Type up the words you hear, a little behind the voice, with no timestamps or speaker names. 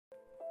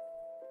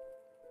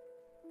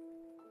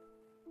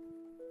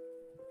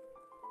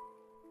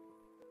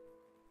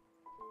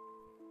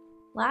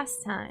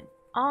last time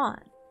on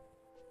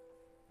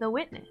The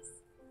Witness.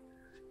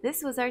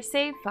 This was our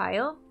save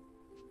file,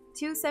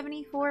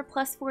 274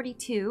 plus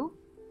 42.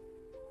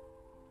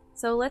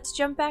 So let's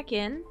jump back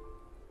in.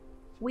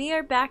 We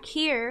are back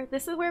here.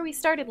 This is where we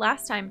started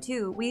last time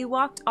too. We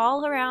walked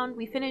all around.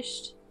 We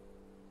finished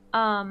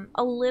a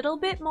little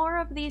bit more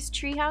of these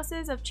tree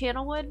houses of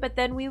channelwood, but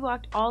then we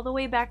walked all the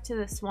way back to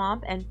the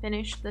swamp and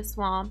finished the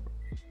swamp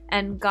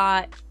and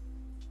got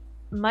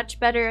much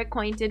better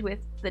acquainted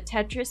with the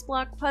Tetris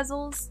block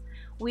puzzles.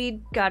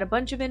 We got a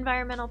bunch of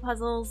environmental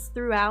puzzles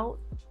throughout.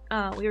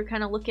 We were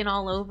kind of looking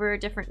all over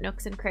different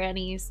nooks and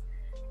crannies,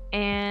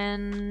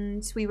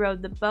 and we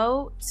rode the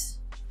boat.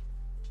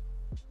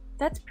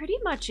 That's pretty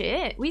much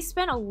it. We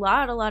spent a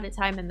lot of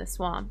time in the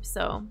swamp,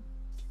 so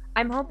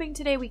I'm hoping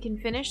today we can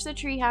finish the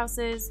tree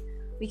houses,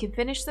 we can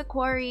finish the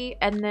quarry,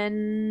 and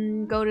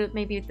then go to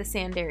maybe the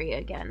sand area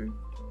again.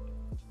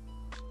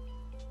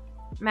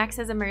 Max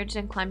has emerged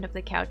and climbed up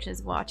the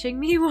couches, watching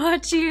me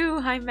watch you.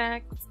 Hi,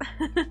 Max.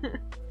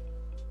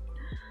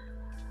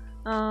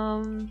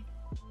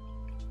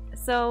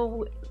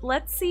 So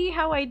let's see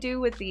how I do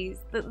with these.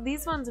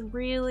 These ones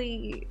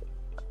really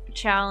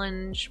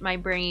challenge my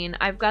brain.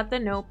 I've got the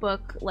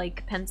notebook,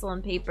 like pencil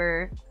and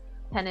paper,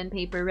 pen and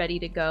paper ready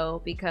to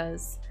go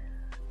because,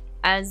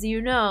 as you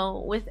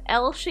know, with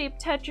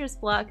L-shaped Tetris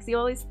blocks, you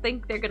always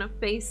think they're gonna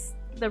face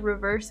the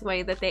reverse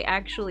way that they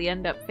actually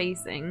end up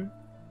facing.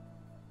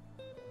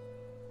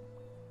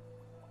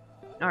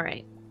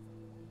 Alright.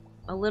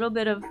 A little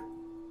bit of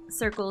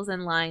circles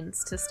and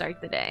lines to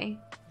start the day.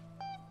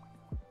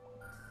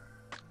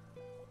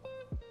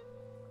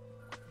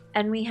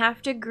 And we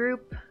have to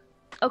group...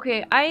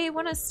 Okay, I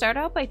want to start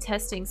out by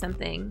testing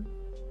something.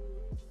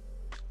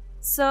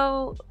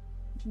 So,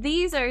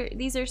 these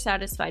are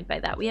satisfied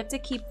by that. We have to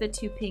keep the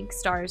two pink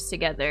stars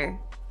together.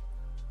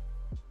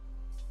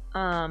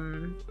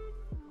 And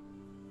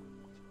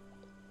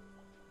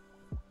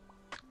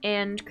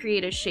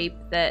create a shape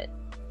that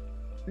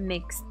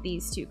makes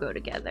these two go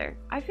together.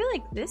 I feel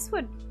like this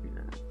would...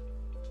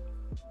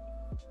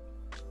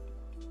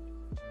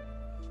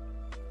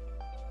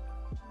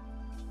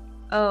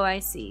 Oh, I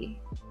see.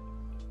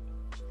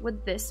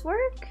 Would this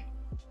work?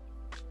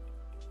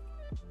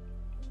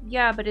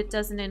 Yeah, but it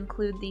doesn't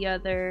include the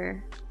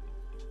other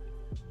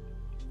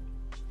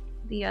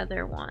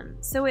one.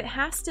 So it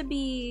has to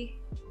be...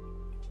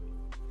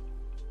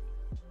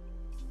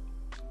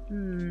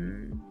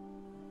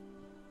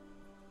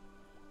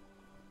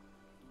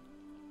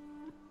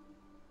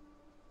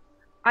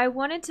 I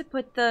wanted to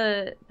put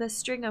the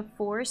string of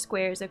 4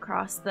 squares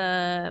across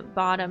the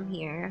bottom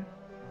here.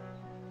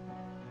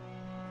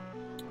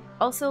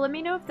 Also, let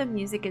me know if the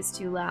music is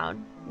too loud.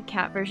 The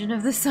cat version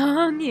of the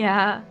song,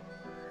 yeah.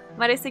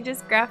 Might I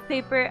suggest graph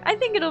paper? I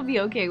think it'll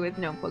be okay with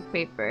notebook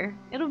paper.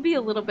 It'll be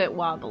a little bit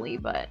wobbly,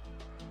 but...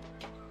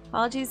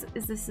 Apologies,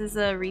 this is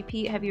a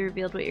repeat. Have you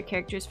revealed what your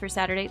character is for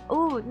Saturday?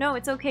 Oh, no,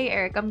 it's okay,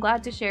 Eric. I'm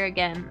glad to share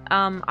again.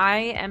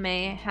 I am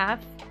a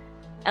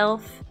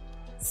half-elf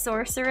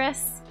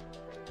sorceress.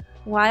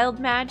 Wild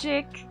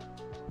magic.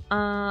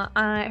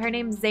 Her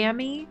name's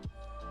Zammy.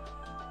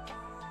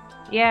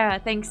 Yeah,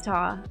 thanks,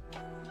 Ta.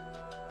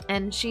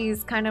 And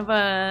she's kind of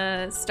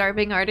a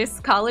starving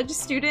artist college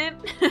student.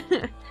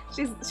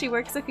 She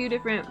works a few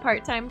different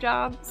part-time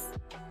jobs.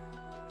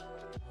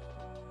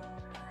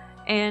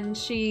 And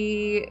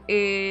she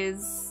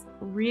is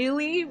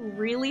really,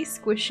 really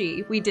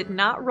squishy. We did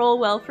not roll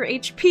well for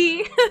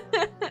HP.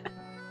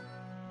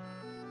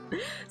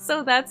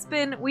 So that's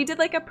been... We did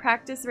like a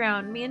practice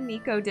round. Me and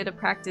Nico did a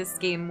practice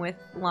game with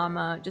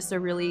Llama. Just a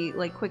really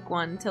like quick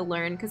one to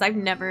learn. Because I've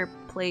never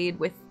played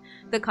with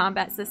the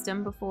combat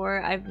system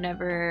before. I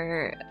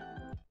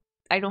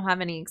don't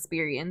have any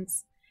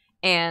experience,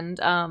 and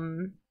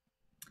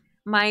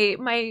my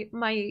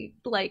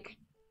like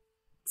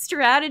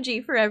strategy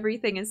for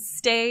everything is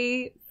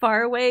stay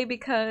far away,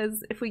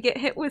 because if we get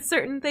hit with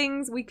certain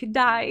things we could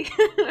die.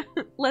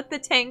 Let the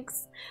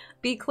tanks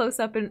be close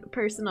up and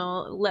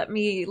personal. Let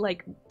me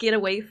like get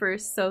away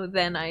first so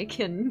then I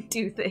can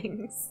do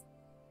things.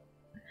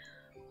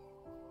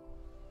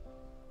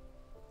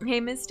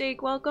 Hey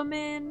Mistake, welcome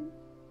in.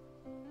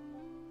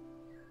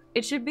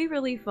 It should be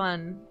really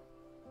fun.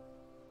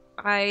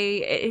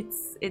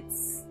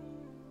 It's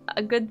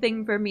a good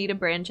thing for me to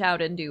branch out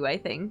and do, I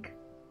think.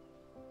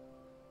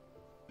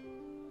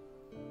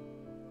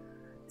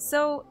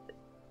 So,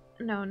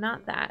 no,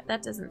 not that.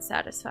 That doesn't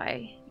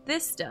satisfy.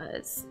 This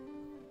does.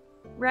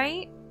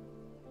 Right?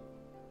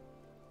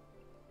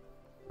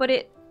 But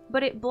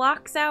it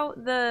blocks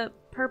out the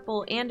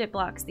purple and it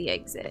blocks the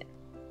exit.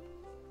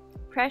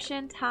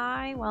 Prescient,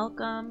 hi,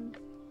 welcome.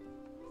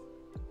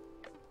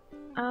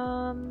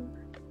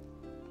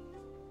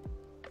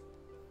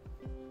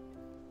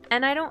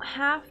 And I don't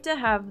have to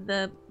have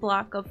the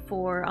block of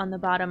 4 on the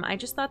bottom. I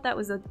just thought that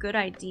was a good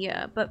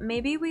idea. But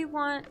maybe we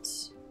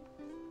want...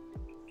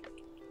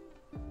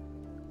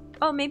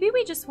 Oh, maybe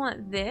we just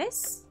want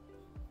this?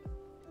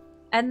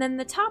 And then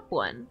the top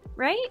one,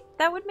 right?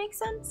 That would make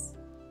sense?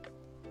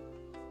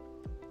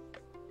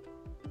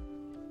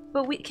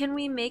 But can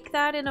we make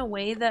that in a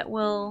way that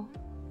will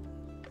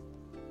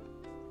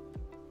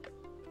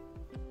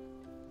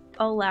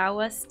allow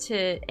us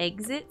to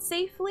exit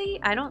safely?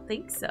 I don't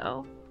think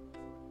so.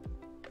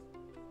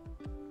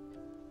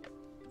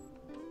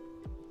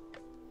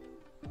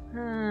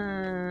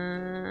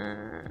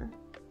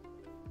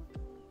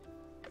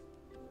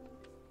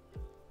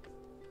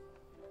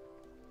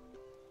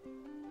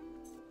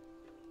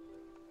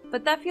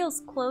 But that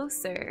feels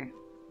closer.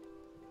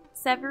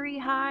 Severy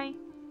high.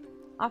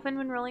 Often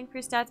when rolling for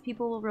stats,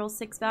 people will roll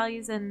 6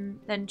 values and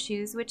then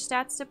choose which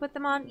stats to put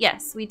them on.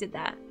 Yes, we did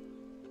that.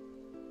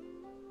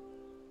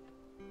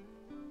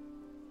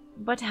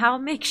 But how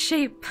make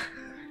shape?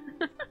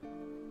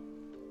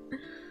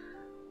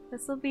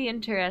 This will be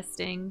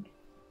interesting.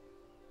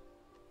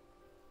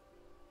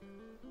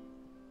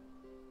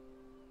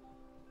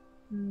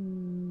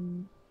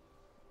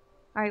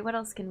 Alright, what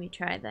else can we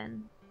try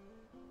then?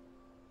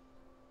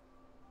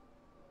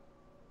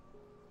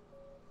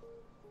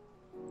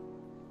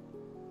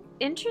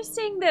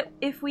 Interesting that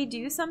if we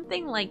do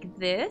something like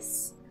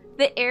this,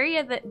 the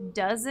area that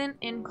doesn't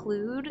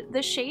include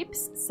the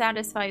shapes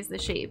satisfies the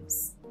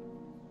shapes.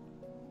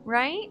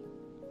 Right?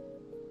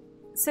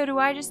 So do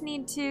I just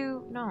need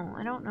to... No,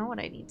 I don't know what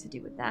I need to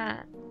do with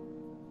that.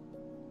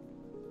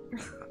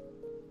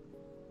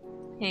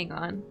 Hang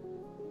on.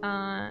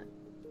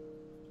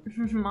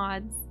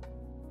 Mods.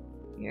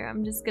 Here,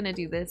 I'm just gonna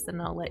do this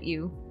and I'll let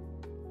you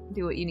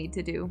do what you need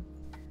to do.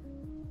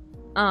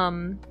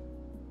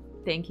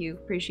 Thank you.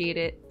 Appreciate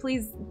it.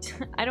 Please,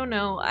 I don't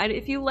know.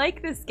 If you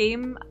like this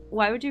game,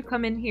 why would you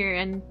come in here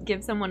and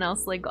give someone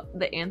else, like,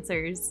 the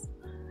answers?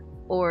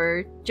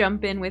 Or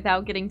jump in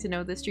without getting to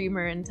know the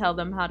streamer and tell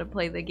them how to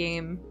play the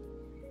game?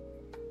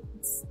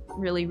 It's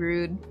really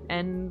rude,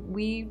 and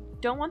we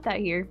don't want that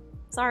here.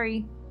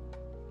 Sorry.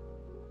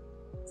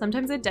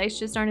 Sometimes the dice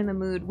just aren't in the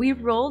mood. We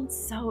rolled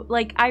so...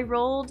 Like, I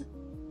rolled,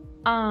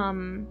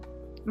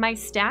 my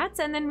stats,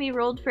 and then we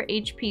rolled for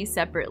HP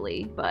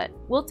separately, but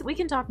we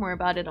can talk more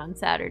about it on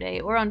Saturday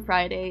or on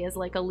Friday as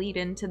like a lead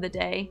into the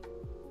day.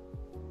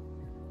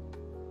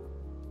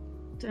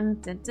 Dun,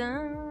 dun,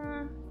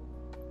 dun.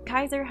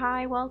 Kaiser,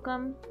 hi,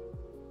 welcome.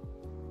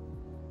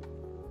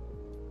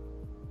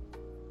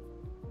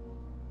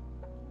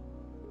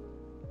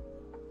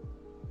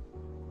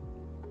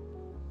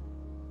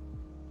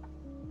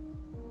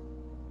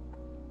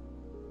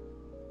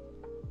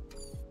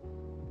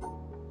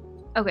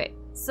 Okay,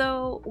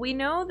 so we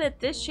know that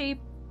this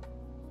shape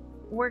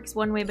works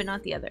one way but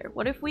not the other.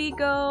 What if we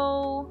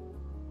go...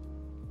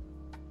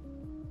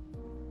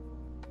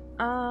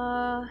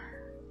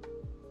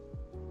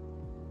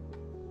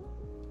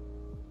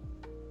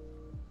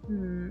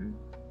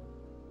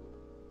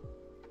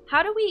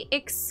 How do we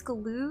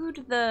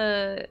exclude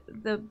the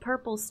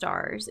purple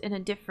stars in a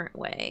different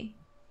way?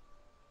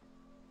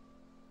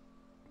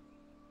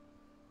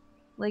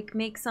 Like,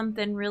 make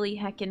something really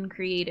heckin'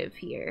 creative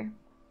here.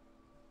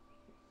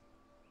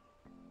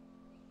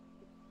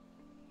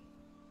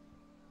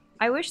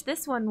 I wish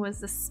this one was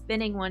the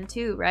spinning one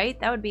too, right?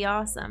 That would be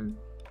awesome.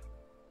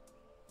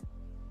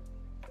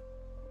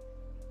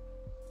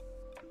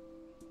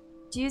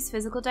 Do you use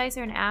physical dice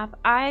or an app?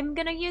 I'm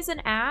gonna use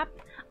an app.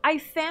 I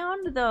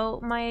found, though,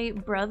 my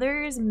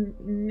brother's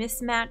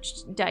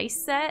mismatched dice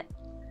set,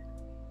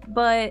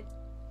 but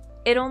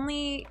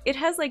it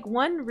has like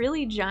one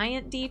really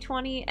giant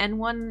D20 and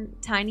one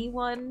tiny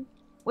one,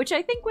 which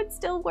I think would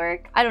still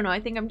work. I don't know, I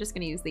think I'm just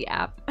gonna use the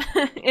app.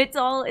 It's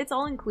all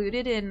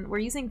included in, we're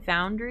using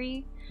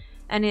Foundry,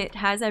 and it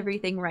has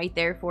everything right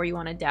there for you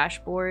on a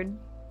dashboard.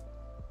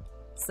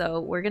 So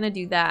we're gonna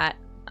do that.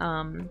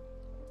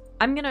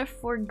 I'm gonna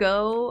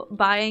forego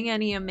buying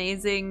any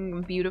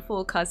amazing,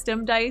 beautiful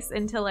custom dice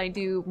until I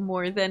do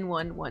more than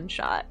one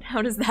shot.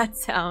 How does that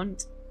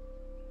sound?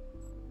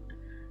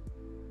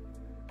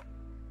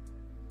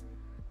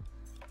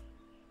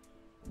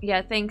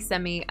 Yeah, thanks,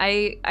 Semi.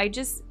 I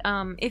just,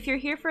 if you're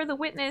here for the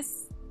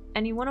witness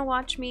and you want to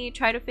watch me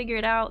try to figure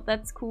it out,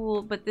 that's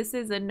cool, but this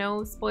is a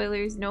no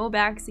spoilers, no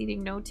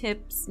backseating, no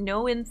tips,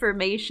 no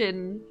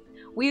information.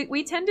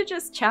 We tend to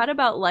just chat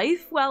about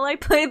life while I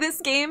play this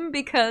game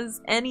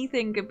because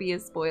anything could be a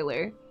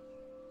spoiler.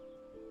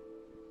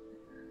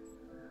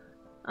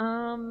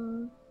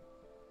 And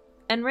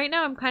right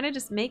now I'm kind of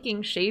just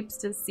making shapes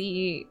to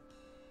see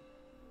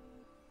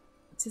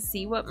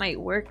what might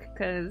work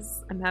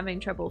because I'm having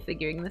trouble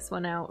figuring this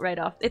one out right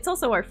off. It's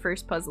also our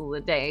first puzzle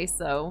of the day,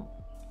 so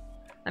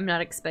I'm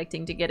not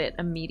expecting to get it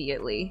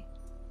immediately.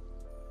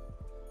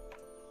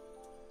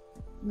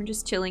 We're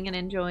just chilling and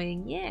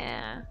enjoying.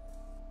 Yeah.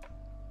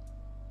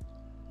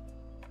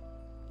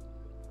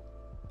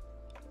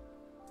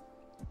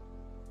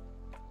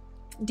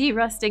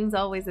 De-rusting's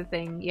always a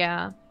thing,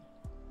 yeah.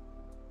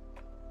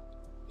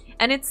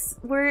 And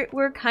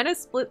we're kind of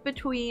split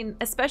between,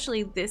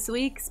 especially this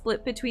week,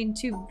 split between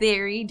two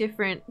very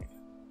different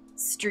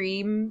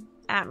stream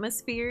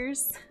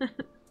atmospheres.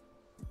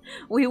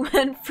 We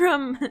went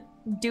from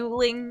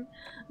dueling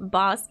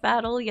boss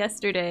battle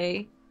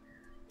yesterday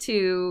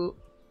to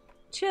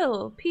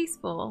chill,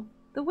 peaceful,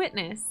 the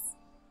witness.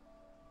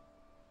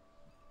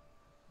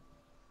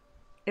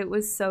 It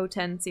was so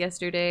tense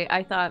yesterday.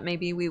 I thought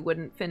maybe we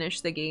wouldn't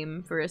finish the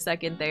game for a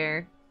second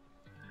there.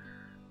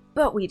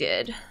 But we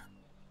did.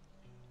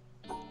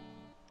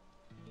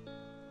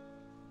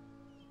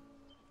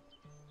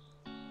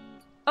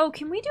 Oh,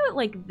 can we do it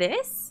like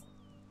this?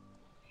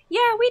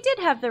 Yeah, we did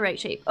have the right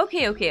shape.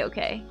 Okay, okay,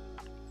 okay.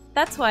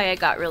 That's why I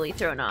got really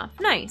thrown off.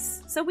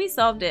 Nice. So we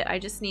solved it. I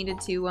just needed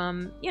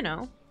to, you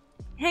know,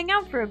 hang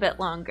out for a bit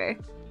longer.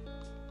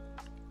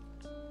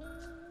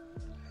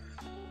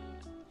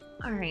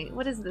 Alright,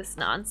 what is this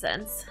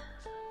nonsense?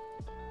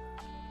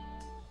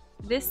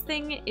 This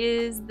thing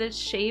is the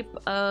shape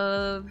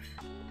of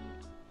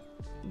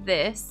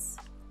this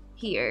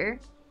here.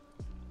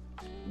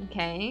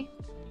 Okay.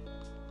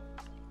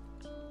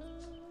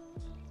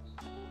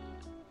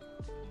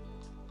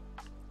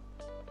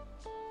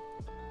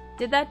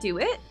 Did that do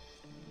it?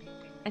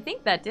 I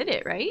think that did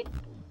it, right?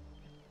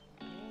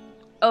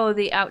 Oh,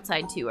 the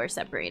outside two are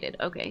separated.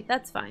 Okay,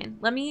 that's fine.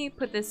 Let me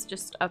put this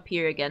just up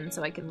here again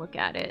so I can look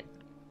at it.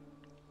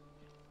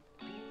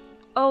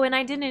 Oh, and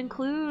I didn't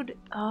include...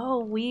 Oh,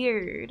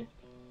 weird.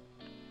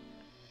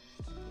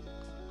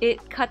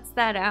 It cuts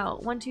that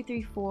out. 1, 2,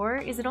 3, 4.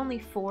 Is it only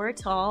 4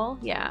 tall?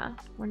 Yeah.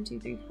 1, 2,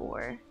 3,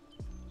 4.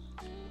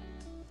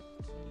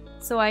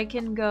 So I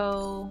can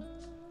go...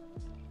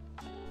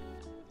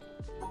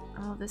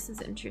 Oh, this is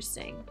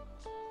interesting.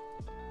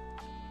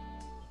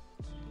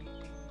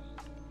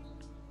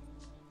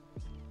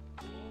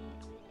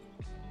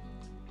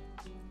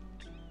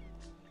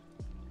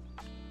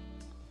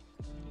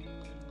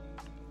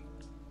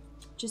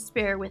 Just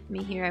bear with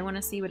me here. I want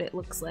to see what it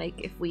looks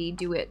like if we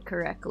do it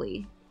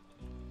correctly.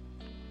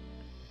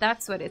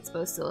 That's what it's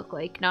supposed to look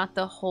like, not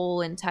the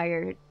whole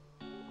entire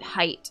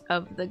height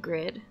of the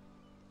grid.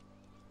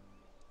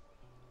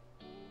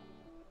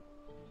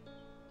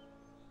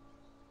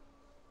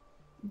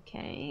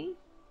 Okay.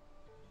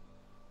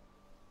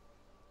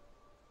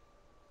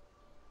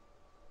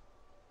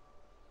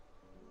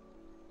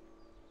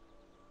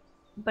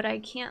 But I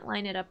can't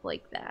line it up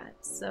like that,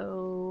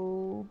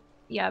 so...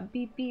 Yeah,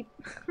 beep beep.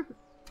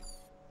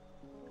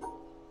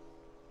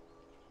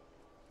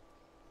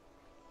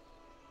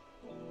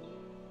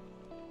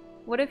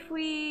 What if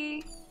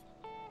we...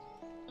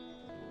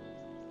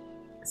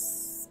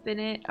 spin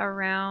it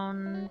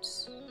around...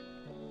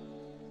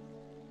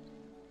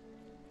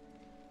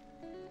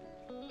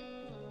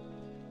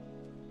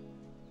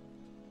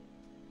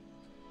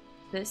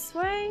 this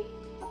way?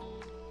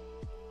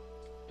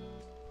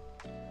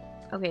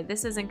 Okay,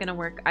 this isn't gonna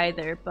work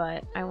either,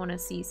 but I want to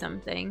see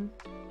something.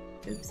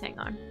 Oops, hang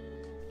on.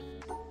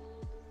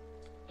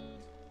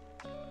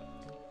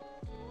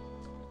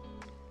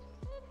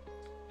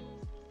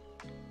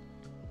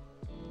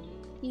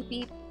 Beep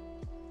beep.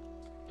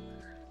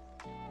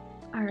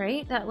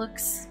 Alright, that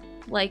looks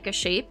like a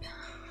shape.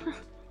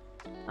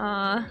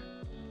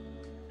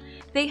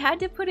 They had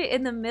to put it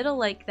in the middle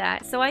like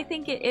that, so I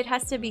think it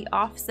has to be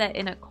offset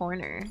in a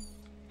corner,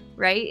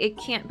 right? It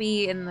can't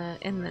be in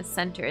the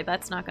center.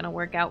 That's not gonna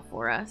work out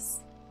for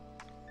us.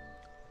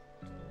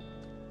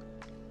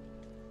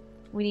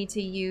 We need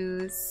to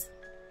use...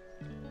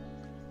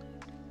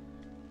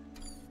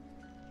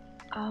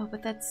 Oh,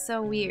 but that's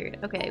so weird.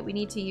 Okay, we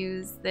need to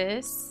use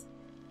this.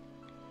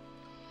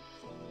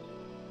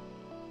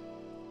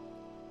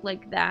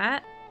 Like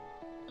that.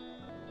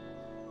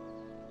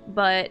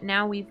 But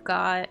now we've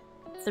got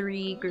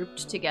 3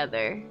 grouped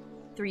together.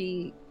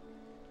 3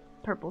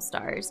 purple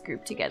stars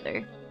grouped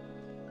together.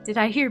 Did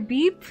I hear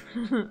beep?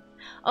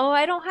 Oh,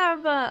 I don't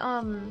have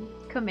a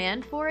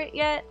command for it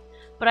yet.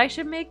 But I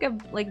should make a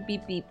like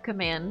beep beep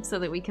command so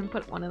that we can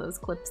put one of those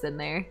clips in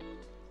there.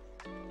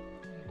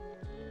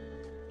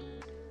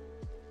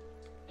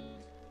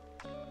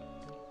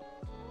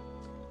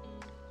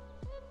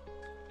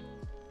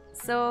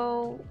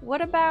 So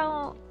what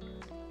about...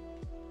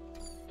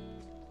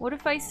 What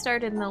if I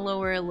start in the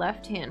lower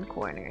left-hand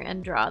corner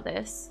and draw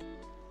this?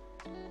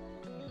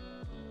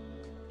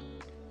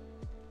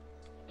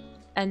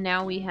 And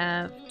now we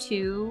have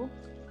 2...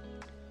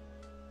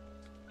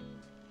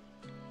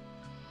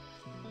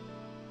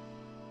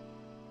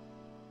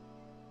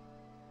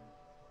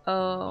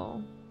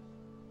 Oh.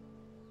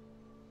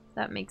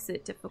 That makes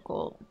it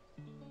difficult.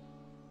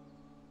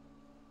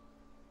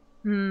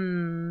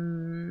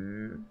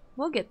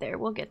 We'll get there,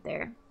 we'll get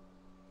there.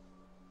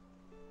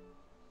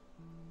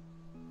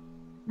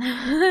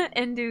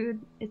 And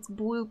dude, it's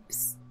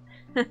bloops.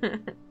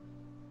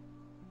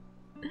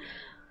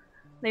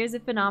 There's a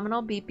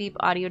phenomenal beep beep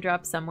audio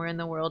drop somewhere in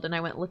the world and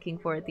I went looking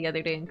for it the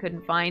other day and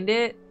couldn't find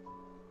it.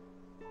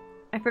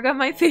 I forgot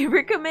my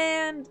favorite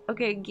command.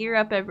 Okay, gear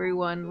up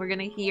everyone. We're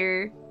gonna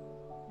hear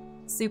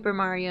Super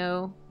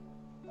Mario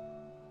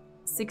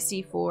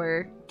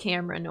 64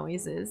 camera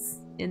noises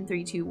in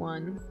 3, 2,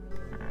 1.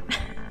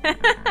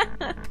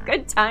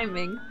 Good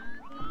timing.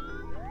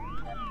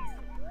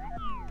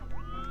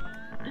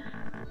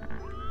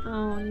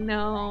 Oh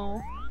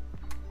no.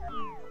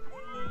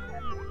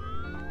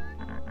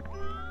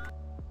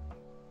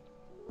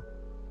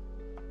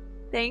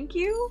 Thank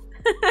you.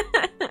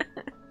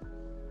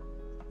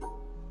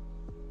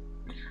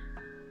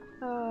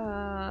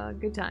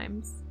 Good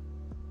times.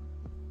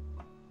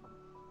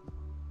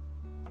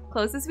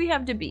 Closest we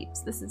have to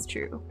beeps. This is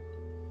true.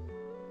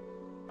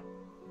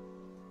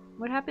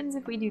 What happens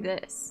if we do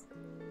this?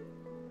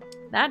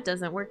 That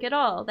doesn't work at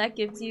all. That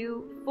gives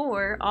you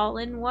 4 all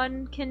in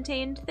one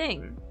contained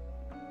thing.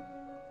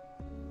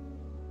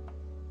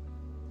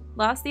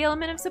 Lost the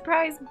element of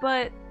surprise,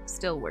 but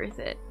still worth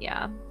it,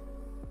 yeah.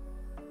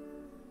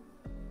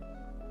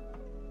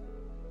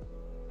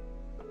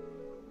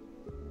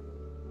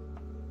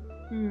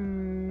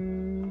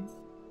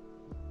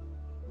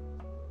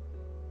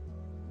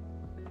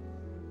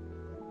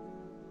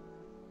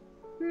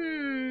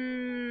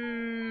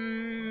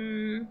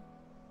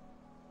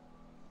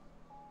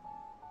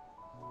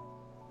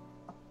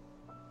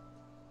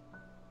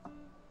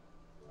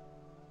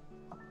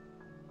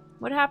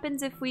 What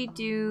happens if we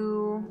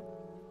do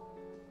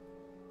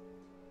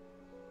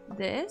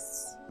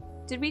this?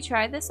 Did we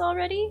try this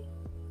already?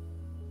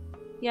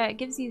 Yeah, it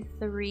gives you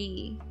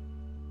 3.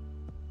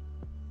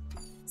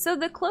 So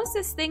the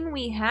closest thing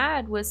we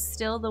had was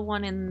still the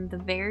one in the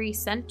very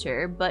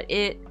center, but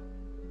it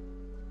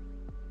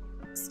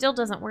still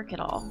doesn't work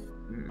at all.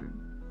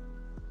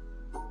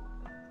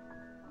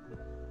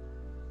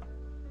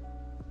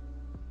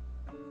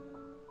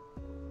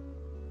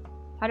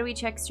 How do we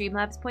check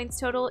Streamlabs points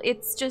total?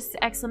 It's just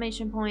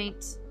exclamation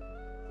point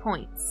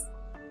points.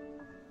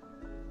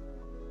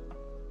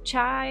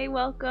 Chai,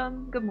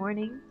 welcome. Good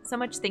morning. So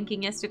much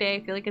thinking yesterday.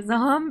 I feel like a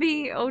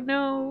zombie. Oh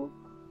no.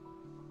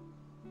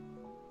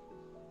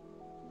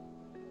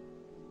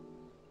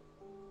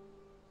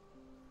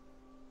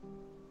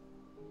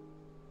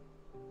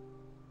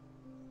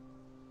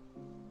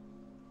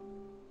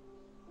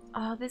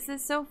 Oh, this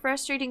is so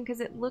frustrating because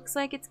it looks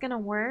like it's gonna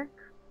work.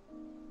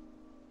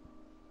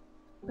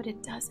 But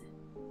it doesn't.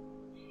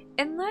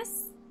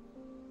 Unless...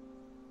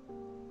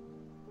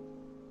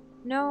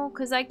 No,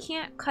 because I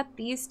can't cut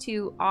these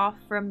 2 off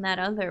from that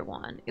other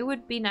one. It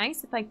would be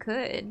nice if I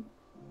could.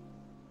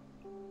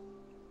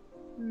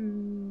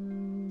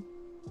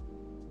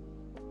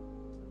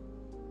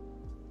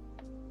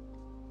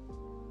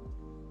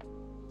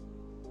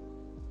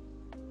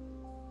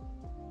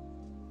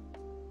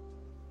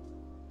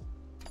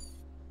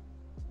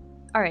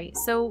 Alright,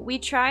 so we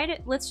tried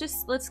it.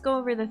 Let's go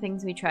over the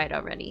things we tried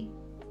already.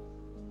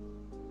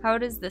 How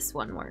does this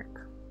one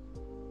work?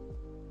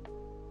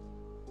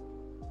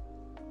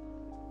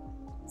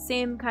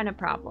 Same kind of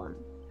problem.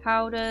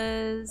 How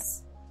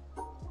does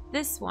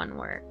this one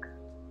work?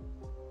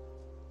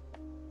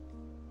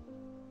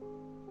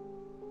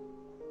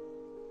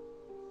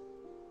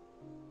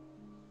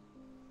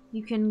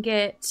 You can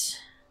get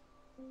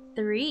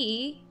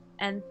 3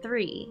 and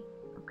 3,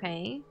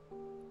 okay?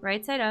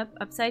 Right side up,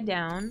 upside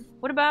down.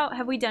 What about,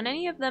 have we done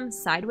any of them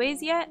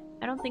sideways yet?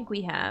 I don't think we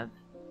have.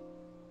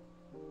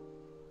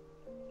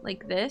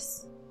 Like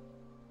this.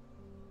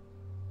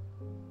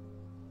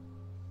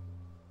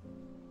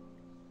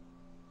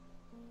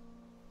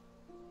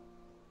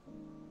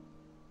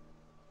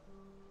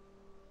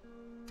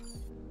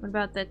 What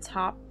about the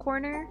top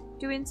corner?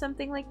 Doing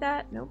something like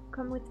that? Nope.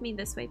 Come with me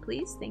this way,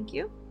 please. Thank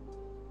you.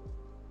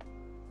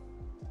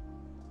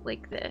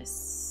 Like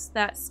this.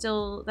 That's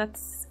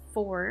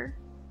 4.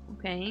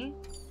 Okay.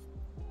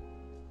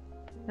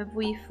 Have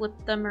we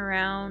flipped them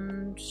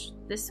around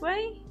this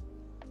way?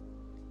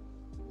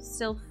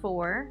 Still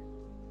 4.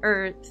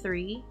 Or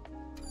 3.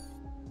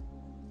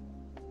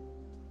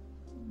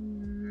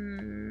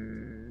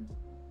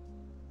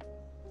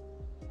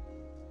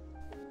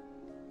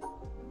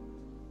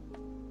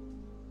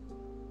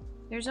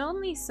 There's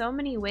only so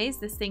many ways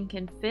this thing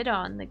can fit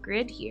on the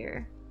grid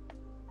here.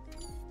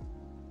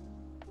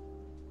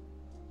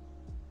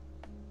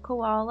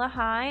 Koala,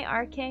 hi.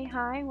 RK,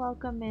 hi.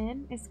 Welcome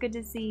in. It's good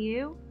to see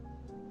you.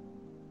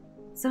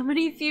 So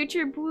many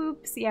future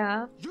bloops,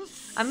 yeah.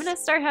 I'm gonna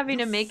start having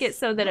to make it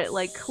so that it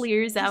like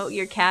clears out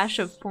your cache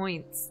of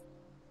points.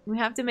 We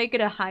have to make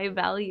it a high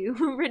value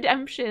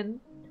redemption.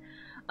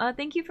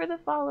 Thank you for the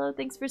follow.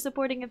 Thanks for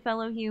supporting a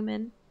fellow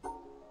human.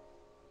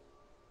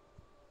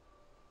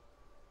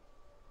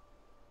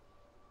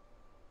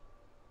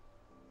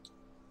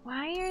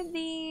 Why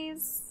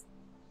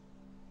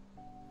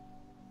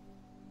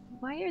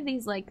are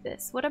these like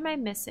this? What am I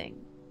missing?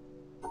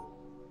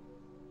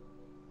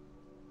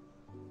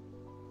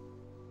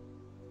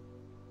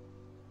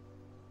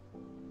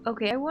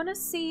 Okay, I want to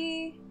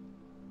see...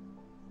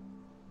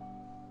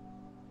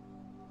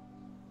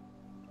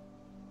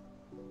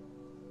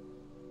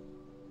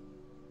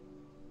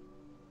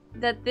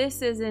 that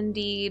this is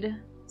indeed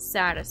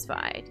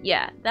satisfied.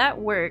 Yeah, that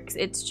works.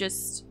 It's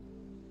just,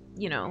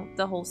 you know,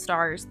 the whole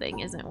stars thing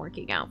isn't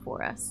working out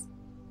for us.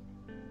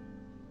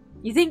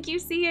 You think you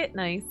see it?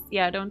 Nice.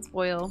 Yeah, don't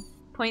spoil.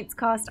 Points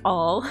cost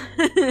all.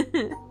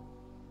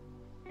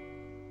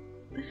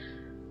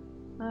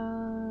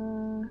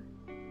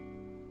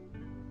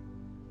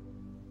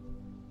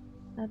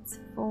 That's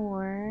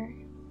 4.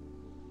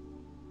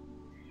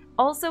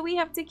 Also, we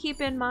have to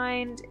keep in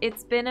mind,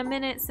 it's been a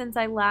minute since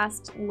I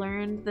last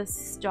learned the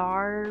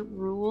star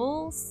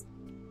rules.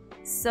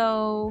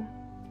 So,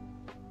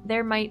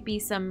 there might be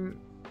some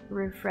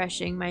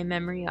refreshing my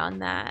memory on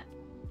that.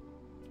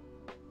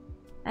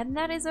 And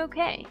that is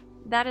okay.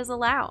 That is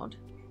allowed.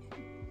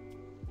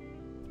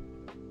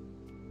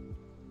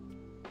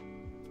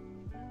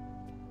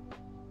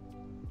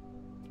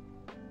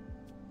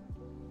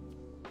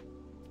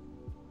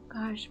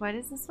 Gosh, why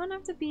does this one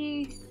have to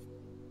be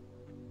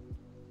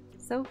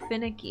so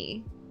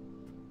finicky?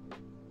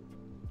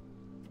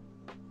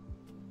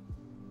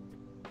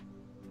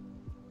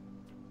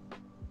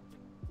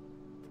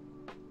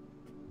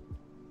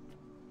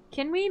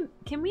 Can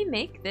we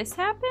make this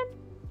happen?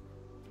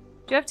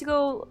 Do you have to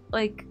go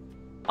like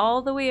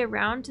all the way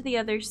around to the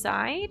other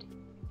side?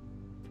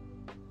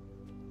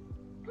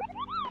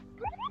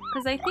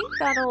 Because I think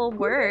that'll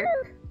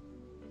work.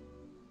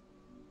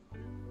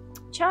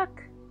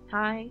 Chuck,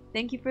 hi.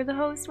 Thank you for the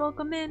host.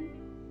 Welcome in.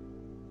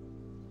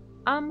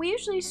 We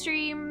usually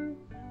stream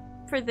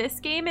for this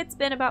game. It's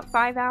been about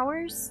 5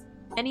 hours.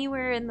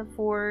 Anywhere in the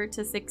 4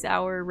 to 6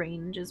 hour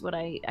range is what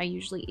I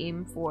usually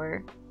aim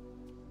for.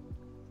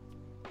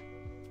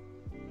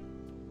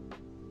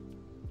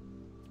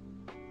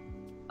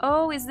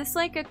 Oh, is this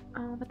like a...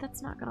 Oh, but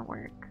that's not gonna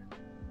work.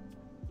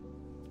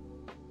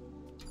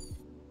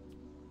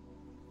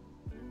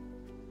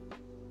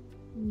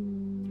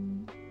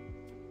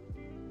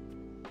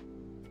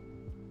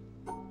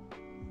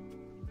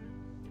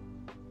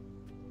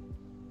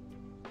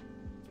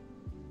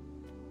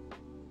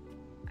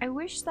 I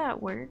wish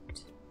that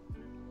worked.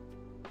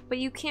 But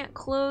you can't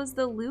close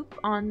the loop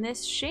on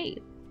this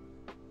shape.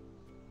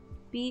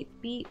 Beep,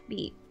 beep,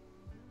 beep.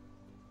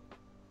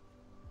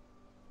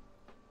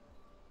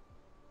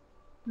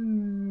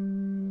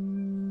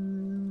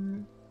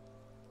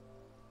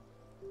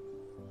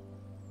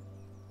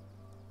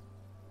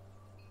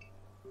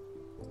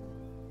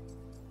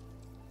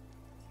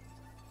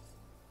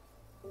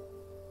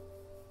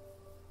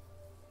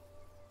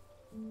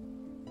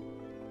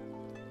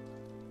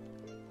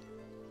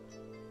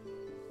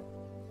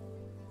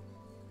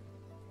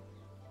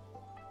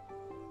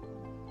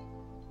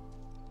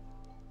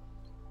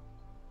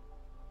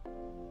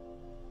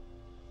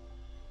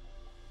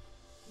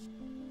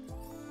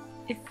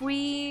 If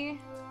we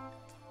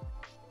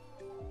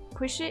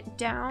push it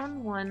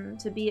down one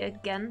to be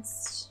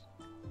against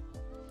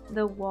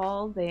the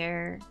wall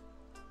there,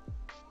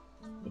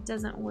 it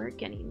doesn't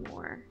work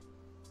anymore.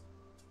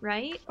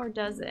 Right? Or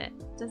does it?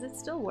 Does it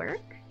still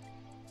work?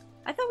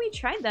 I thought we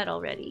tried that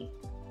already.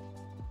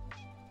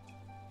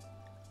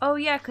 Oh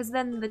yeah, because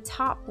then the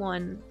top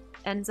one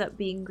ends up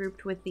being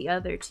grouped with the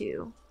other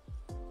two.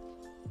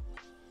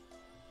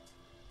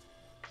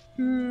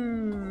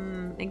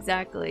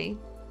 Exactly.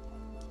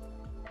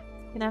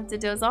 Gonna have to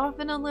doze off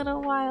in a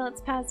little while.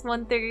 It's past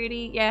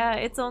 1:30. Yeah,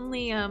 it's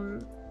only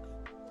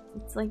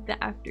it's like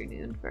the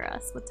afternoon for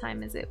us. What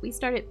time is it? We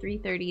start at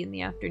 3:30 in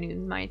the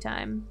afternoon, my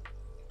time.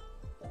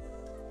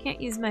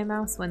 Can't use my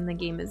mouse when the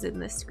game is in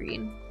this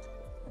screen.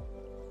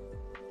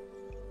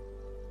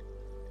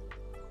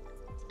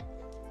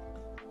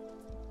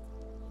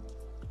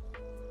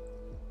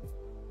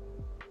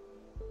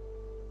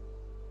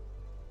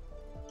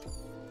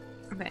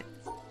 Okay.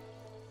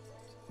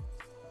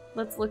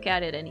 Let's look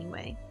at it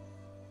anyway.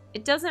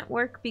 It doesn't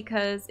work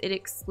because it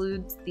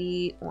excludes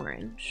the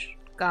orange.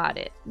 Got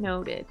it.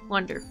 Noted.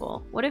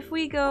 Wonderful. What if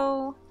we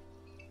go...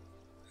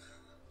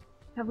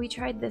 Have we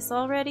tried this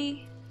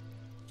already?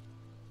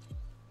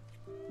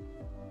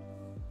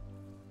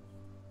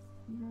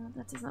 No,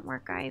 that doesn't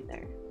work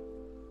either.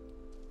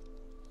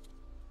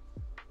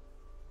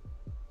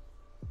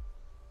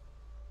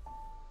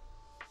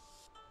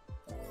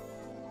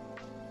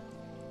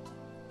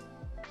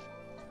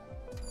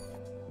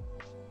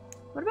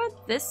 What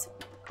about this?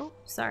 Oh,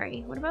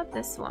 sorry. What about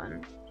this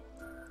one?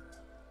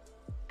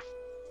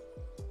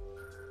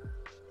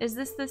 Is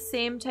this the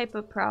same type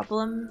of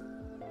problem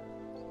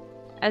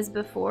as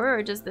before,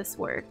 or does this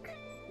work?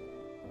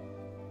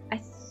 I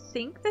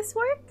think this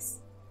works?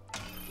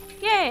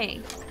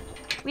 Yay!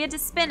 We had to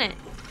spin it.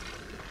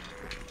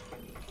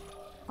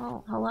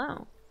 Oh,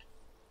 hello.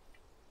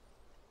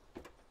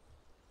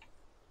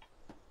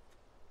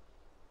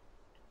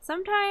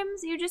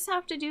 Sometimes you just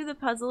have to do the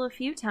puzzle a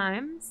few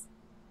times,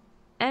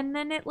 and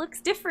then it looks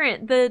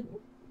different the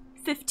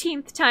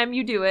 15th time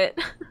you do it.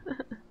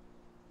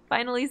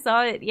 Finally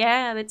saw it.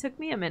 Yeah, that took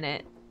me a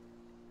minute.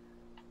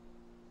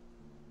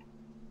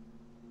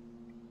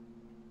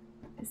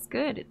 It's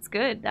good, it's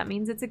good. That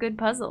means it's a good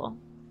puzzle.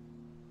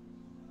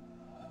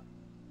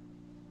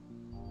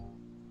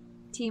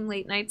 Team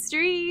late night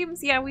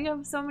streams. Yeah, we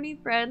have so many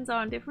friends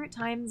on different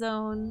time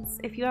zones.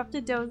 If you have to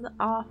doze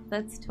off,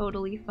 that's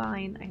totally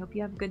fine. I hope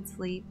you have good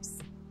sleeps.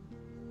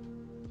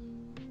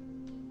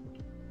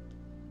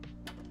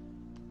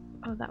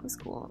 Oh, that was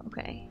cool.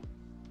 Okay.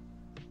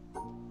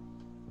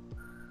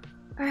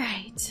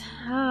 Alright.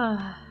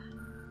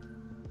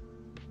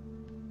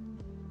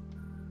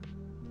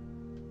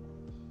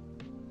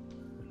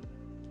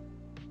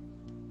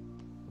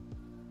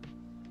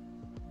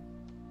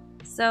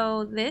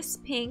 So this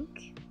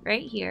pink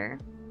right here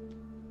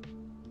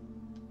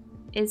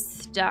is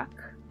stuck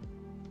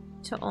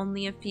to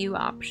only a few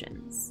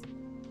options.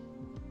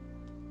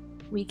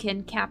 We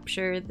can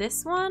capture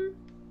this one.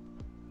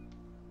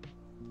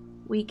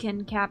 We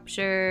can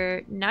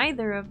capture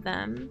neither of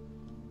them.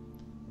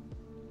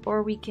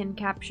 Or we can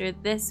capture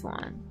this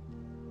one.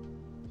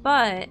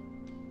 But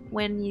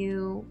when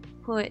you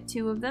put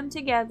 2 of them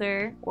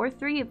together, or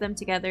 3 of them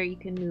together, you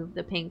can move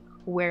the pink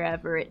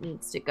wherever it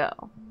needs to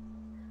go.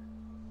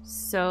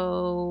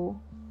 So...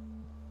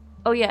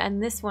 oh yeah,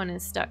 and this one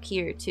is stuck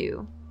here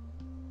too.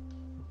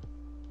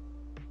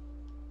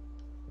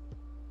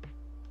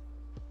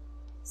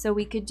 So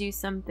we could do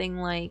something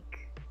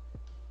like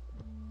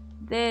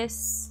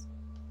this.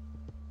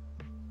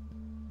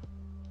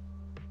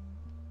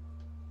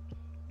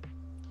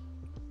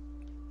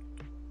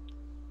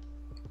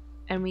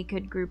 And we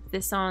could group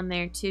this on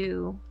there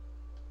too.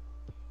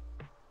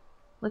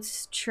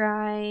 Let's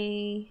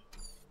try...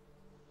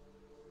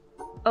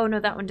 oh no,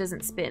 that one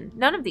doesn't spin.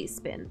 None of these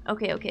spin.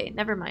 Okay, okay,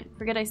 never mind.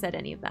 Forget I said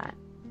any of that.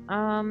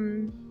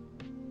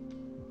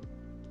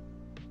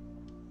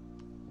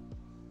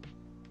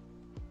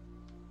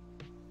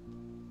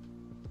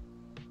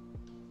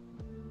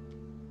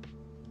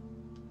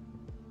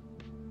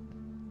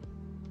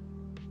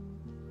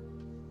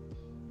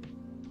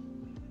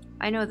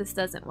 I know this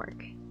doesn't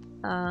work.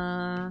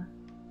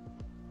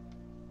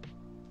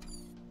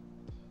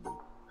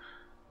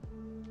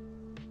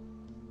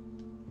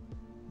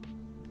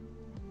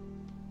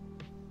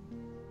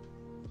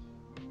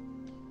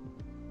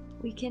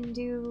 We can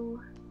do...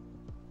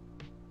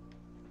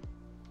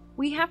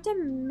 we have to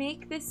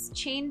make this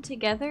chain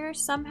together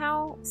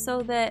somehow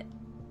so that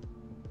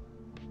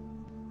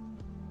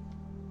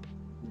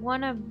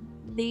one of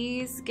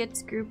these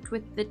gets grouped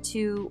with the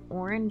 2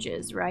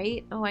 oranges,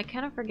 right? Oh, I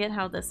kind of forget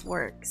how this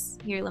works.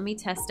 Here, let me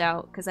test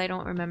out, because I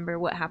don't remember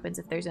what happens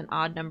if there's an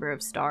odd number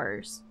of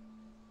stars.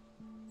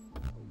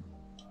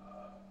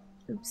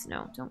 Oops,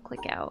 no, don't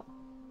click out.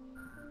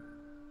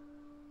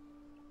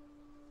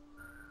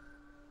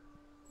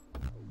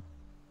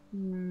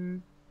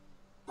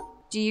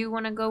 Do you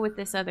want to go with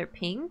this other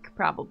pink?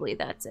 Probably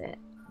that's it.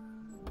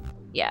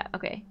 Yeah,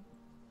 okay.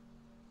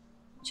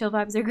 Chill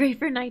vibes are great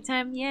for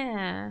nighttime.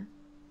 Yeah.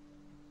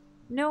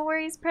 No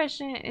worries,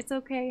 Prescient. It's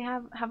okay.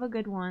 Have a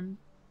good one.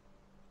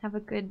 Have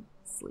a good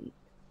sleep.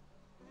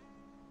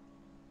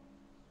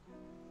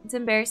 It's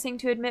embarrassing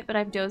to admit, but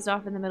I've dozed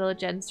off in the middle of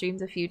Jen's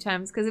streams a few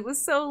times because it was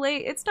so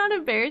late. It's not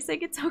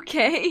embarrassing. It's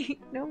okay.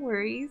 No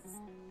worries.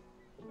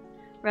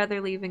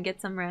 Rather leave and get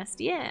some rest.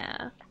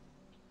 Yeah.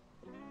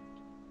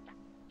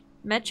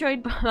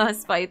 Metroid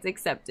boss fights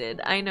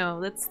accepted. I know,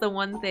 that's the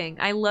one thing.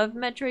 I love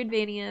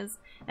Metroidvanias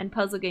and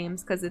puzzle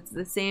games because it's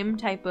the same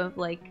type of,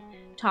 like,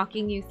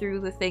 talking you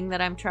through the thing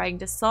that I'm trying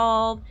to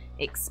solve,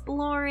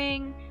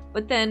 exploring,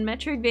 but then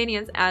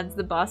Metroidvanias adds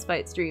the boss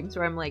fight streams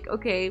where I'm like,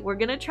 okay, we're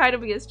gonna try to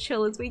be as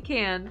chill as we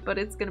can, but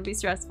it's gonna be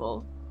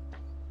stressful.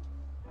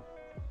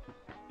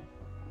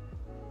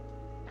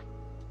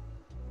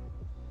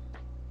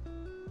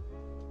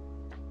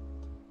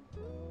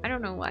 I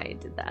don't know why I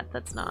did that.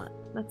 That's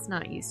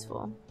not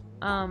useful.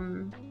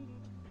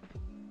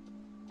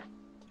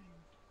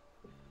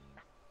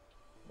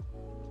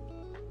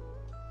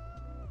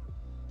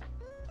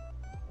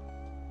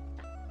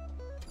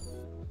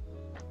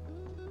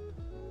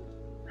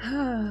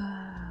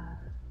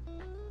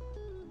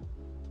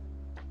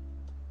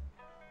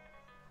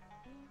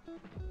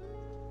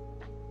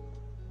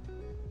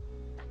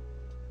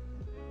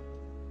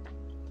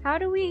 How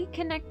do we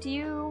connect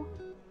you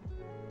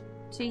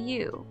to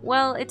you?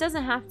 Well, it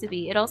doesn't have to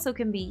be. It also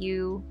can be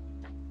you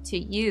to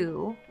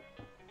you.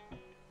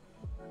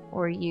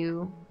 Or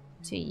you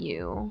to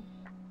you.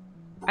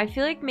 I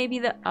feel like maybe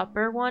the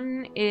upper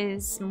one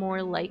is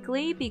more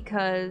likely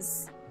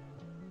because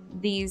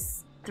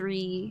these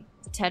 3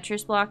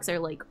 Tetris blocks are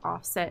like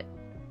offset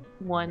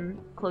one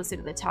closer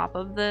to the top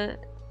of the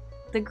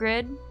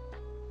grid.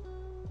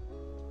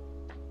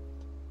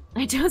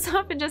 I doze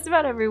off in just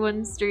about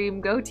everyone's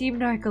stream. Go Team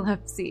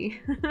Narcolepsy.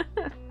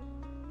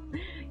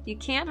 You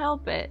can't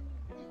help it.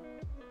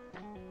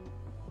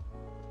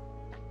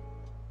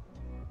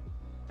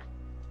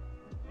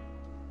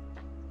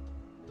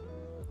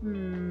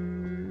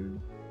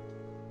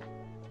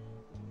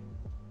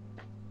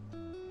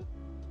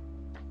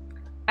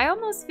 I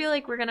almost feel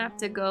like we're gonna have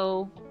to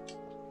go...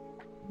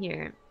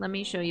 Here, let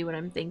me show you what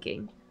I'm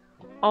thinking.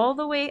 All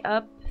the way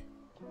up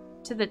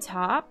to the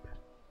top.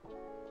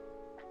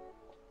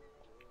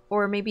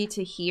 Or maybe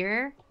to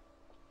here.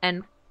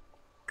 And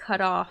cut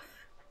off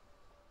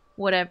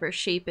whatever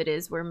shape it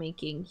is we're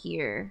making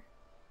here.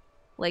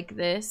 Like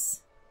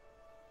this.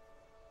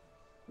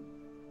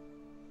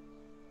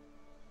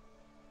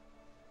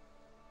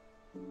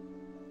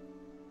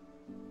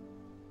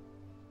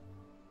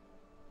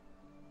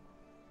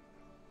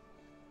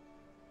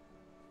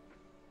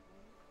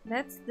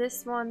 That's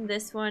this one,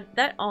 this one.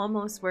 That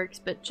almost works,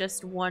 but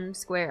just one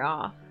square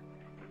off.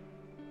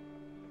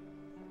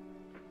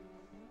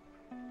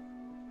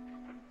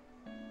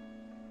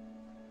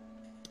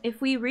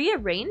 If we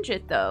rearrange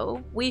it,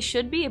 though, we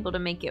should be able to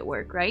make it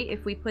work, right?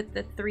 If we put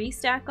the 3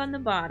 stack on the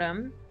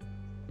bottom,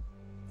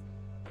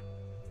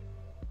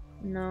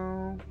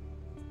 No.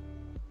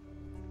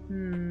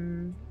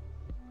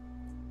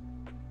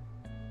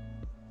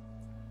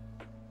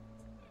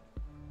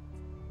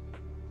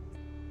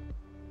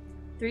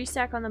 3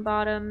 stack on the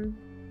bottom.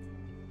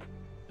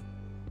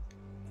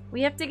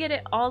 We have to get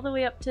it all the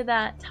way up to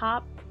that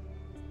top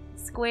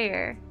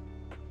square.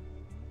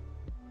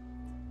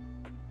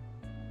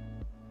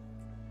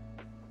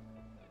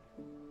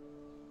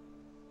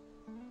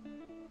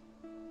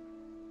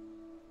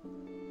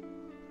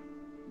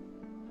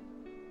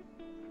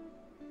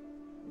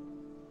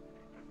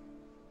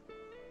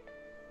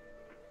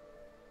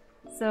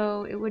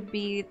 So it would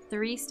be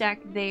 3 stack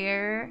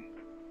there.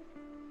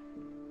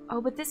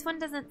 Oh, but this one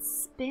doesn't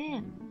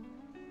spin.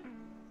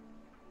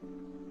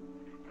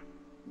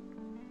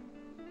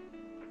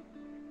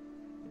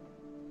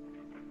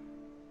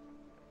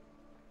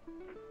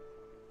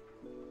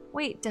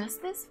 Wait, does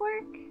this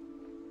work?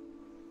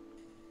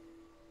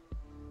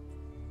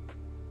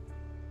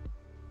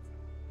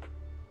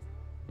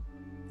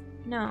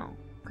 No,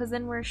 because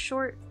then we're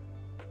short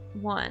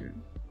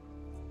 1.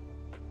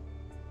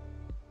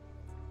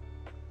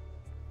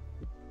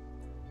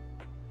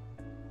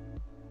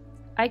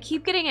 I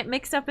keep getting it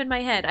mixed up in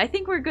my head. I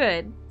think we're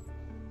good.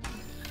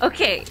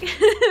 Okay,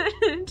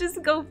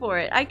 just go for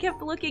it. I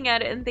kept looking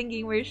at it and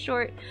thinking we're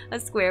short a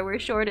square,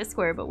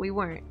 but we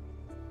weren't.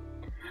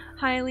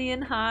 Hi,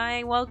 Leon.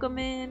 Hi, welcome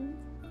in.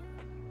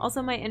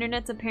 Also, my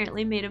internet's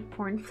apparently made of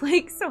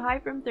cornflakes, so hi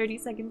from 30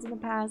 seconds in the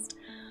past.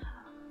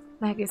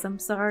 Magus, I'm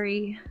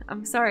sorry.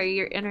 I'm sorry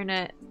your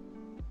internet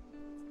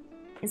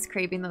is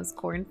craving those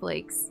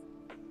cornflakes.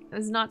 I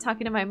was not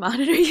talking to my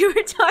monitor, you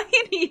were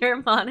talking to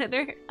your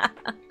monitor.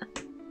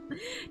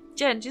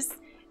 Jen, just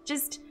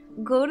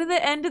go to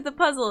the end of the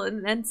puzzle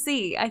and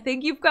see. I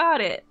think you've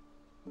got it.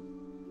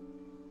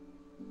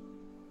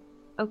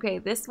 Okay,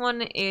 this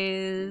one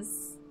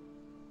is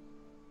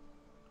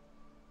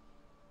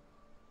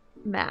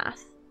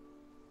math.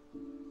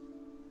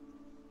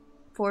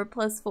 4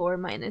 plus 4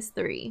 minus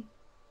 3.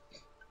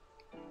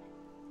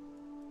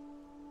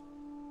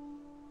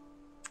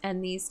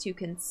 And these two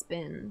can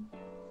spin.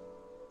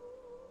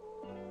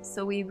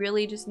 So we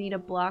really just need a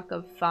block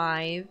of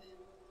 5.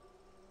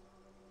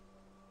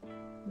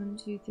 1,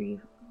 2, 3,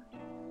 4.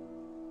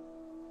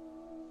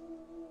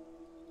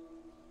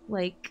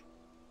 Like...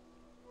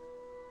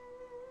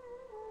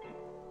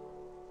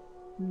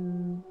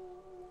 3,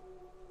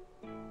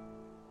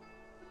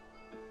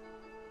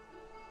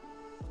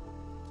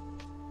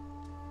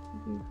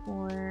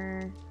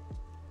 4,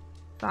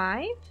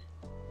 5?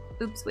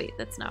 Oops, wait,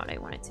 that's not what I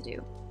wanted to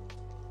do.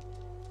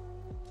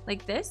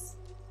 Like this?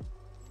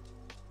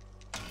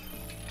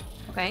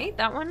 Okay,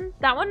 that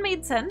one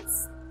made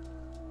sense.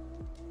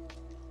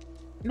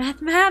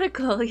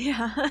 Mathematical,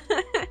 yeah.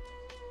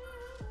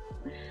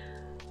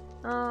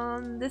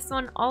 This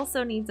one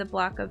also needs a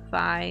block of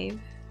 5.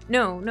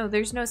 No,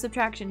 there's no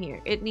subtraction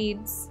here. It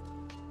needs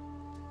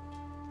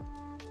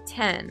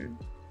 10.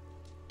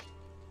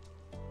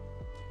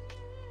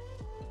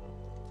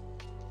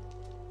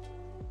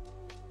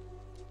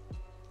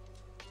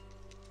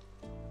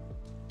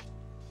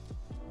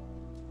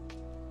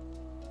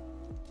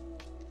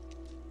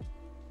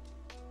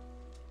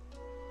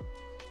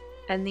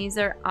 And these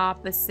are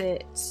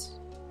opposite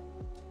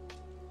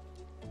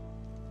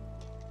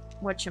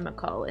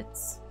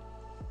whatchamacallits.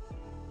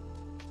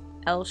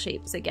 L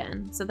shapes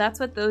again. So that's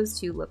what those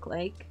two look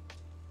like.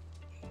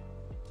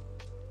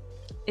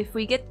 If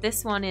we get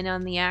this one in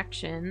on the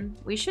action,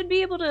 we should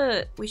be able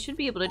to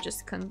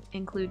just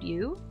include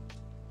you,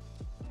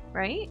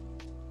 right?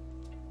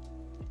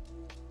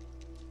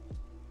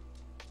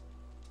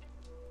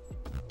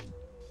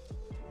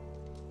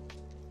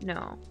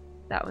 No,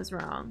 that was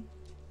wrong.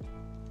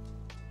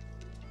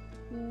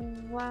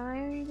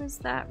 Why was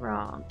that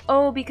wrong?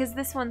 Oh, because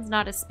this one's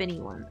not a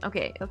spinny one.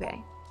 Okay,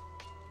 okay.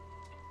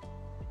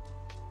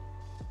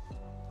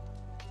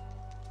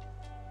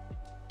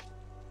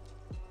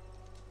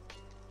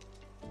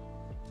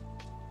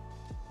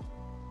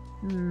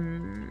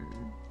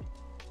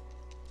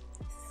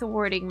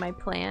 Thwarting my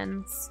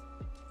plans.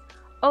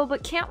 Oh,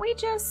 but can't we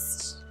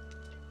just...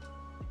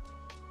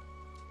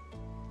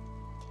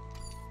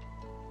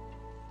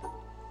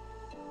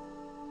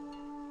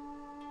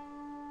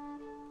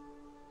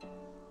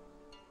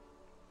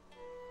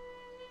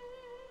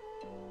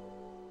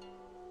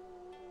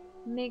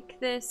 make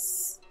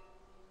this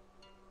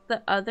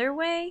the other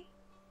way?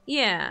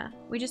 Yeah,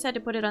 we just had to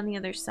put it on the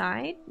other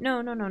side?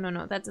 No,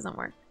 that doesn't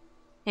work.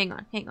 Hang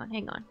on.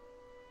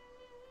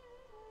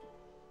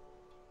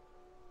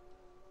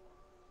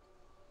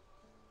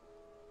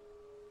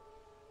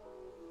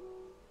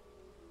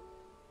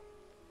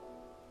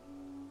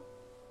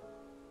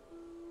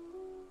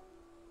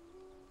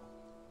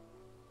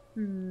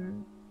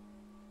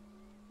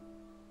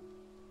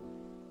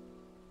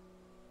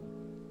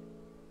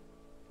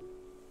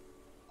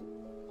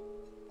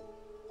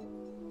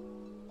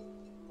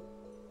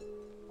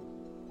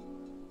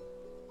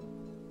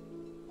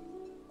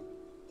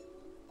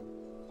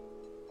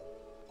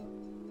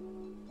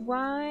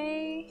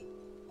 Why?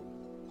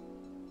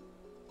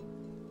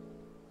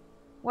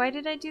 Why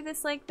did I do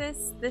this like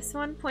this? This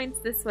one points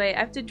this way. I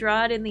have to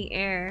draw it in the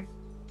air.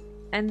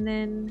 And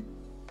then...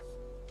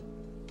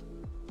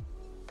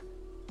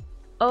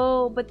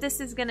 Oh, but this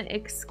is gonna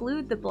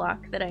exclude the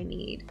block that I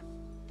need.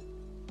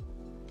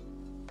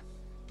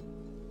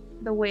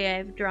 The way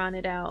I've drawn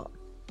it out.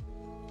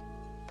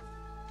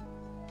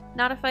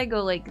 Not if I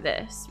go like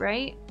this,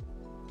 right?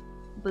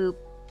 Boop.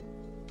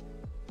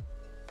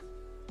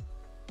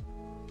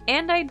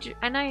 And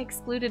I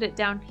excluded it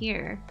down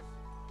here.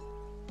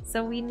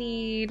 So we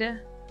need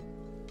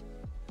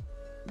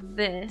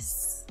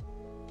this.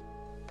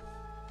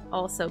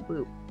 Also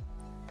boop.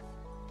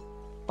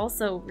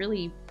 Also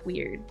really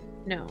weird.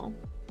 No.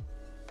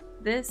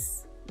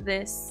 This,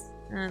 that's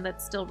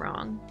still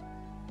wrong.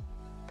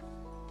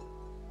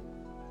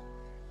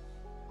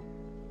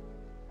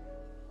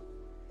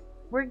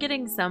 We're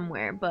getting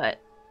somewhere,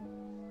 but...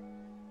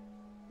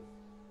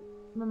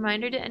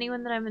 Reminder to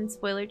anyone that I'm in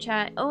spoiler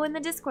chat. Oh, in the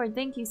Discord.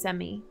 Thank you,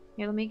 Semi.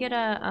 Here, let me get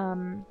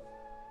a,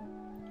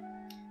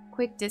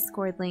 quick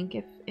Discord link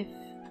if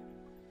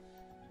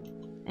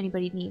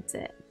anybody needs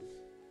it.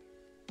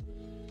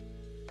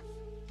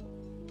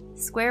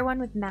 Square one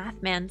with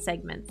Mathman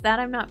segments. That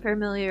I'm not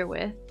familiar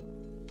with.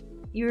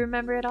 You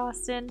remember it,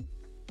 Austin?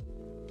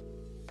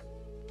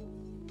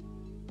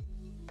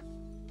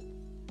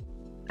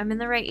 I'm in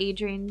the right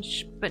age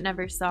range, but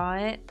never saw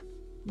it.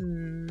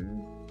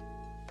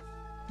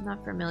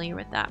 Not familiar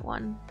with that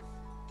one.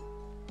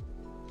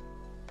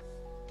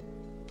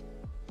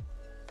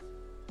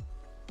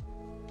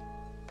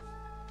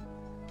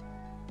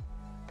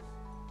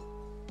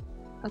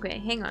 Okay,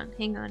 hang on.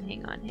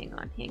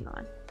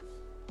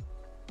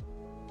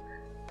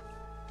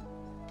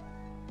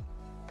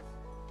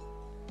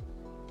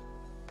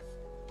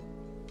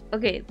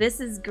 Okay, this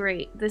is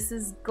great. This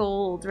is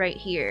gold right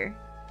here.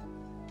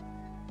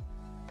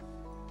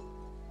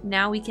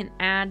 Now we can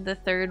add the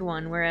third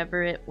one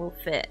wherever it will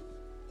fit.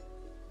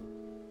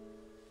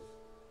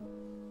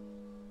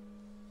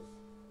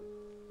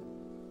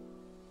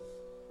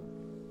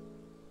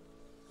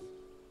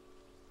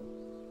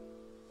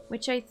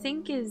 Which I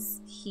think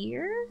is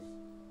here?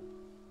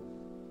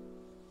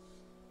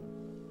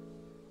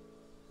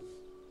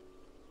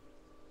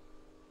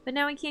 But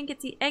now we can't get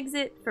the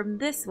exit from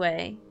this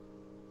way.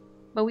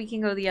 But we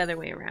can go the other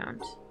way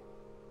around.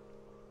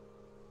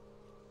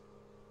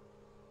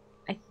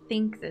 I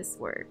think this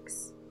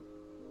works.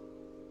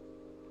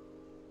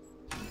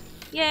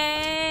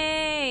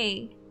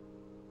 Yay!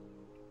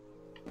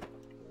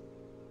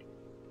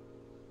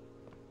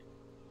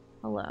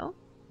 Hello?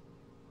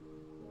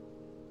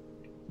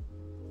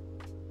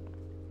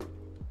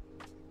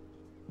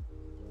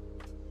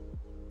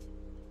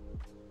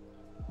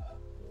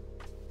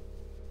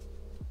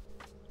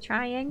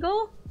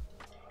 Triangle?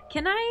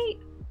 Can I...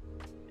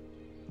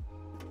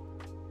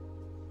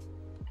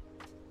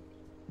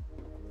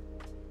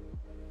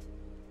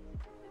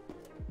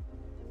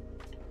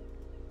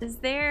 Is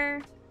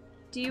there...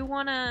 Do you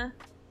want to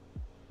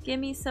give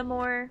me some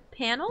more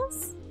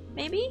panels?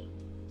 Maybe?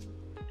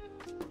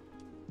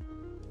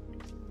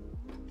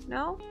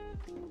 No?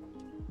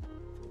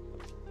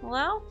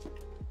 Hello?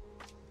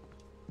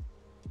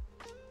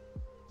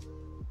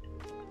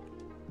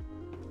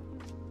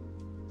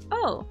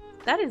 Oh,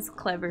 that is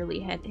cleverly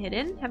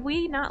hidden. Have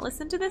we not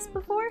listened to this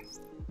before?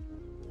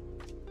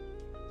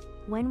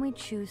 When we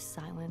choose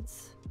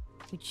silence,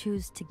 we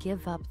choose to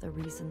give up the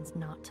reasons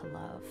not to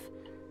love,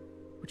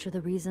 which are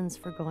the reasons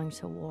for going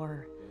to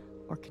war,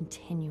 or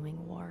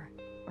continuing war,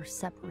 or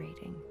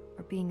separating,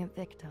 or being a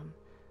victim,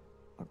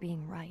 or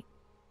being right.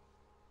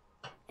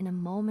 In a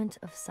moment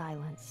of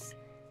silence,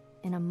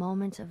 in a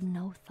moment of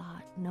no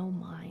thought, no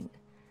mind,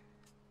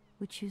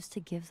 we choose to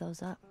give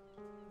those up.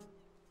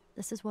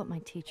 This is what my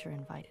teacher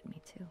invited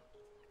me to.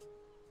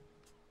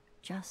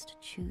 Just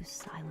choose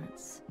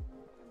silence.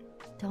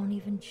 Don't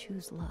even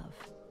choose love.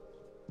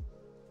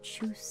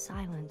 Choose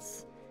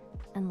silence,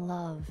 and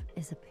love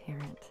is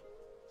apparent.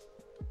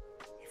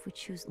 If we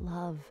choose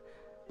love,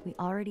 we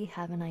already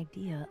have an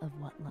idea of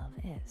what love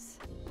is.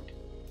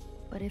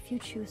 But if you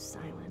choose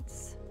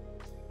silence,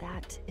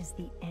 that is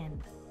the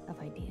end of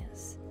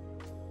ideas.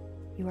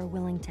 You are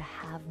willing to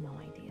have no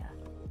idea,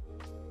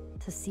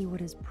 to see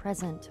what is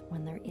present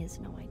when there is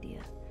no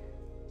idea,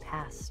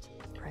 past,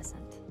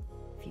 present,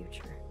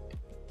 future.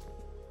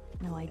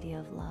 No idea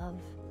of love,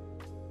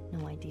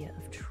 no idea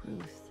of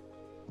truth,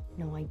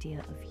 no idea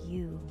of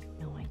you,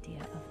 no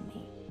idea of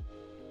me.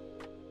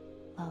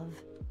 Love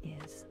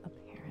is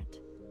apparent.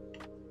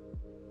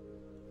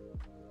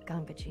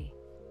 Gangaji,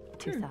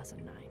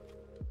 2009.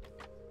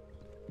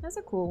 That's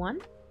a cool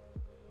one.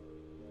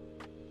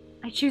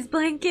 I choose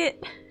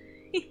blanket.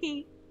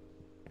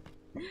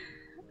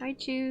 I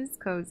choose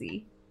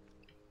cozy.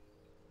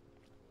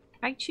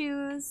 I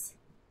choose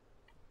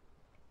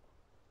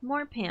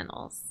more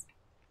panels.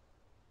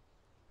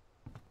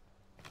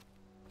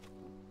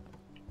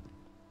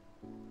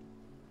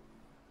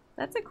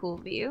 That's a cool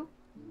view.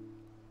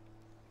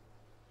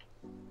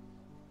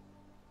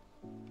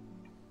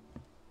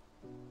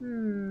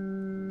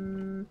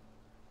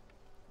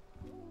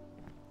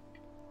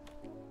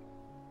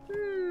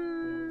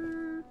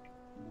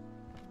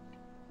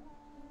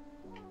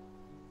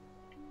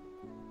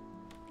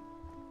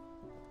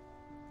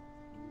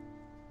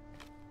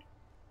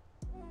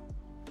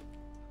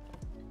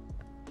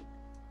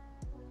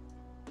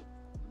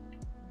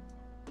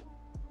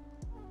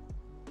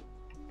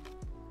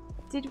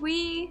 Did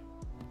we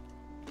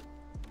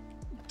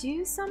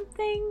do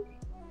something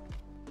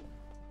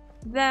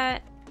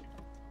that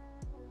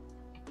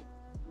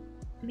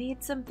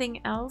made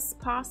something else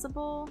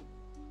possible?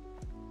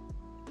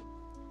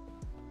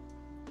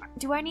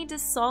 Do I need to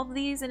solve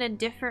these in a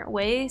different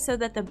way so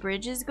that the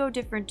bridges go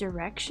different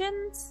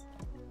directions?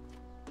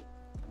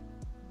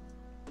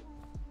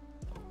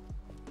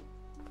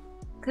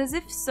 Because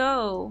if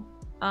so,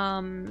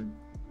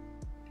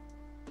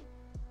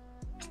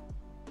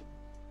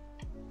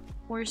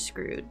 we're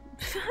screwed.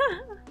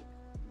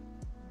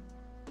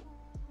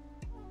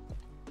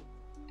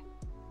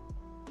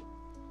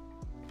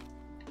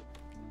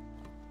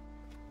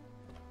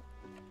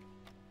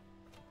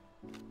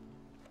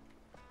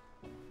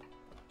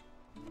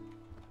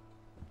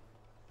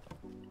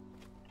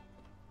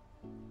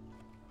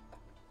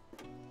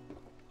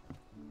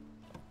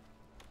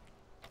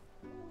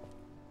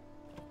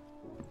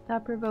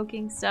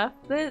 Thought-provoking stuff.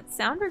 The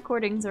sound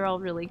recordings are all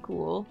really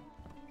cool.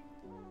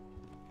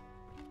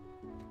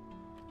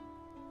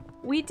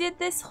 We did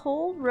this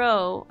whole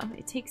row. Oh,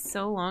 it takes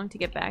so long to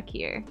get back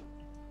here.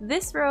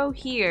 This row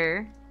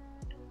here.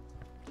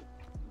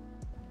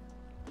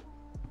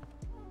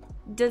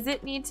 Does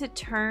it need to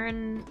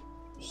turn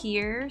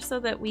here so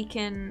that we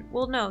can...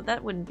 Well, no,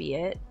 that wouldn't be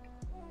it.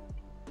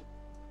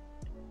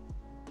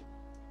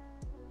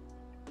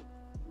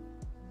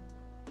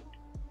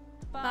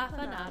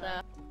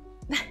 Bafanada.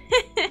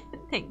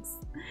 Thanks.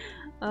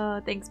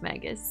 Thanks,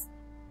 Magus.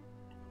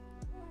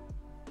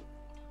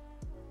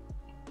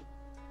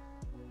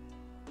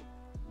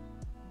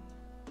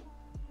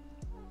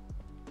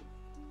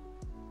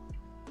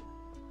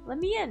 Let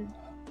me in.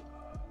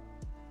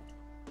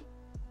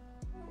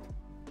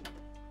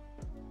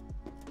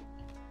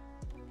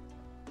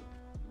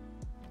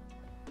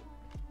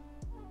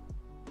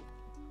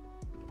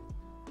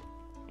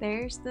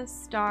 There's the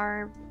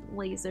star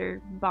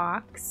laser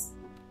box.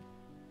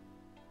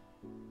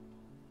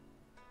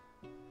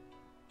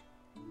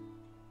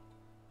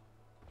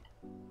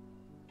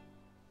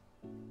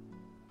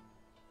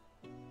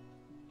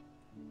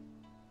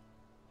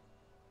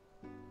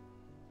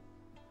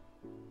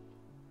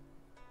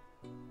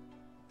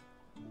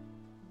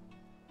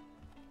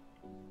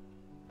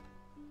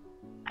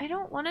 I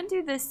don't want to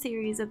do this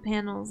series of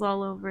panels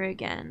all over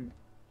again.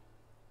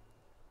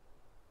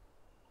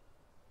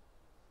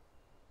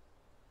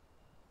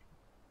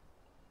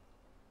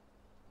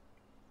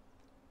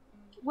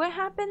 What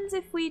happens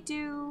if we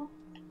do...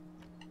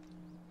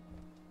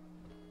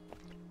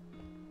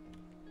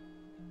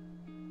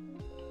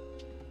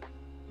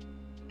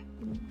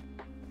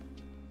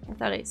 I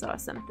thought I saw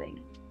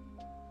something.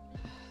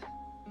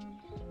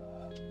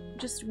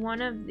 Just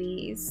one of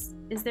these.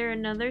 Is there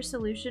another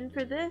solution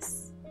for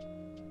this?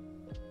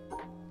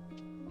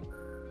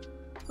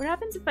 What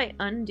happens if I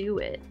undo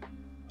it?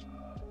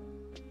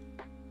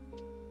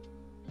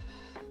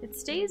 It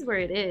stays where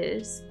it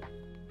is.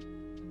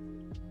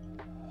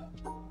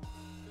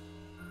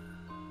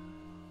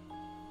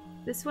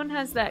 This one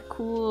has that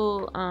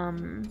cool,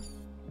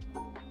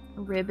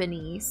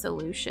 ribbony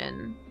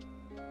solution.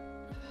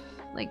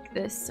 Like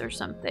this or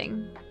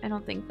something. I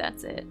don't think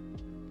that's it.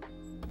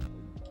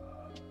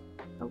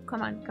 Oh,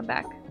 come on, come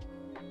back.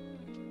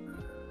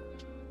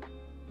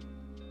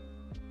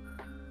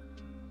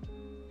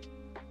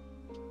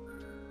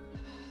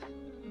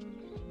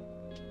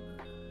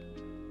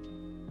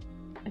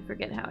 I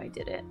forget how I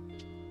did it.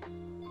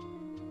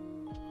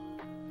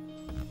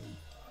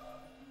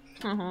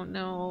 Oh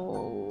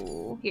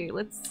no. Here,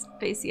 let's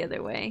face the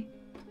other way.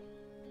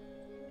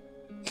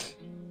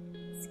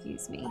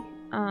 Excuse me.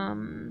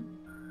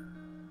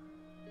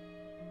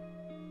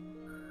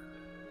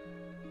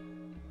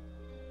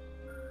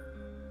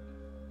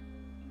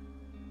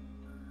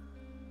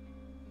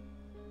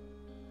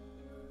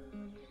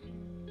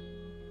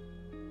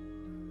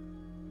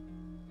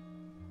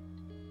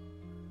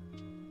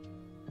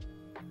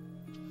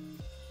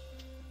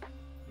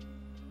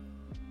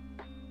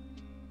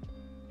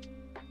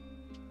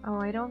 Oh,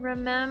 I don't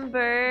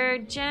remember.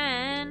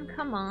 Jen,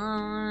 come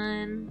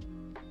on.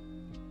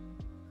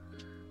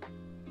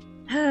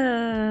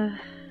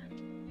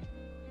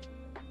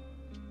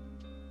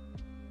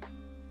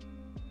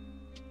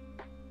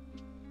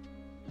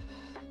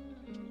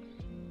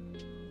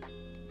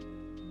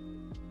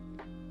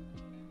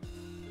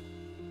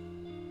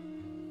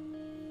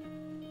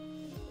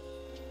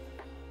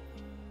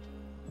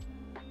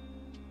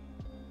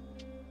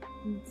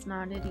 It's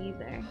not it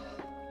either.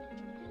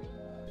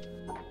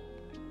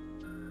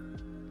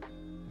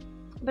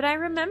 But I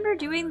remember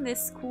doing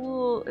this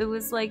cool, it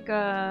was like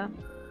a...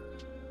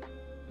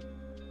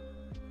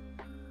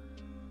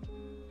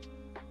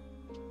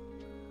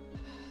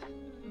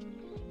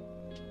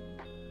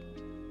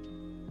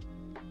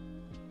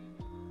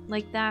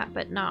 like that,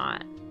 but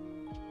not.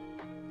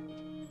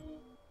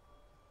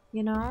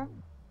 You know?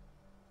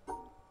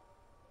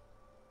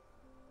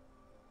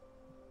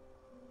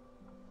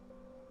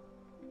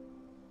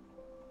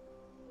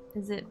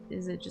 Is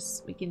it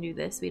just we can do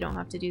this? We don't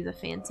have to do the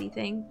fancy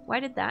thing? Why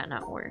did that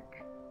not work?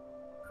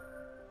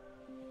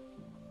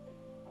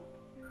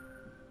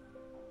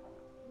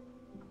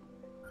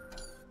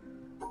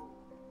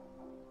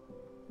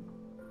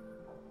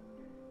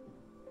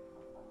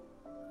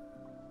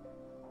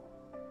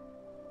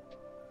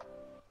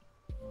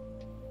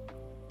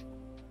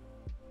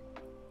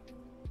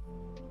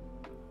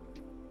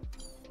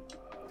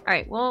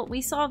 Alright, well,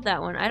 we solved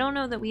that one. I don't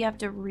know that we have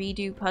to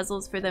redo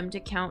puzzles for them to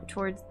count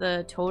towards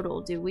the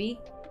total, do we?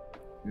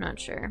 I'm not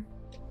sure.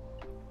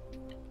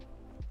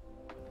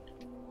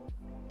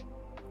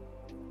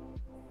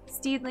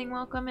 Steedling,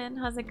 welcome in.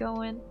 How's it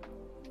going?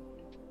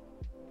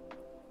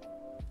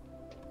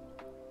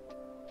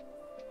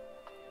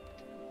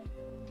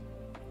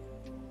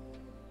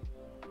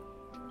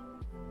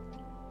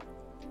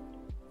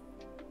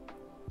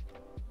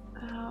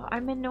 Oh,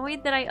 I'm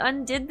annoyed that I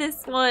undid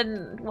this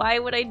one. Why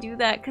would I do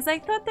that? Because I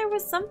thought there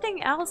was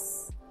something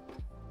else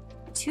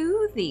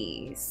to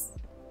these.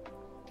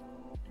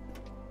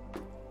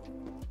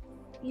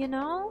 You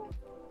know?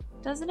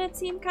 Doesn't it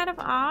seem kind of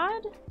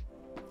odd?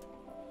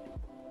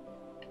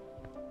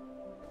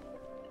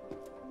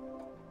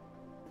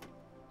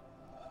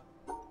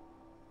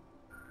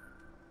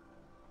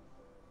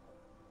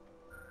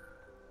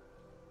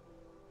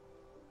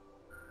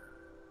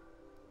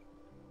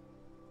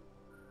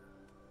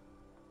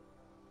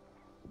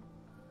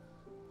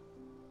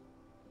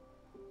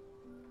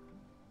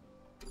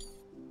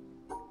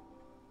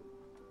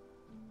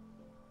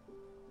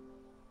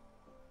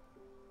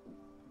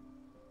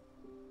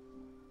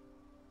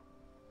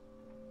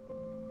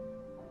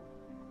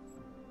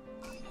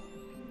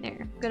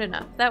 There, good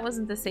enough. That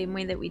wasn't the same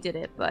way that we did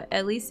it, but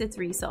at least it's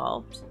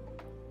resolved.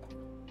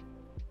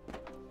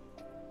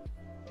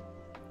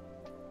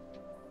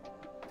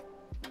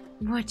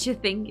 What you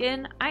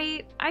thinking?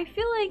 I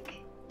feel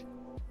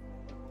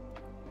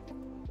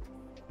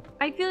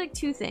like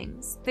two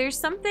things. There's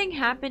something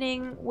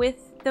happening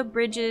with the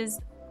bridges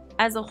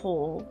as a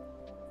whole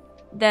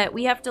that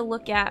we have to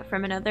look at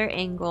from another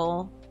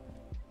angle,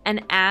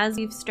 and as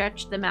we've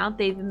stretched them out,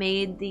 they've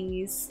made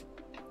these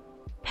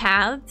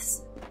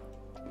paths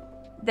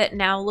that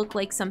now look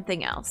like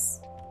something else.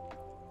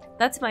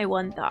 That's my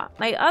one thought.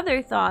 My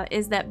other thought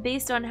is that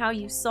based on how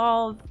you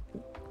solve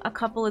a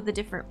couple of the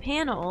different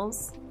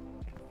panels,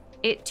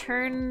 it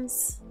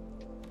turns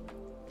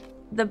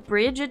the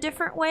bridge a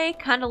different way,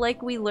 kind of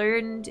like we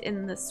learned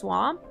in the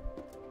swamp.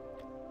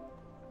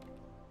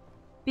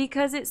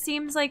 Because it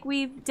seems like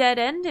we've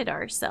dead-ended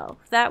ourselves.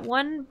 That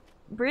one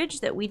bridge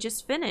that we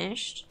just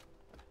finished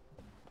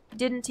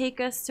didn't take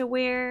us to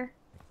where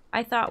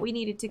I thought we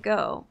needed to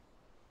go.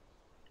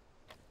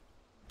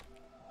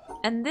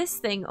 And this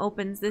thing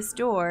opens this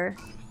door,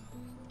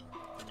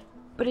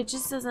 but it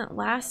just doesn't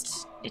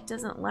last. It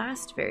doesn't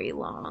last very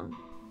long.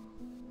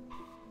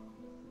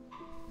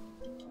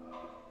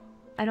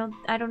 I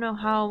don't know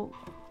how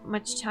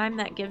much time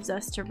that gives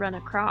us to run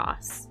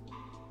across.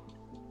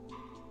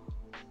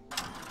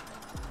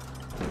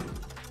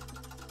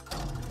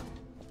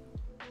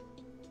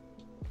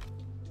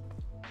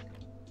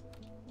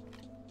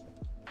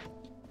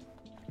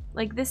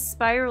 Like, this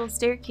spiral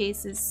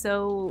staircase is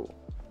so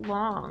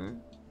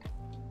long.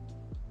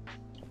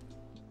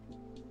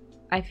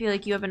 I feel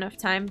like you have enough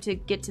time to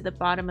get to the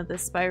bottom of the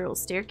spiral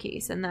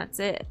staircase, and that's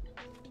it.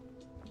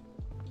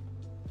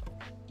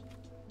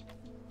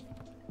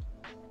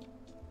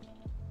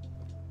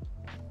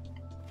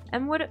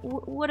 And what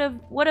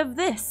of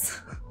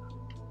this?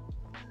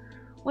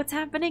 What's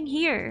happening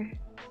here?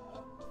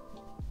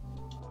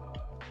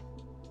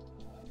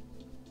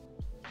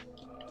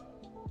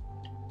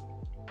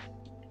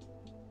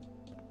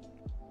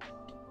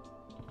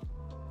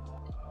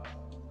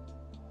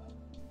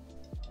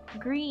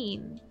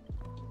 Green.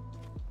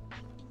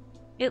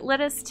 It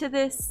led us to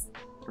this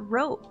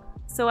rope,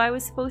 so I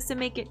was supposed to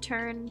make it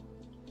turn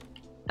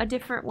a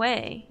different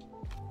way.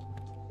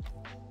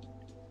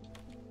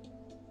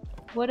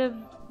 What of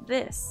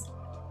this?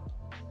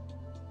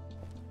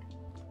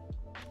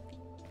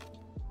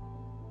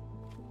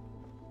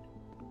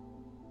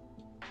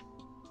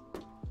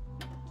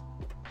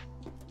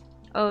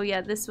 Oh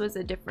yeah, this was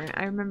a different...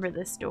 I remember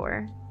this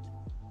door.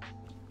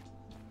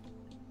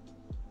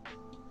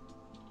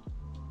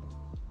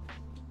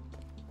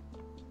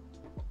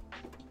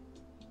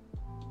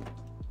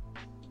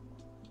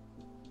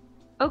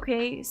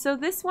 Okay, so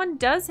this one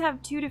does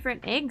have two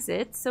different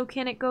exits, so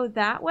can it go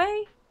that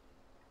way?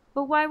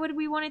 But why would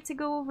we want it to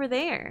go over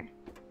there?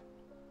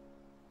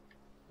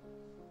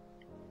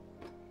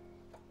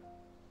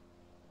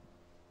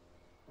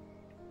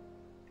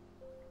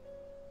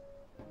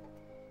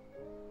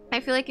 I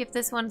feel like if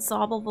this one's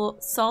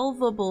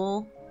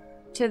solvable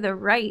to the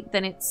right,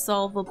 then it's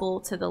solvable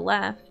to the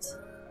left.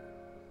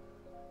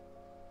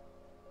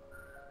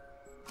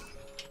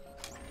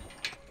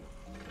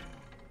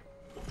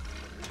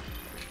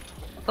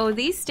 Oh,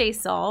 these stay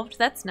solved.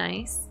 That's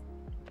nice.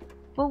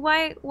 Well,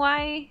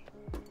 why?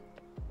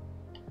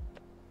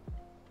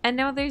 And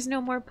now there's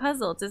no more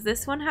puzzle. Does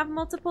this one have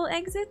multiple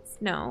exits?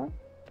 No.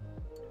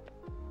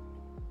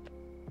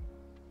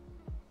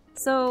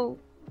 So,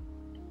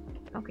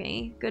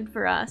 okay, good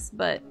for us,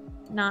 but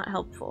not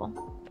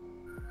helpful.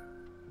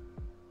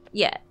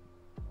 Yet.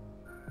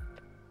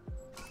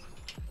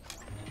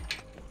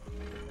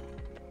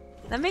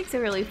 That makes a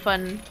really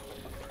fun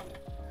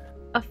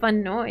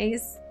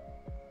noise.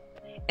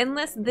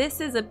 Unless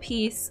this is a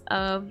piece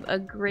of a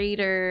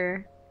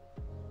greater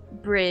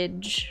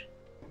bridge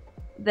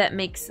that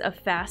makes a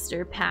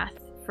faster path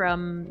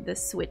from the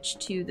switch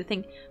to the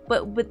thing.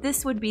 But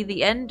this would be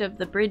the end of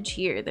the bridge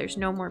here. There's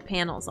no more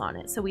panels on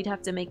it, so we'd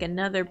have to make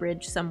another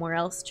bridge somewhere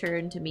else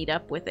turn to meet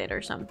up with it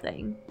or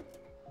something.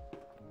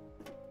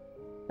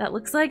 That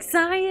looks like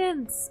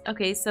science!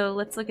 Okay, so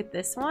let's look at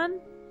this one.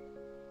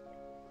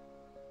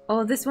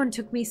 Oh, this one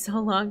took me so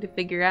long to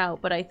figure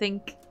out, but I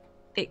think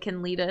it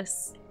can lead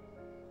us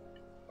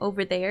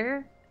over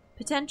there,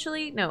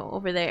 potentially? No,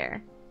 over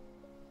there.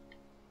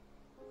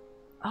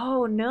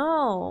 Oh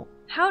no!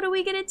 How do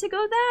we get it to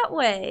go that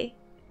way?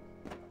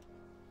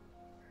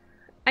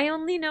 I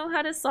only know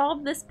how to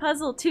solve this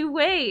puzzle 2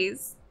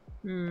 ways.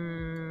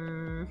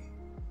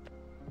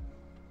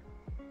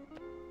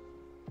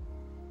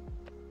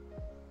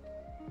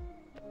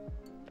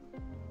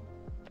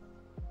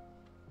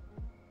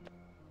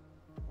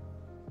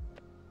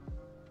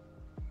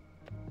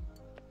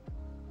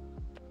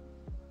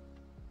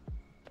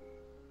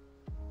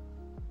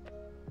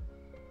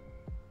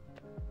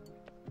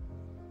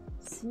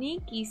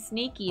 Sneaky,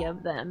 sneaky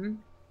of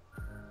them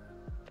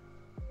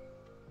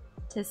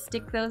to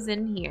stick those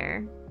in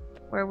here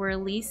where we're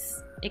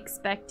least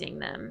expecting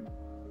them.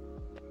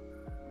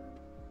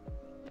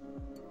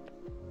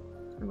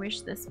 I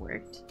wish this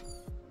worked.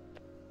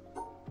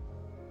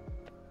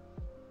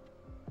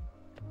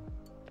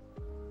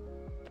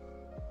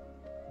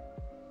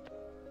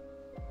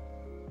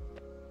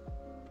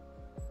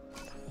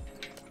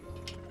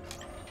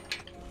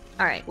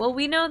 Alright, well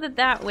we know that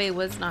that way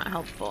was not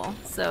helpful,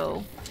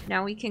 so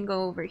now we can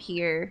go over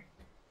here.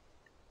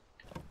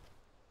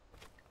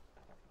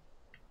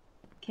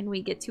 Can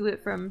we get to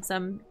it from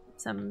some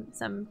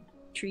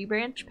tree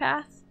branch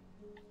path?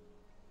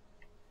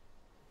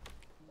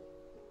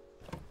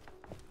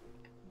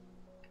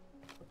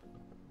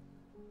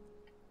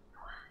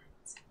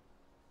 What?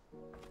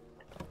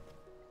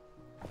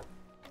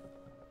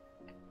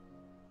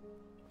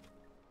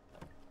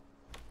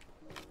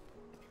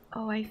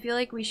 Oh, I feel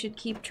like we should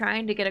keep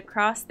trying to get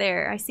across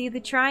there. I see the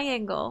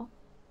triangle.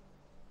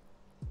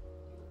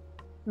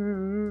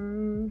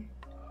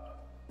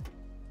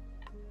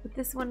 But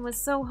this one was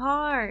so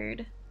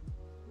hard.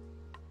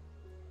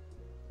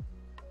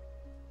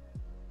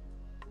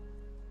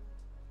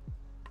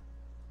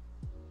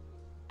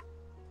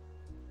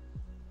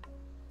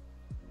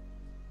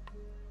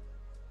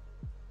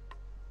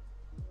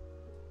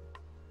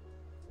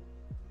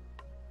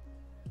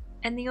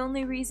 And the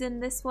only reason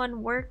this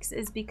one works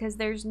is because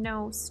there's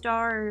no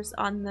stars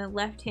on the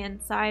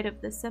left-hand side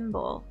of the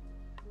symbol.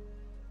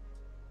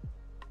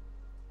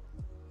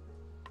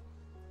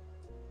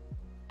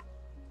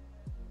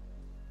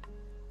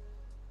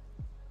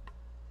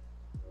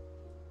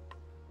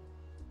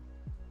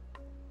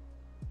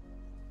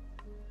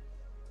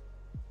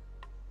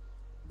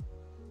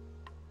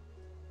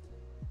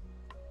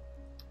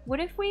 What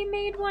if we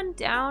made one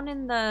down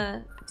in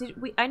the...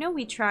 I know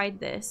we tried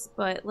this,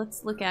 but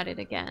let's look at it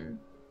again.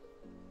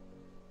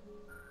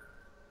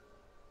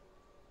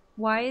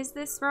 Why is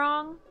this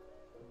wrong?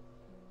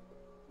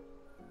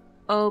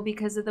 Oh,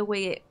 because of the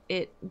way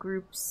it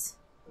groups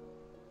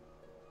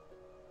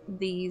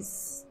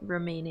these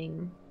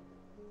remaining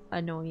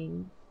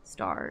annoying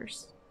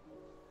stars.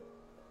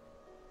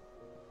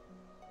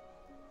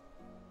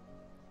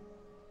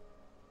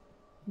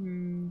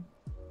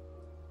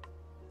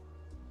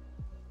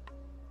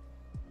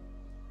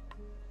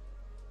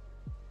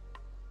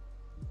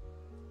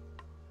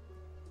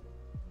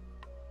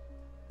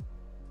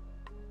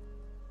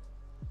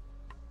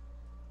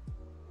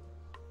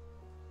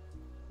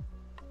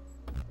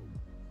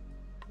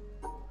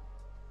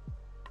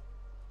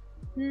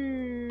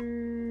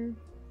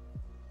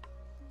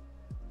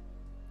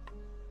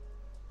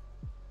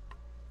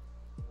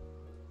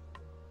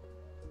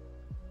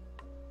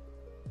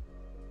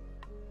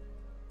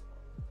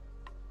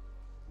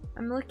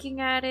 I'm looking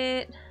at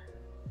it.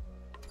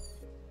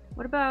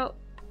 What about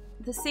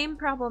the same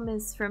problem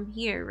is from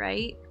here,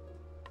 right?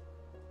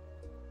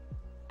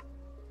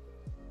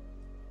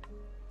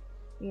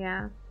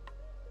 Yeah.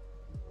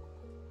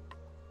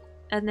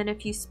 And then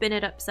if you spin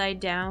it upside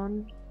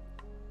down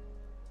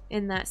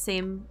in that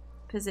same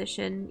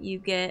position, you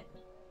get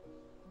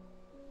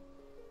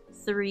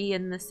 3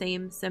 in the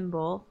same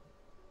symbol.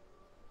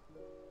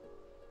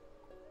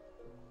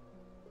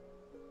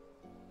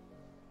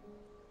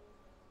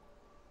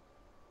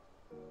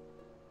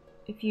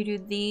 If you do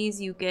these,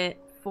 you get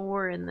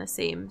 4 in the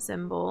same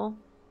symbol.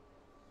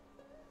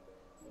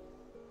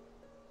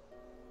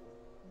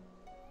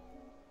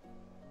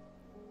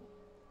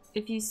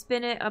 If you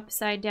spin it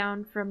upside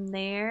down from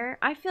there...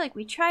 I feel like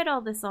we tried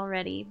all this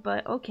already,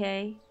 but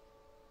okay.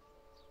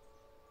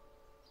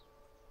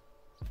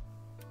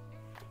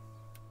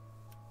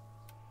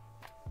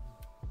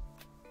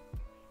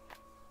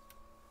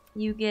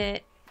 You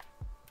get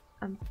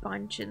a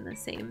bunch in the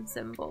same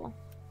symbol.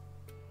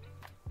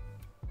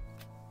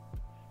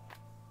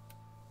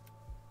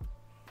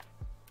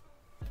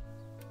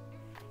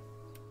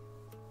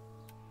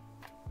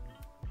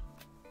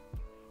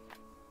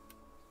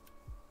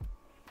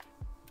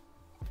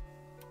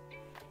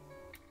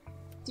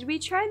 Did we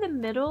try the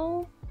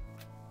middle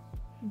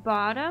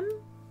bottom?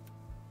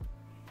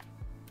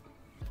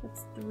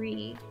 That's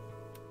 3.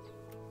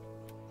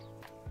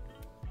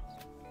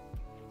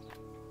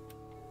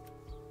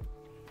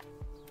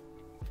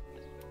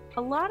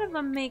 A lot of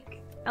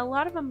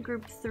them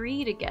group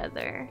 3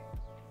 together.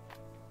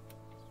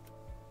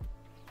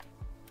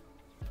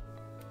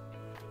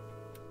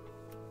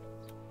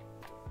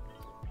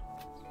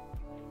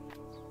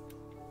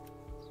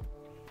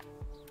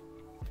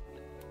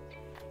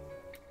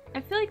 I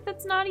feel like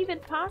that's not even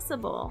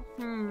possible.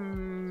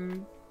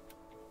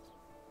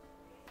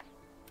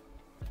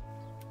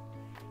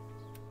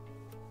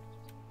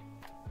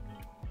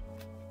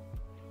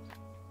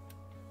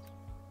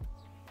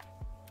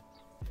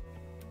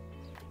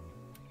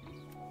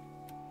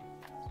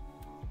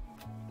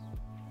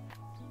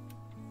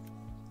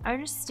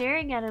 I'm just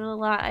staring at it a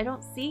lot. I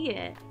don't see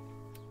it.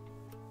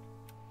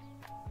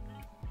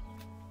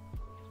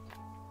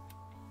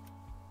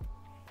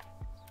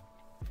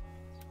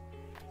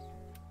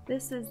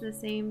 This is the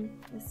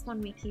same. This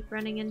one we keep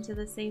running into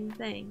the same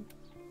thing.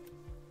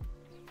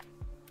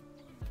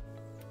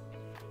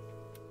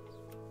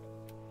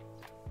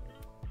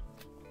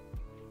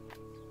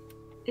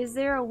 Is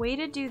there a way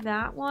to do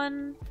that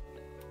one?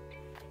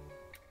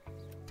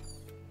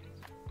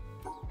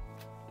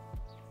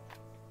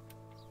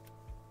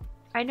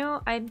 I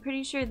know, I'm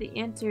pretty sure the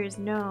answer is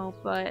no,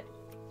 but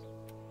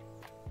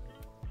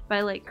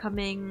by like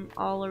coming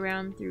all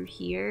around through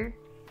here,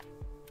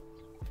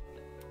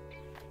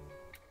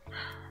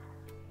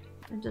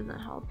 it doesn't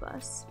help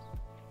us.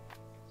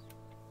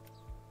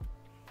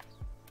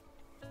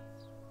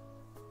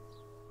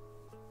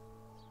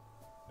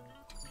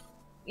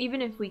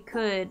 Even if we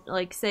could,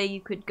 like, say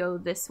you could go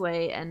this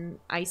way and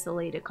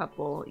isolate a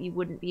couple, you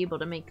wouldn't be able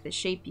to make the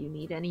shape you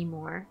need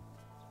anymore.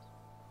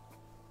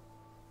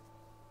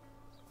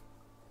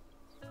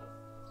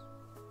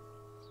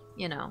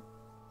 You know.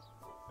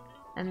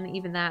 And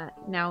even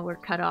that, now we're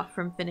cut off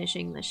from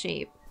finishing the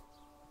shape.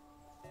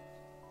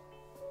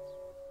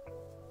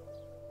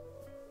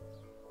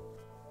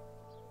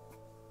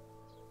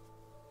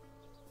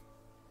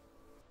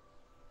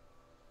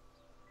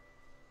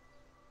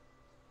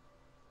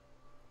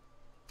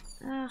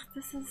 Ugh,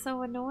 this is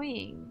so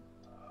annoying.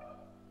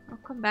 I'll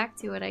come back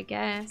to it, I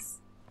guess.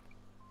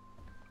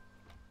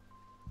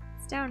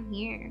 It's down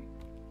here.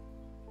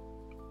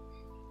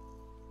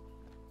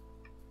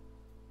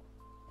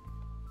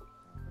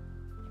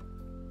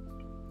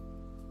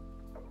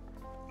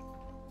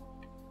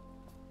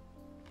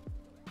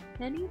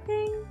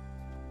 Anything?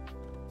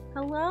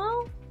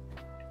 Hello?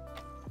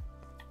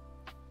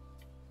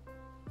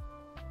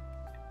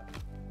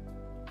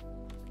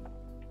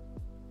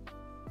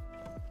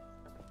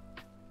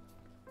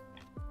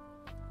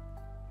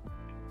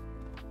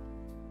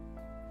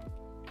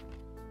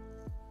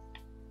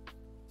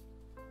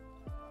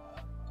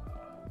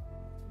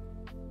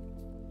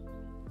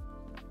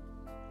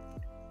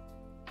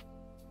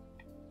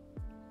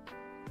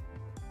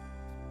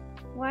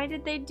 Why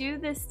did they do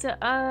this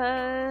to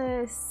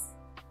us?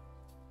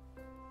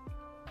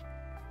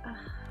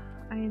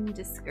 I am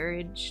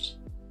discouraged.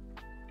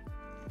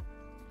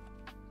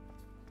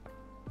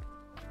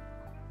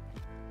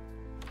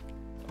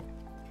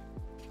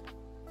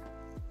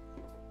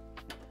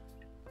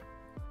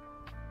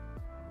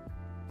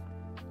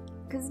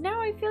 Because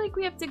now I feel like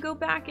we have to go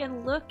back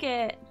and look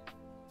at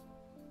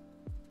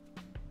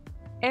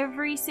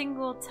every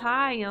single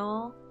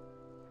tile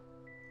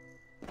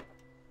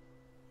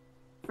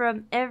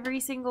from every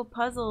single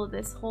puzzle of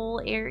this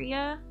whole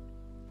area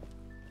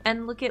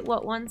and look at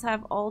what ones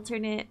have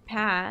alternate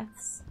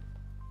paths.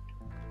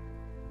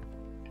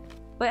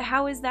 But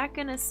how is that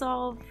gonna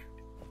solve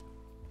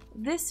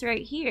this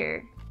right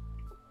here?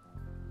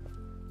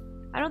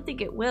 I don't think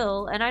it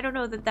will, and I don't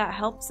know that that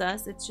helps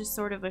us. It's just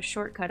sort of a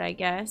shortcut, I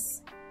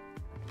guess.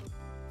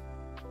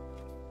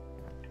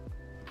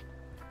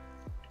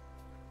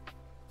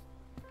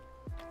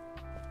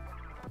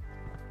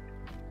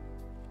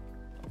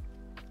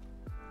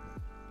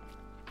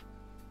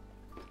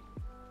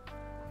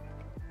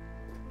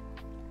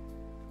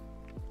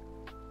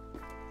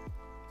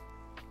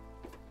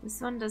 This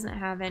one doesn't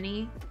have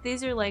any.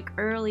 These are like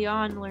early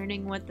on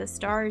learning what the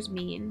stars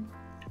mean.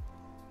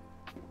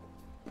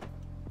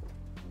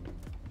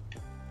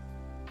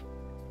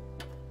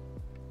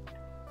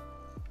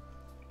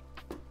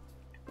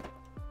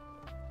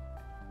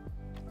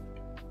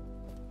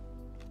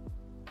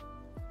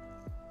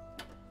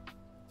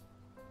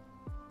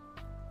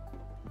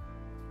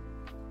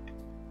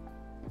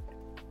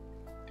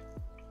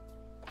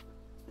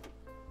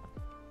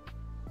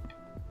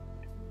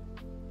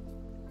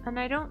 And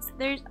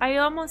I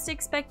almost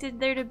expected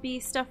there to be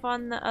stuff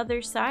on the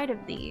other side of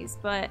these,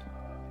 but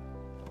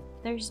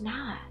there's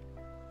not.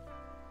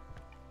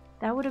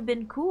 That would have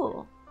been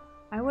cool.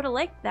 I would have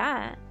liked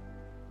that.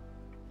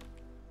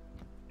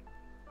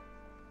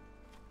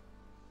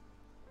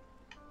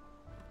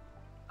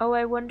 Oh,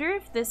 I wonder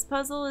if this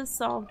puzzle is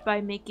solved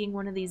by making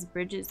one of these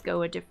bridges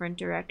go a different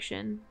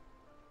direction.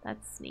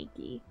 That's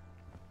sneaky.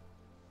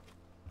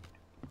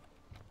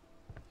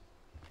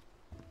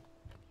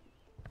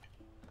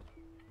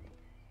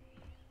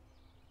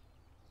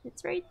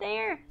 It's right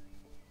there.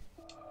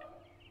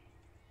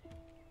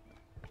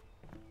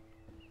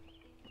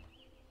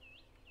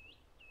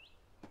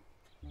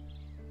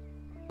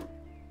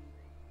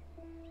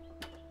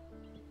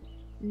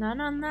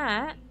 None on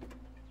that.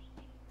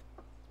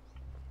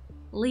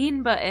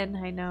 Lean button,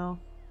 I know.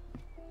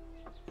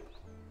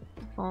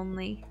 If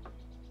only.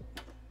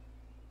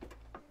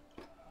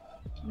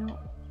 No.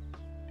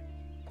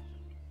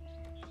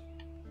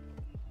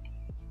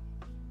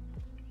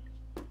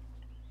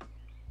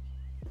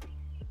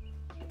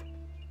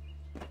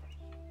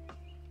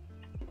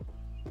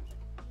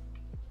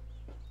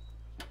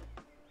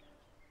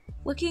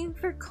 Looking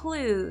for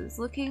clues,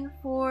 looking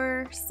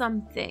for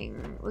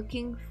something,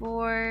 looking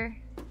for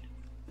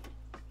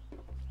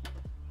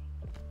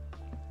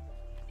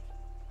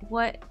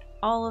what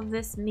all of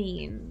this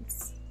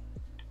means.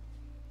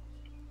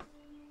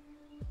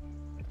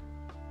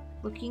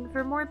 Looking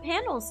for more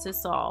panels to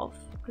solve,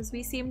 because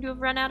we seem to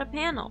have run out of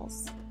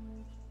panels.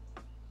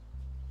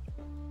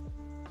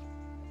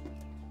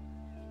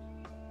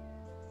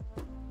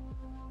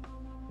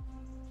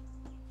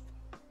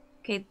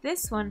 Okay,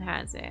 this one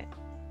has it.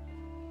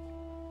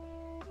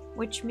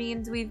 Which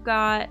means we've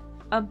got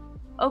a...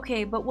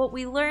 Okay, but what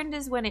we learned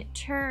is when it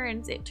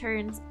turns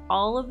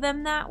all of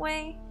them that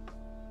way?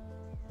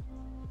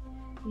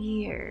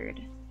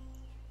 Weird.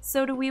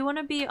 So do we want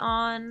to be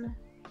on...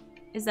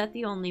 Is that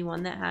the only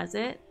one that has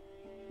it?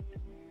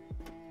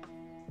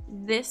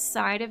 This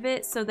side of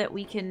it so that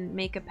we can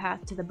make a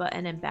path to the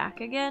button and back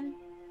again?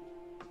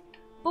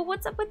 But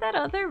what's up with that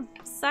other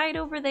side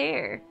over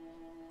there?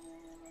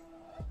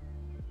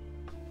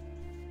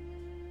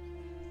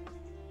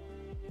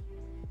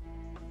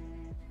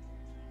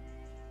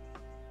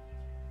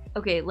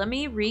 Okay, let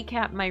me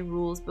recap my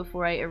rules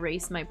before I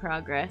erase my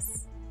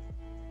progress.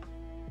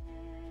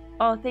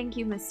 Oh, thank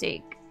you,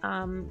 Mistake.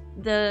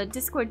 The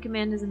Discord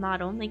command is a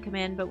mod-only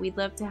command, but we'd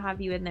love to have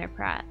you in there,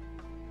 Pratt.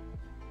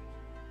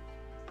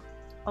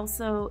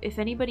 Also, if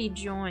anybody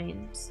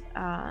joined,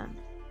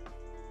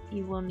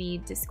 you will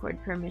need Discord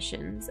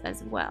permissions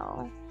as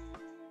well.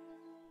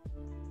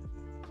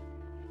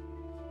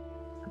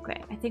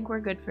 Okay, I think we're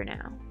good for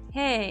now.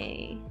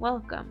 Hey,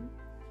 welcome.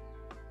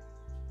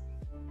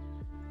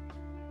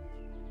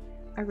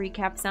 A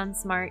recap sounds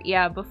smart.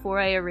 Yeah, before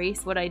I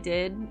erase what I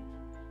did.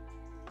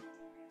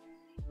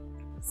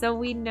 So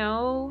we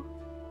know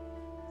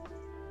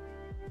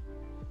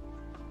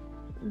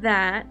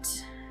that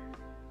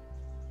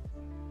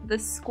the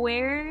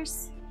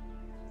squares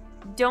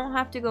don't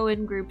have to go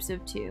in groups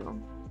of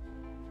 2.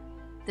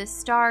 The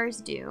stars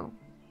do.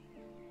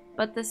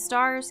 But the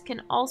stars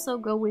can also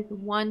go with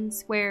 1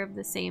 square of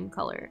the same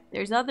color.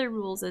 There's other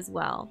rules as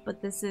well,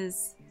 but this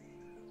is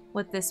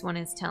what this one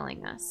is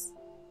telling us.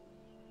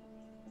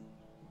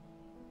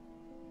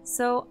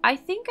 So I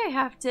think I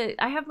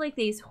have like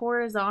these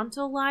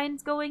horizontal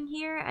lines going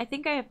here. I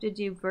think I have to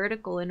do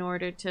vertical in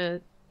order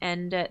to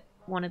end at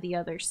one of the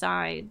other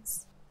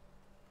sides.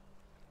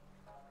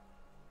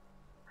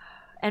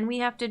 And we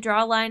have to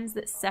draw lines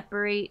that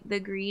separate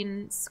the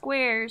green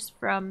squares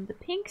from the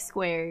pink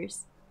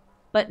squares,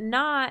 but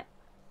not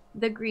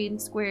the green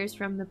squares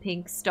from the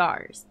pink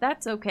stars.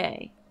 That's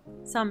okay,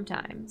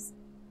 sometimes.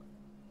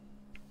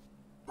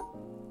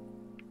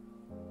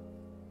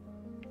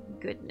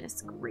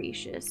 Goodness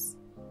gracious.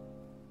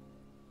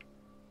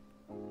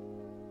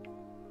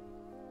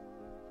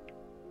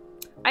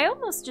 I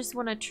almost just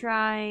want to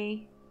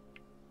try,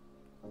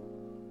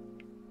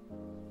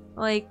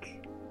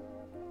 like,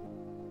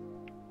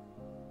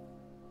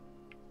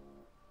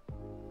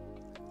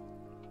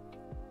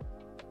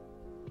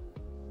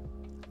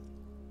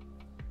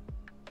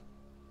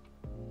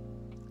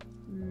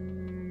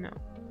 no.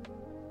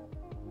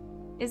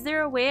 Is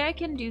there a way I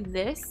can do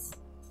this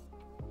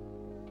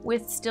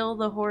with still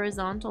the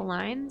horizontal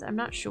lines? I'm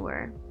not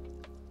sure.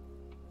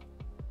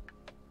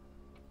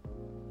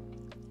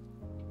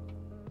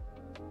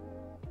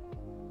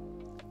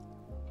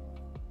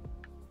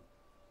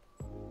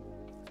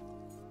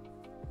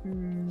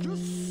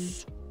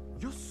 Yes,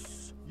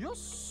 yes,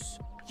 yes,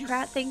 yes.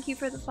 Pratt, thank you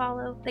for the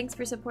follow. Thanks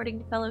for supporting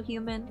the fellow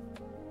human.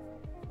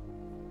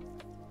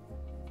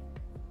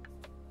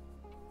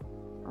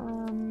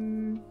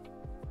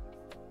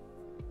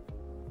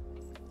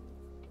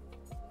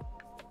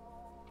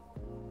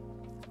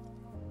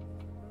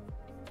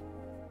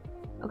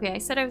 Okay, I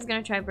said I was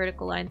gonna try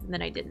vertical lines and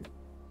then I didn't.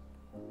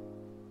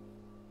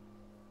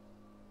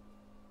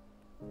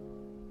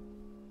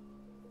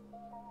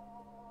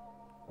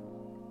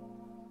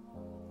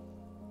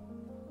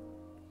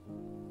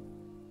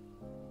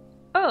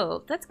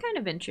 Oh, that's kind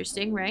of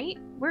interesting, right?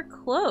 We're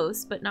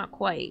close, but not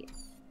quite.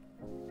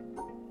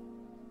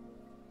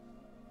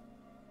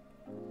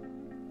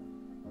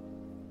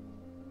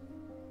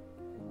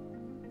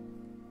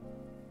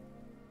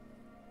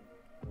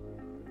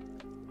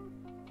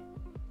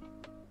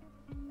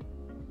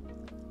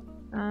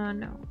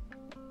 No.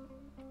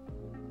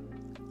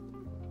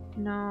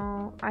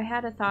 No, I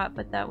had a thought,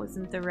 but that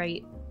wasn't the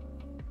right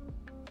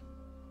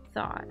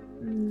thought.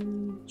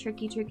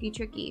 Tricky, tricky,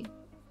 tricky.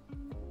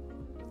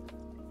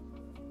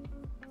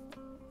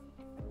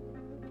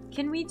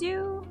 Can we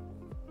do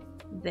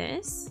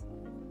this?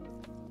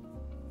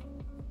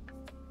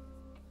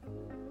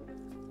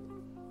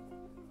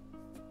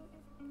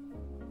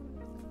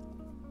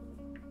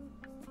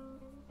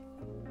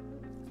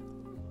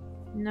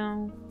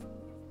 No.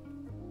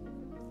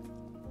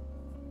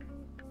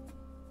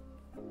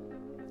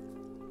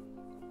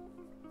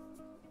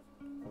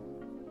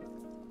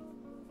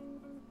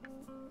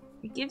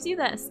 It gives you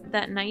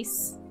that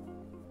nice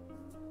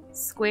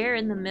square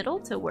in the middle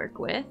to work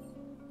with.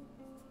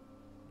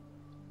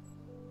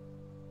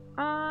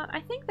 I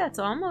think that's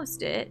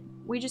almost it.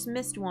 We just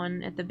missed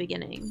one at the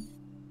beginning.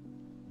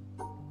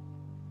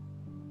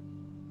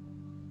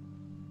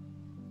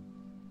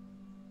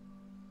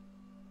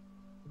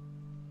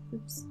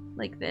 Oops,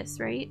 like this,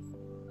 right?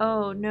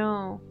 Oh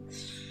no.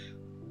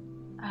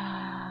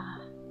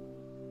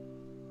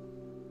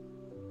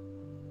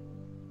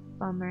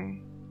 Bummer.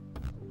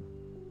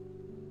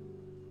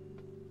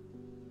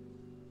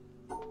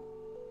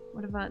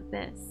 What about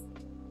this?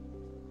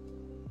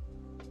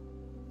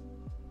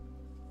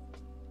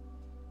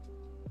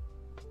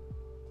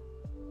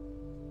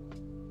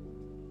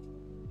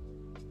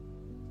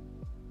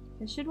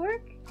 This should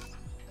work?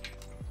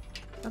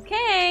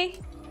 Okay.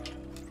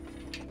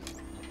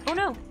 Oh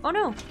no, oh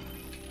no.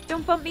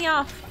 Don't bump me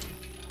off.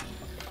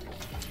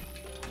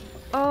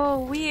 Oh,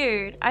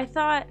 weird. I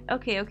thought,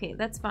 okay,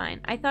 that's fine.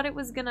 I thought it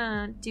was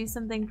gonna do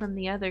something from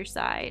the other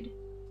side.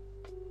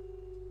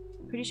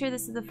 Pretty sure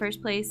this is the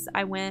first place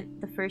I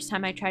went the first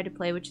time I tried to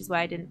play, which is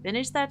why I didn't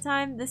finish that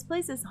time. This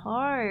place is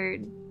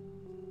hard.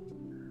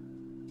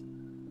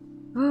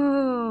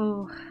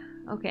 Oh,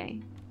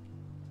 okay.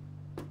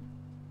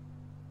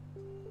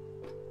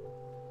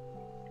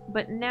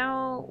 But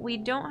now we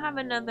don't have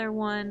another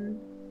one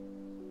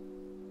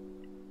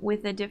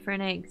with a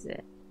different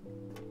exit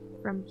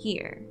from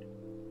here.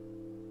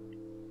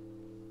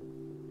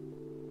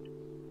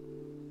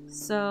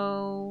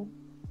 So,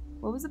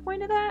 what was the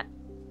point of that?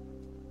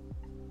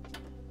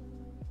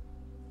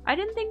 I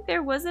didn't think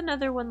there was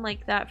another one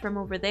like that from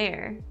over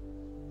there.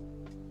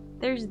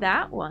 There's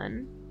that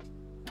one.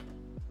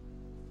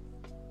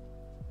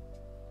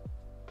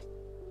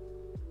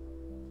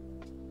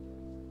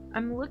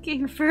 I'm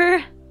looking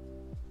for...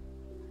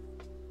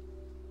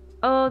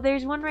 Oh,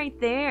 there's one right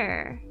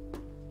there.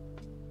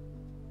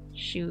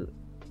 Shoot.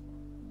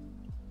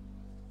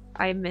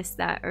 I missed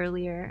that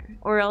earlier.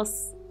 Or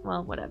else,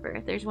 well,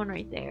 whatever. There's one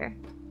right there.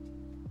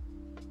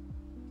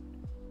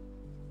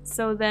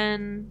 So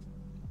then...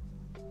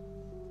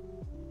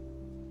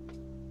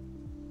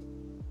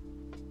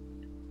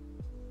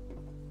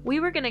 we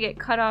were gonna get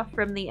cut off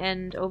from the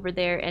end over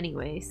there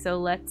anyway, so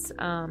let's,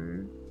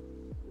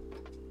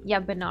 yeah,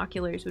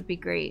 binoculars would be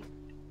great.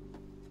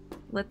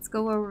 Let's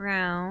go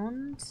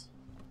around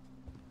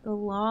the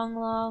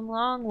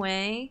long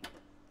way.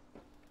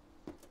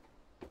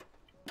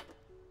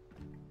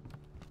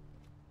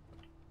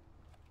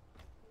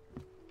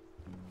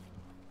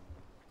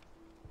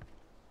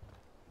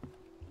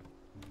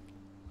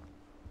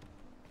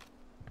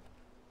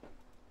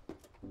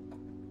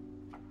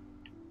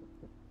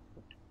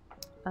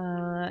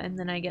 And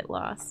then I get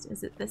lost.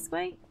 Is it this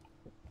way?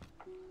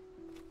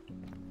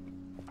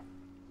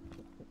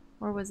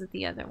 Or was it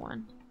the other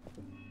one?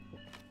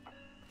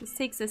 This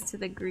takes us to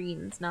the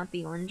greens, not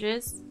the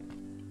oranges.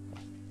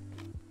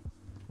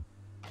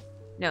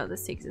 No,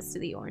 this takes us to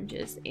the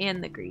oranges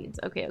and the greens.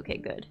 Okay, okay,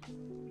 good.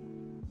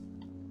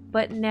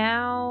 But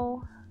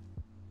now...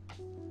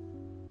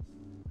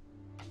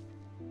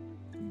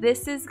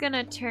 this is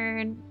gonna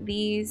turn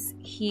these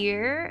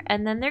here,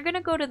 and then they're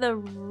gonna go to the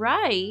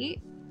right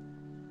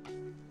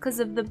because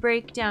of the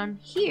breakdown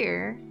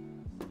here,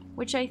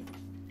 which I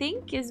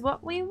think is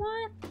what we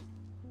want.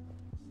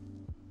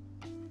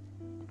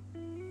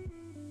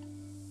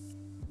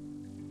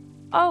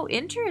 Oh,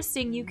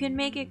 interesting. You can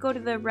make it go to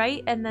the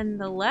right and then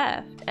the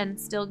left and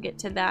still get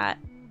to that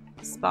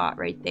spot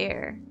right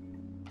there.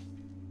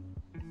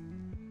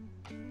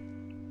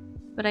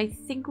 But I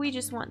think we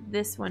just want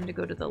this one to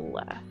go to the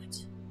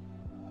left.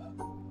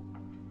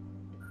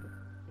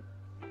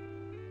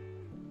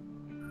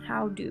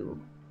 How do?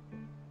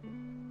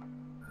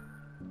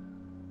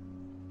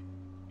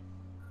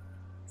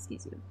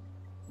 Excuse you.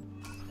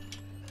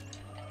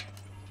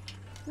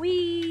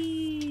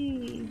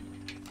 Whee!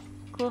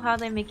 Cool how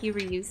they make you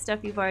reuse stuff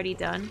you've already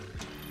done.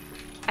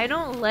 I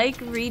don't like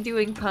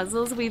redoing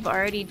puzzles we've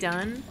already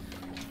done.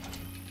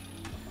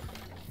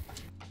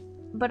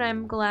 But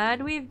I'm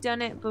glad we've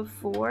done it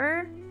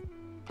before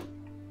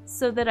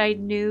so that I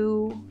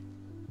knew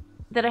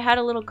that I had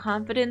a little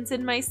confidence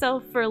in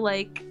myself for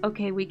like,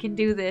 okay, we can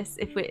do this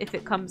if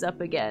it comes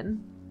up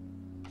again.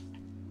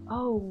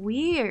 Oh,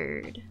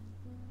 weird.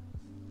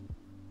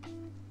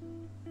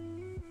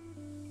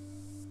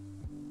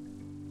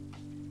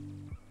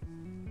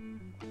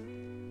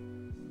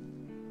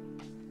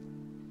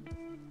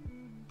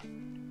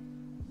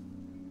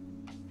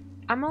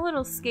 I'm a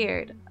little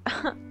scared.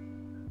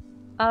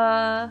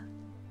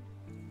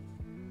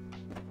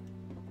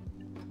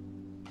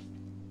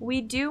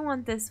 We do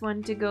want this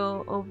one to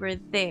go over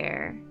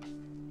there.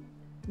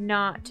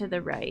 not to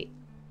the right.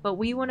 But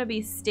we want to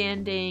be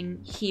standing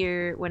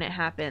here when it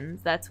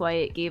happens. That's why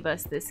it gave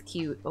us this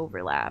cute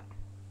overlap.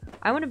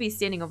 I want to be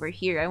standing over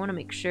here. I want to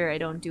make sure I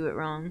don't do it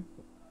wrong.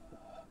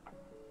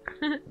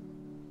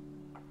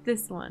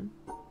 This one.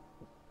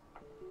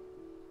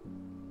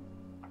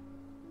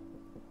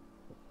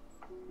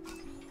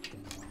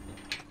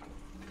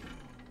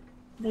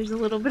 There's a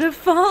little bit of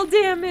fall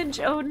damage.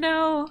 Oh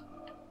no.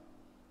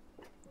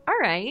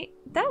 Alright,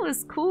 that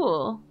was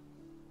cool.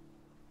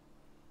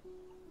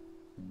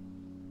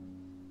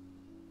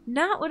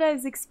 Not what I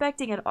was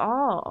expecting at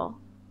all.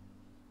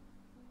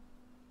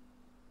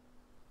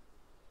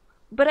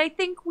 But I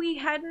think we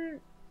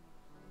hadn't...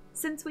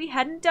 Since we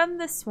hadn't done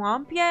the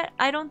swamp yet,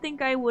 I don't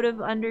think I would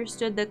have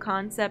understood the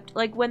concept.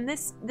 Like, when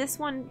this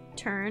one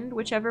turned,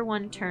 whichever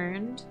one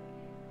turned,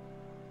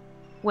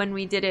 when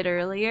we did it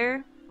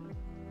earlier,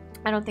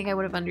 I don't think I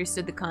would have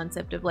understood the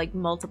concept of, like,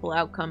 multiple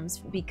outcomes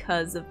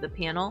because of the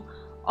panel.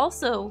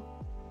 Also,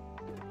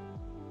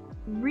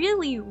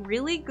 really,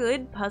 really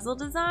good puzzle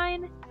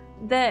design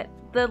that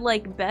the,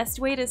 like,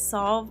 best way to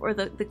solve, or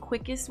the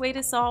quickest way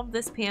to solve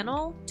this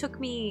panel took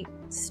me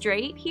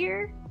straight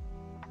here.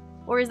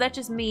 Or is that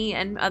just me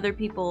and other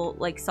people,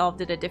 like,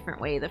 solved it a different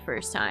way the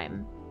first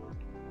time?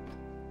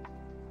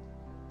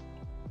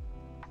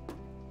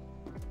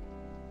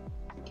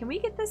 Can we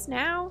get this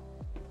now?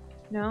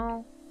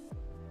 No.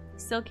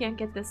 Still can't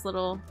get this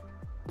little...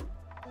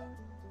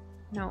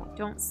 No,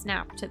 don't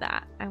snap to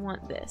that. I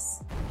want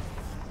this.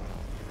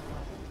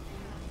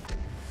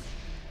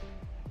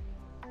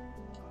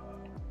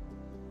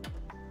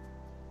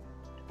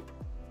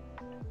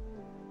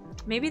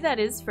 Maybe that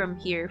is from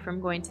here, from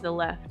going to the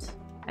left.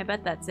 I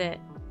bet that's it.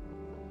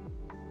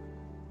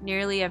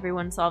 Nearly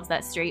everyone solves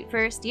that straight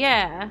first.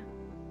 Yeah.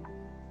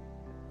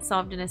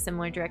 Solved in a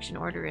similar direction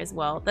order as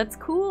well. That's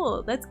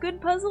cool. That's good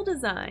puzzle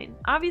design.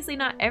 Obviously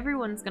not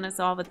everyone's gonna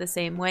solve it the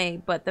same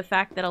way, but the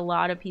fact that a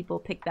lot of people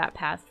pick that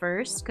path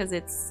first because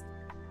it's,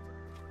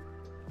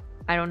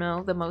 I don't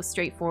know, the most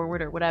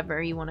straightforward or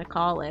whatever you want to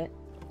call it.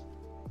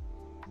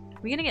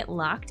 Are we gonna get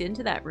locked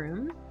into that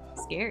room?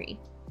 Scary.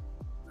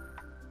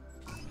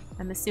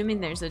 I'm assuming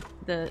there's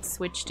the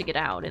switch to get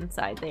out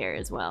inside there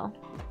as well.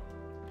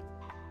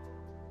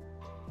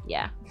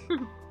 Yeah.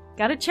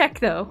 Gotta check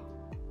though.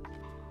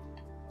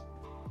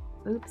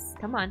 Oops,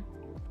 come on.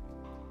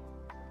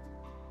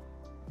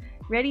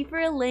 Ready for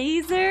a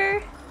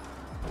laser?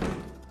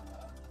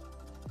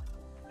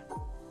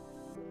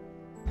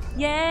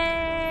 Yay!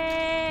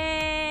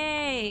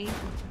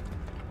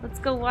 Let's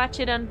go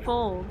watch it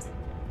unfold.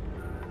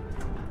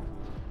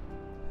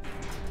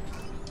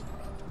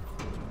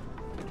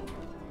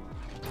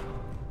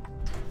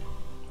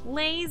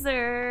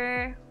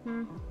 Laser!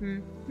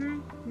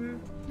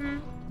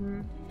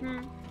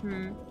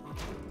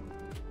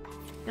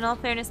 In all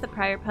fairness, the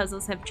prior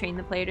puzzles have trained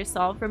the player to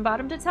solve from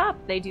bottom to top.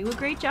 They do a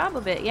great job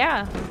of it,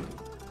 yeah.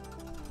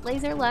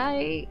 Laser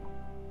light.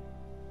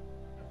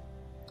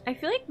 I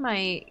feel like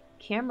my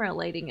camera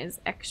lighting is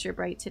extra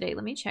bright today.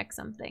 Let me check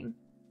something.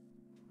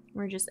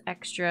 We're just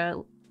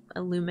extra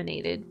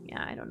illuminated.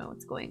 Yeah, I don't know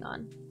what's going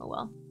on. Oh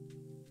well.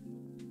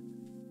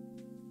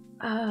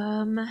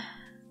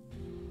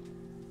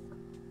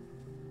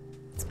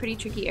 It's a pretty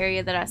tricky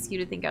area that asks you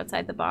to think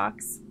outside the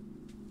box.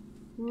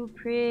 Ooh,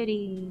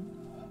 pretty.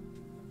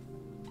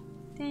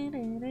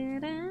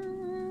 Da-da-da-da.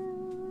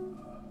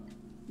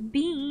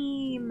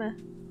 Beam.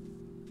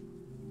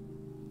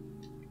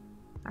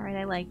 Alright,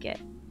 I like it.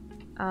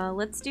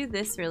 Let's do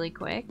this really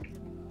quick.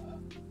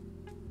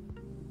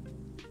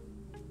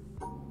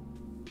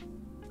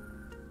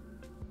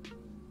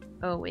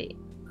 Oh, wait.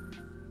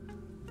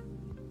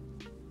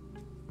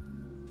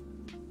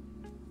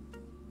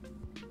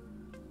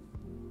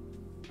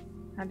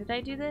 How did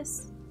I do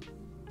this?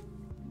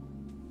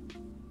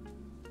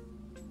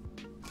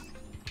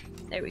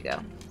 There we go.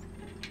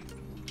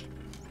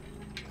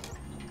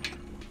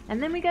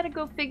 And then we gotta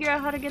go figure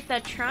out how to get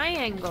that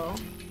triangle.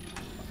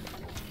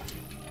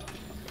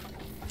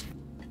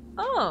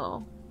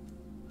 Oh.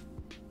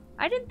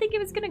 I didn't think it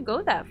was gonna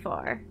go that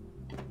far.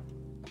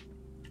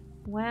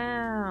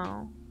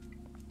 Wow.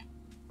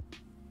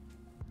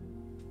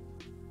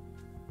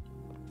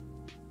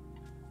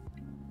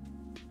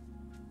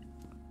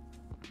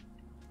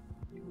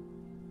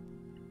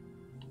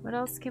 What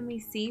else can we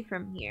see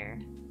from here?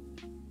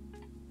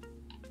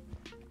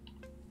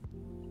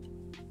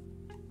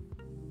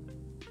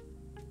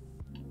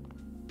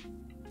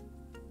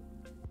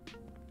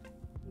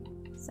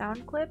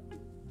 Sound clip?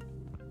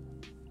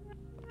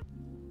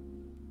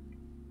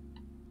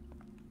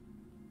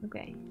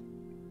 Okay.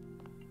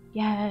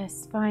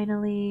 Yes,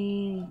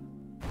 finally.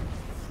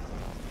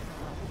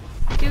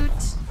 Doot.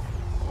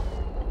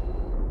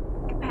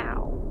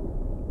 Kapow.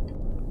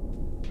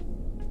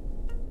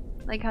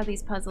 Like how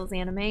these puzzles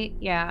animate?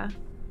 Yeah.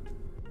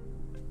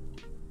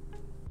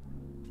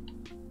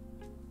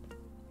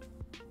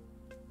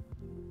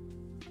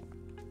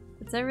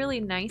 It's a really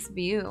nice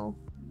view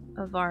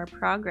of our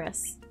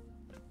progress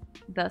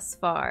thus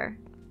far.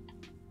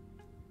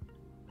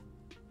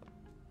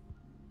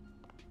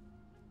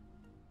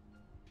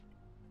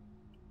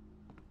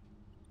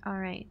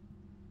 Alright.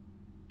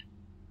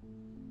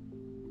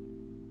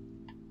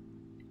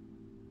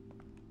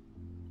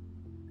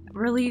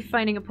 Really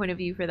finding a point of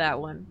view for that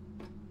one.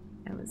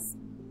 I was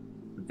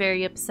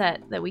very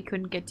upset that we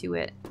couldn't get to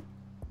it.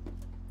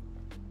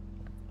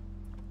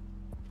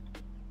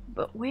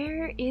 But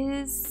where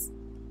is...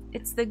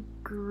 It's the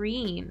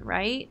green,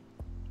 right?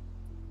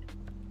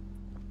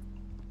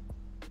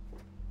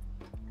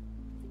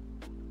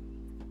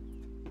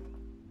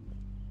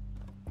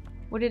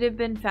 Would it have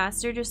been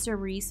faster just to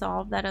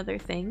resolve that other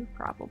thing?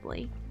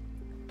 Probably.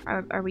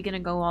 Are we gonna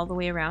go all the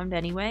way around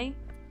anyway?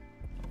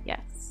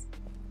 Yes.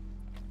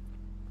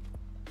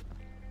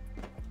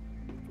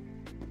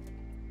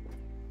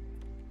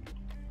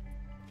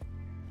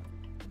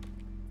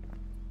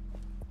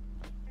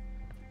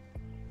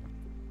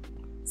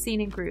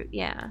 Scenic route,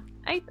 yeah.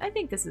 I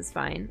think this is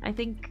fine. I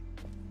think,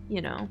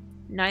 you know,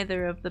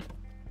 neither of the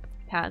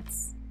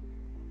paths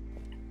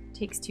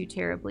takes too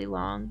terribly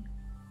long.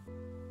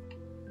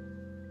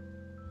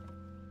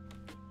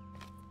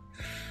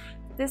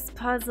 This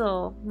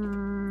puzzle,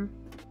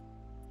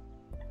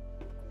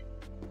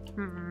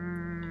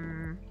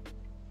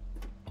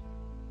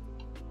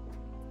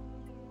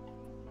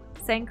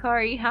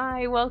 Sankari,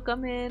 hi,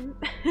 welcome in.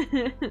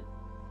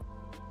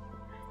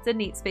 It's a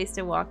neat space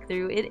to walk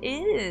through. It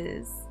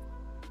is.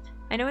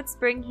 I know it's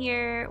spring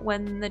here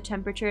when the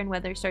temperature and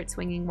weather start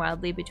swinging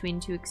wildly between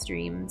two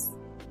extremes.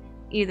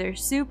 Either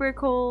super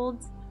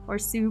cold or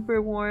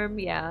super warm,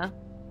 yeah.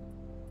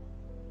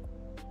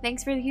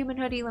 Thanks for the human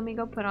hoodie. Let me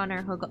go put on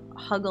our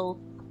huggle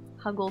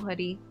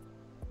hoodie.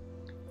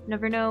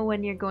 Never know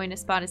when you're going to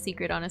spot a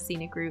secret on a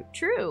scenic route.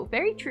 True,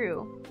 very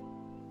true.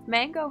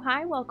 Mango,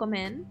 hi, welcome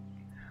in.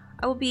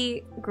 I will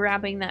be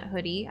grabbing that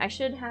hoodie. I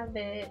should have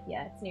it,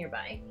 yeah, it's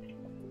nearby.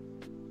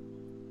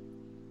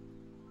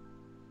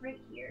 Right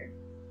here.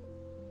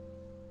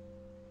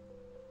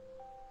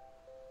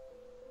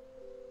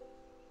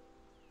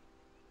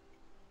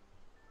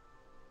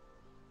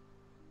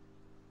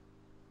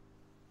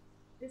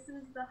 This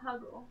is the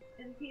Huggle,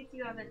 in case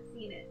you haven't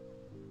seen it.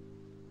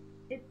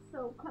 It's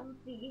so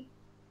comfy.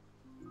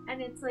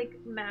 And it's like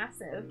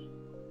massive.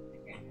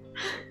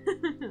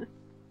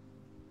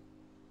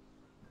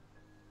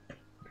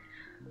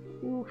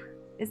 Ooh,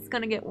 it's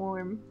gonna get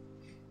warm.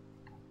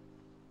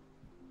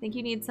 I think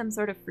you need some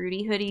sort of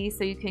fruity hoodie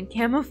so you can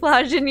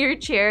camouflage in your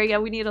chair. Yeah,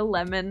 we need a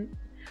lemon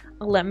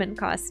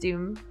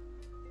costume.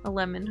 A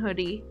lemon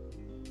hoodie.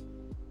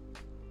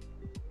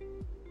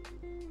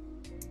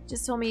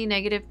 Just told me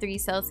 -3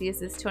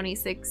 Celsius is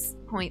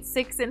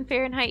 26.6 in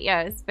Fahrenheit.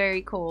 Yeah, it's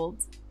very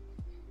cold.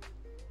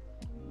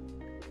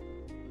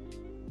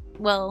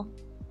 Well,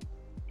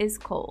 is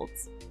cold.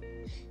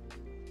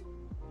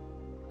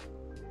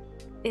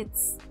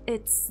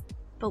 It's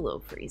below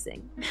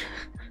freezing.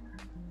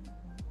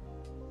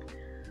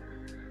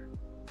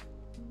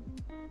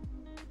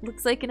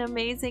 Looks like an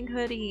amazing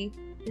hoodie.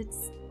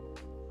 It's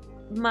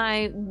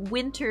my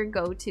winter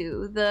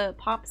go-to. The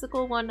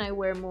popsicle one I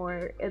wear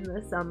more in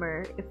the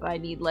summer if I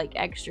need like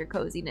extra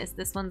coziness.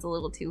 This one's a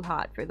little too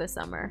hot for the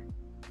summer.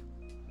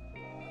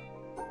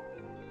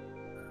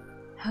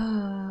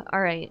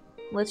 Alright,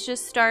 let's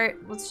just start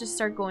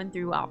going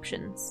through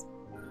options.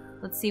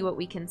 Let's see what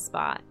we can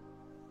spot.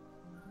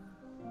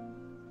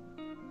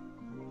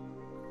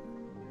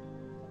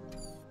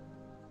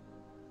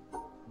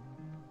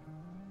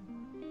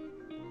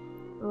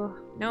 Oh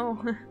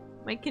no,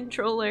 my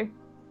controller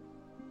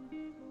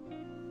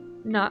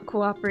not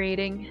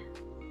cooperating.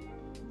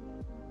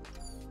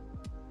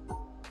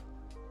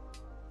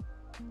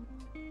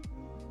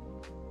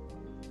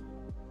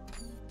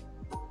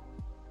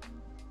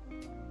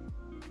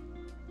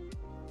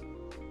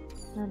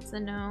 That's a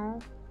no.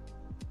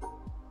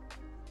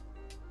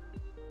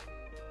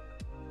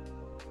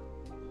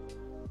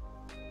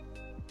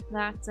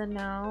 That's a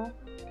no.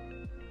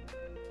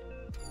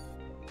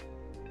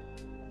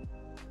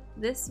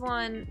 This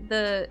one,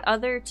 the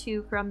other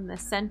two from the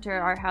center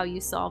are how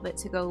you solve it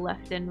to go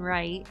left and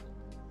right.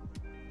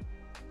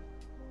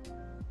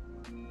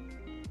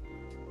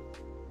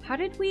 How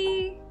did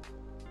we...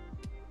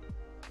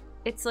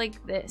 It's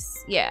like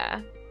this,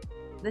 yeah.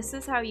 This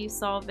is how you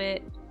solve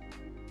it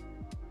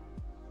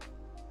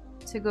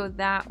to go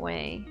that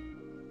way.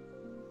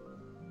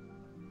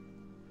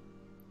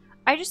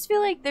 I just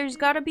feel like there's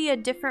gotta be a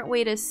different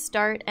way to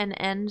start and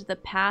end the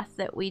path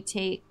that we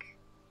take.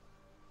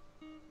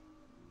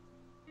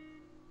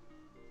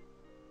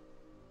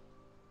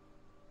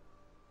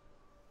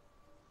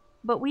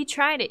 But we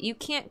tried it. You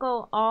can't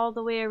go all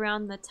the way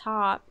around the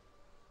top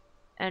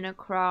and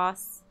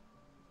across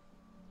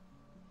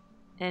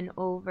and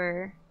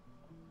over.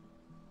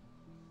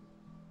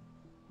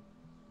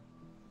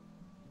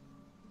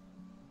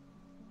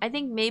 I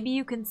think maybe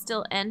you can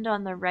still end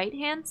on the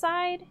right-hand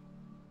side.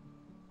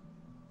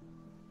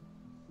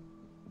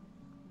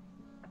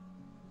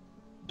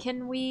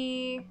 Can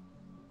we...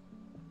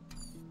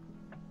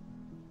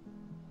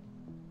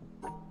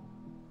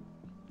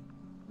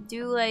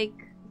 do like...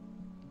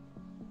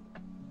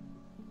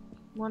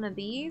 one of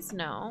these?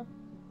 No.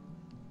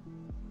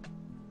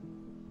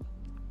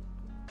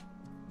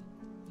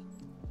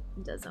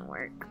 It doesn't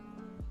work.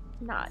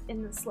 Not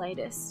in the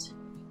slightest.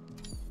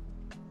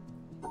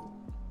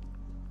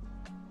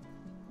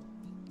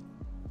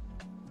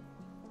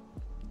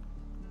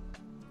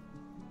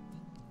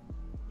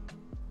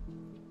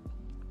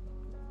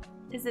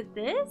 Is it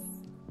this?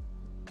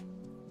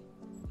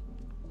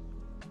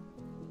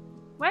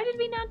 Why did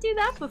we not do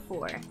that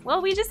before?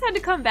 Well, we just had to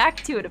come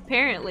back to it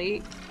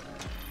apparently.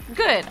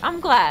 Good, I'm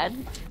glad.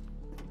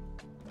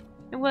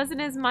 It wasn't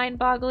as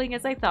mind-boggling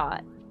as I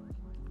thought.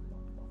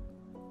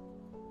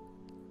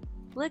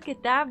 Look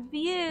at that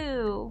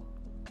view!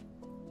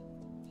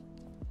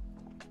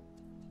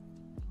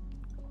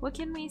 What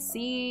can we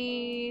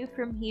see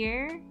from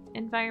here?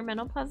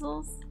 Environmental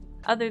puzzles?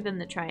 Other than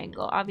the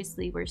triangle.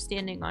 Obviously, we're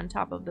standing on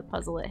top of the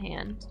puzzle at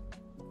hand.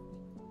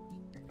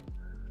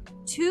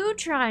 2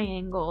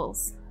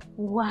 triangles.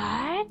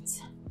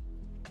 What?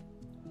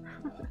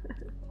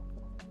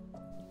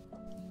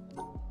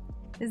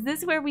 Is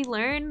this where we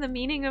learn the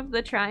meaning of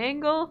the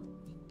triangle?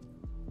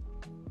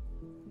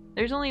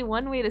 There's only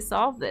one way to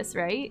solve this,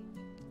 right?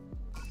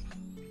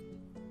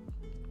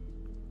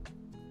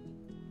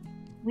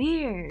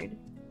 Weird.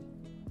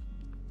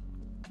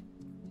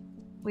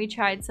 We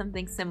tried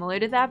something similar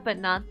to that, but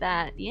not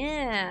that.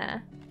 Yeah.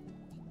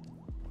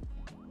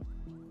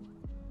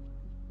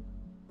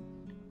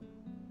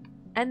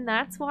 And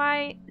that's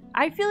why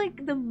I feel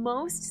like the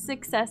most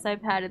success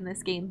I've had in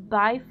this game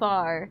by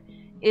far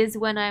is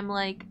when I'm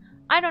like,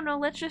 I don't know,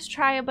 let's just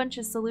try a bunch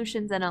of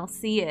solutions and I'll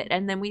see it.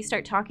 And then we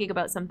start talking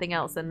about something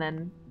else and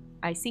then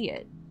I see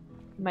it.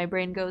 My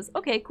brain goes,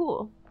 okay,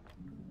 cool.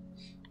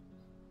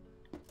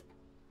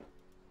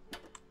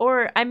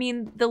 Or, I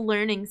mean, the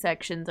learning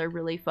sections are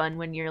really fun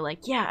when you're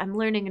like, yeah, I'm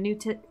learning a new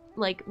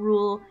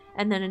rule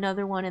and then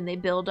another one and they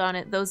build on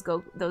it. Those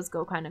go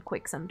kind of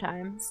quick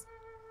sometimes.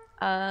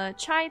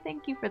 Chai,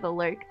 thank you for the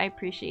lurk. I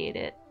appreciate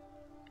it.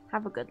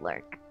 Have a good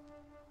lurk.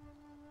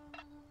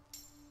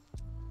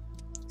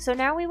 So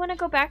now we want to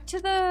go back to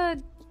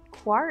the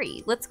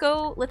quarry. Let's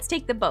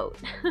take the boat.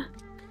 Let's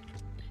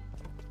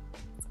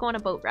go on a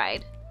boat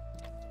ride.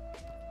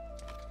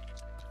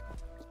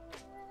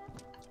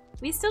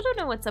 We still don't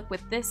know what's up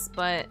with this,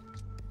 but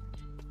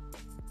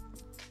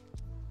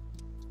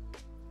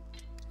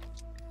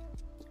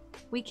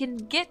we can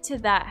get to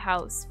that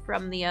house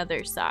from the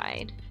other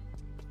side.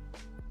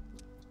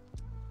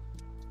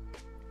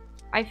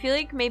 I feel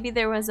like maybe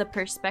there was a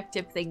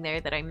perspective thing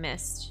there that I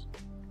missed.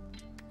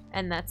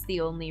 And that's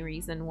the only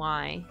reason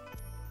why.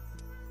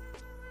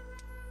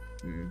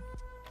 I'm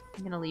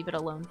gonna leave it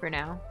alone for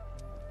now.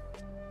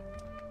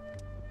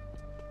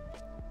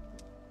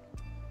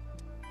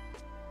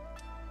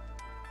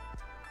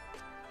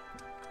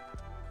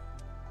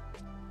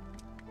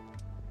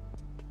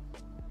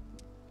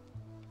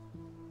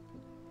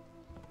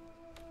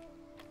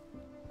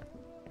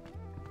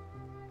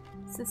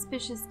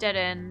 Suspicious dead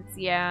ends.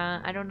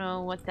 Yeah, I don't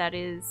know what that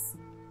is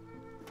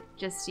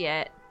just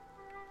yet.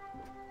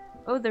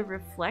 Oh, the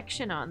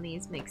reflection on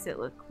these makes it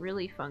look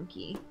really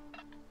funky.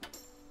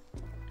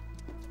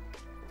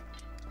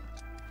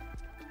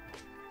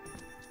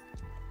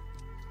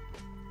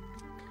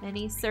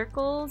 Any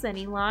circles?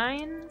 Any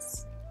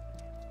lines?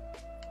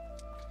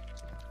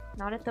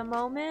 Not at the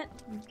moment?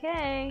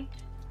 Okay.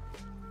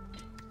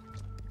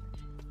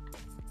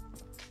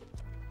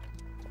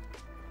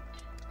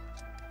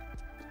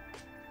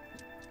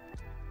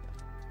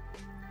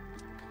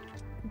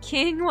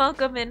 King,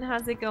 welcome in.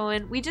 How's it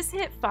going? We just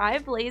hit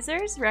 5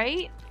 lasers,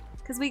 right?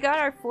 Because we got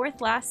our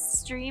 4th last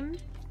stream.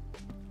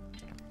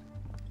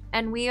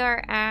 And we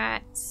are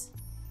at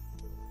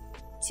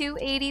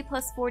 280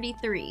 plus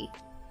 43.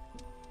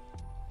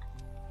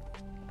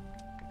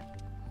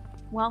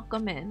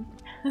 Welcome in.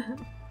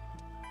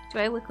 Do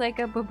I look like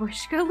a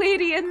babushka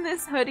lady in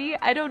this hoodie?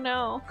 I don't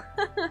know.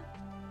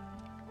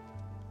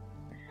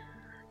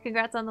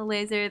 Congrats on the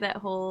laser. That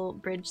whole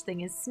bridge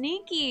thing is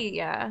sneaky.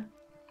 Yeah.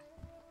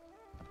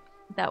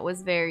 That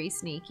was very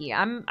sneaky.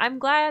 I'm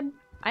glad,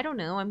 I don't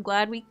know, I'm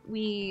glad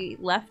we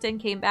left and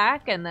came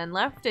back and then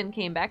left and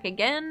came back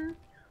again.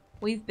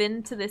 We've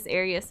been to this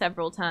area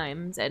several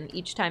times and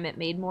each time it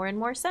made more and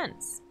more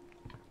sense.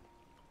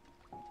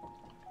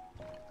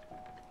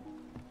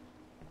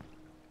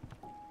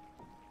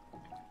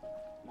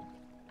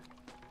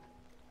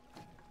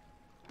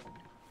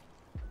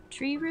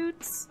 Tree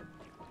roots?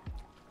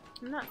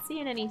 I'm not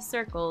seeing any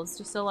circles,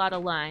 just a lot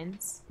of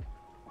lines.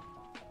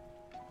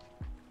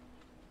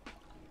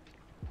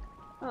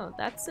 Oh,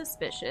 that's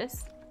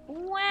suspicious.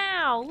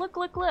 Wow, look,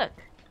 look, look.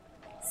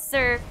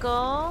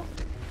 Circle.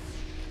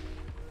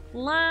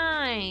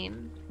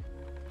 Line.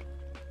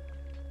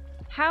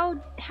 How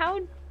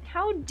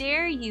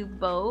dare you,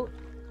 boat,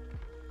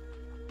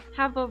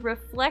 have a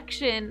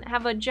reflection,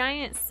 have a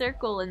giant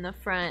circle in the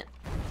front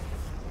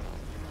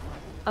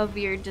of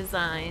your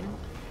design.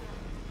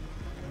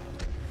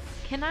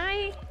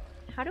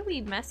 How do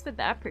we mess with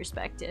that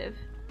perspective?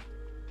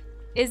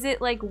 Is it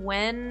like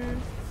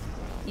when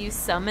you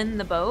summon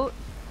the boat?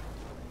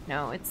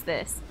 No, it's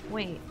this.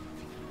 Wait.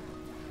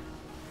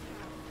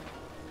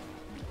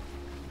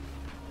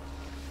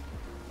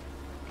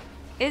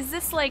 Is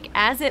this like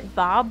as it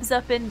bobs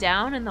up and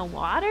down in the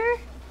water?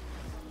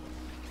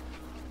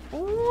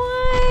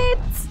 What?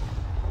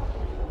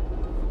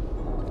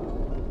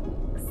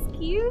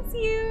 Excuse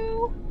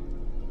you?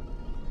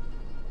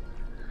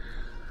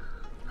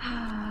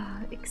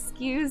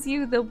 Excuse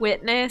you, the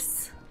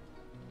witness.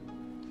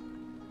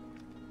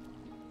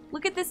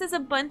 Look at this as a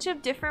bunch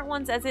of different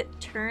ones as it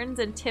turns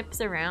and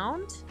tips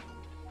around.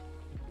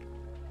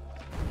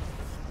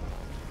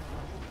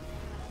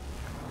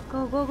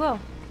 Go, go, go.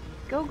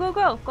 Go, go,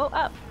 go. Go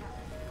up.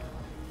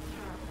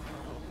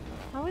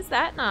 How is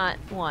that not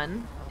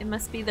one? It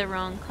must be the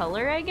wrong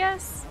color, I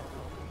guess?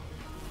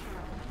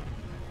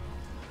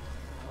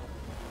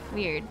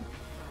 Weird.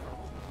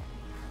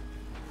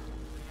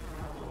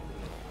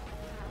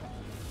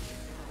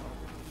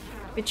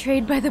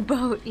 Betrayed by the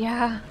boat,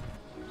 yeah.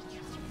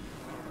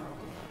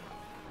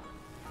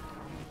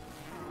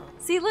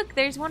 See, look,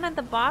 there's one at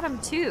the bottom,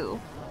 too.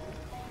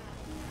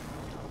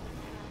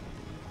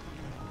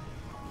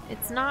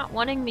 It's not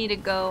wanting me to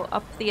go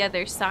up the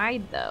other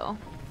side, though.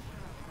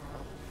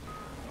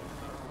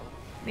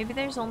 Maybe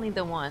there's only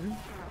the one.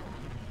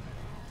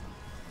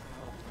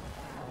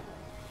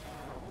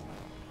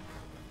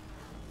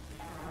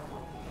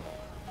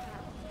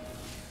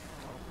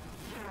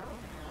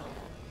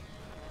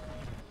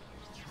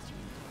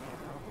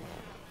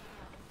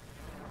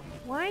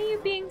 Why are you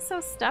being so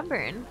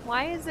stubborn?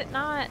 Why is it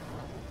not...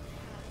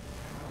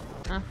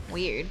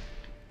 weird.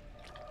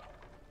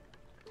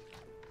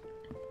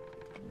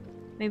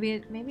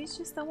 Maybe it's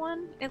just the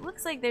one? It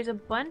looks like there's a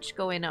bunch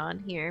going on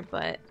here,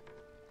 but...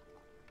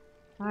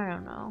 I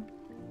don't know.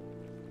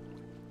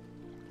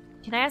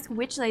 Can I ask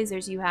which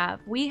lasers you have?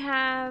 We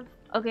have...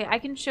 Okay, I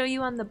can show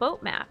you on the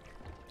boat map.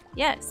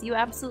 Yes, you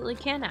absolutely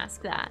can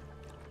ask that.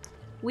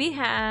 We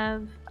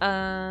have,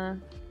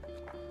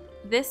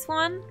 this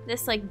one,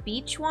 this like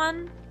beach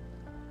one.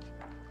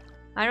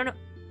 I don't know.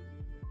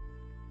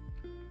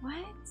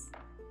 What?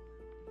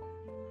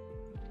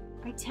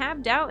 I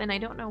tabbed out and I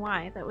don't know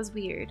why. That was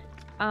weird.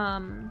 I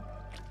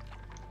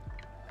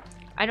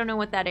don't know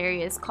what that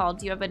area is called.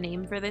 Do you have a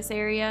name for this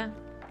area?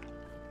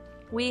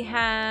 We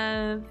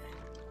have...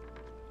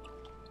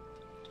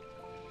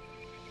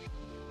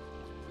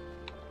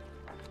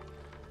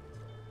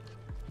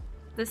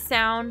 the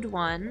sound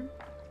one.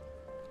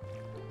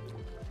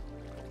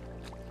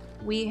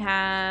 We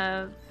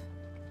have...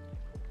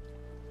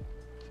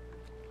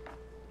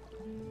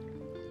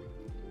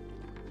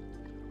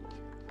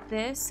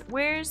 this.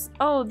 Where's...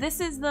 oh, this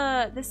is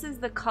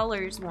the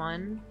colors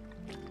one.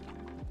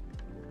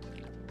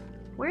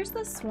 Where's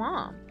the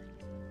swamp?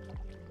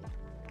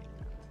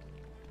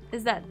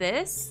 Is that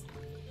this?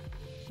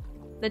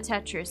 The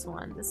Tetris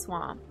one, the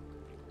swamp.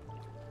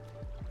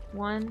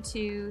 1,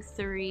 2,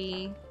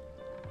 3,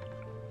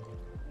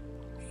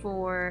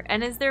 4.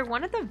 And is there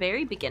one at the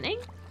very beginning?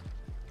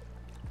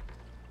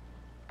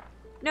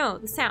 No,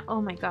 the sound.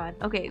 Oh my god.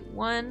 Okay,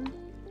 1,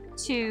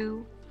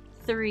 2,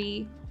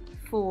 3,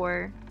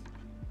 4,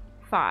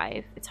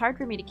 5. It's hard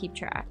for me to keep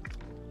track.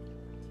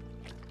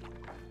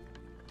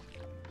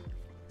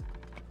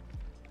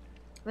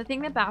 The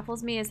thing that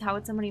baffles me is how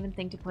would someone even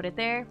think to put it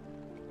there?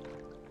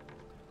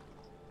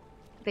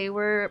 They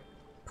were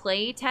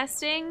play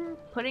testing,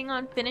 putting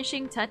on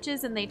finishing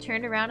touches, and they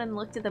turned around and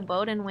looked at the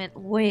boat and went,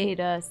 wait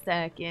a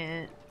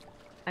second.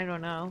 I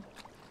don't know.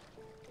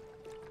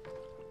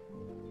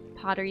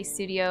 Pottery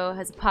studio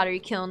has a pottery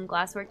kiln,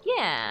 glasswork.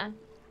 Yeah.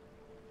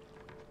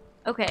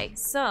 Okay,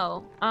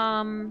 so,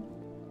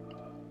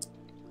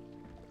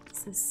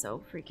 this is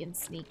so freaking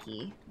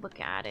sneaky. Look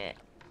at it.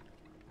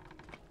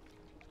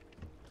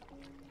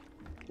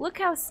 Look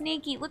how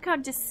sneaky, look how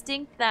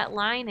distinct that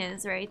line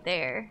is right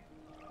there.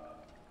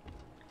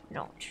 I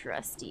don't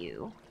trust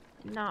you.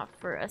 Not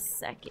for a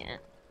second.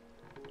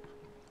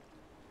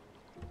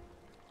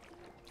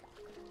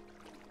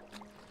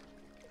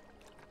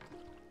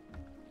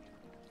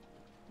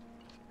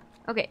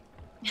 Okay.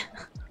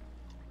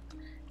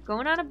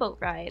 Going on a boat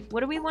ride.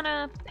 What do we want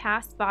to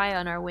pass by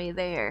on our way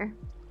there?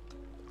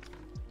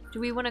 Do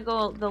we want to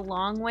go the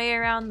long way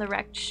around the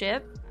wrecked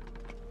ship?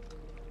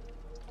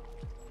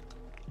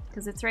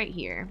 Because it's right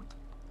here.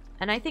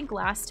 And I think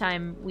last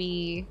time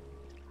we...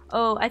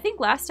 oh, I think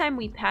last time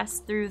we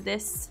passed through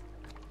this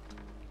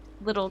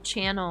little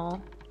channel.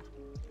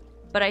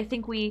 But I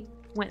think we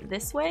went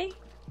this way?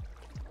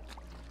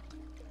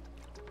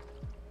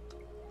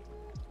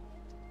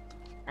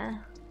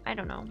 I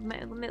don't know.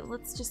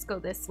 Let's just go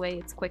this way.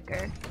 It's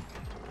quicker.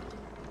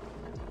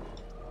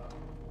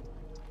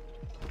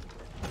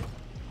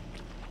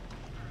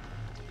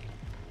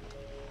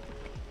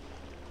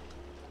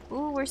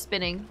 Ooh, we're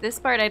spinning. This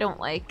part I don't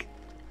like.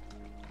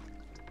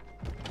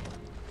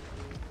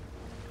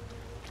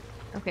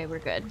 Okay, we're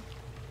good.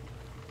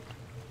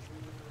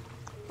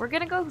 We're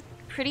gonna go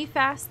pretty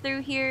fast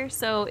through here,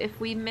 so if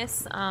we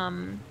miss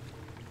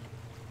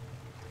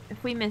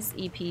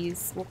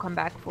EPs, we'll come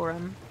back for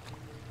them.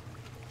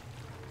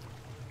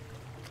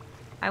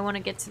 I want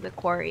to get to the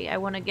quarry. I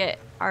want to get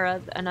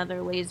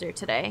another laser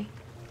today.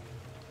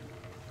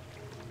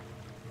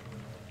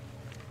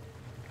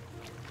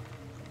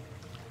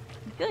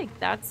 I feel like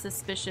that's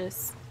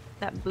suspicious.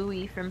 That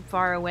buoy from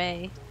far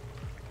away.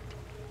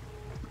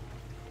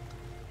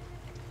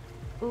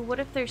 Ooh, what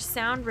if there's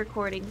sound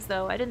recordings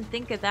though? I didn't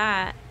think of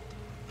that.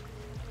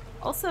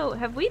 Also,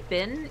 have we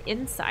been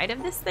inside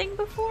of this thing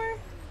before?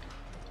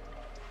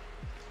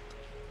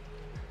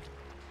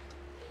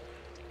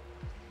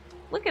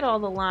 Look at all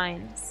the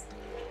lines.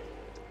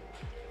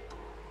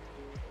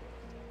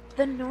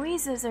 The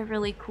noises are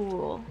really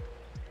cool.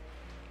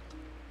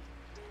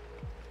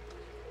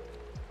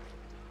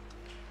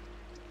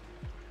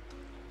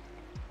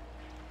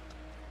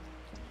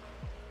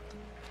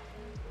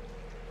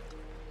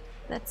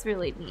 That's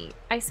really neat.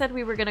 I said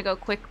we were gonna go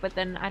quick, but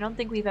then I don't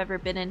think we've ever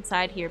been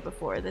inside here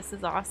before. This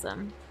is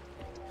awesome.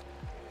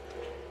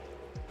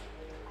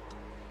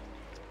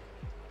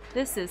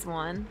 This is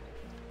one.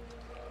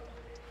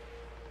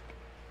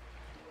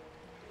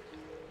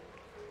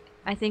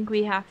 I think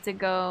we have to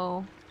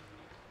go...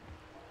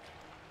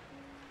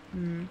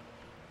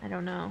 I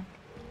don't know.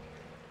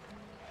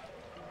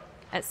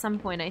 At some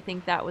point I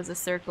think that was a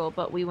circle,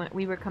 but we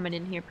were coming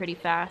in here pretty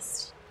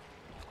fast.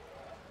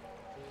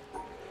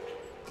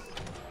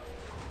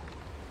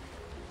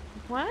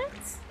 What?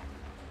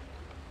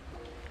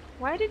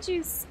 Why did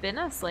you spin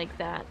us like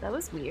that? That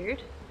was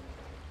weird.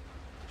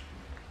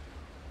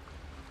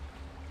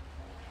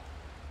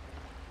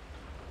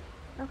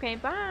 Okay,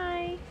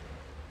 bye.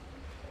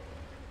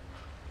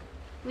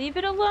 Leave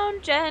it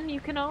alone, Jen. You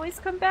can always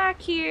come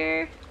back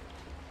here.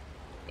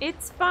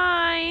 It's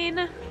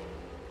fine.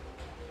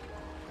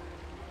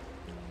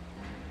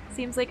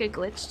 Seems like a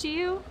glitch to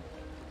you?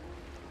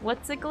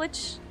 What's a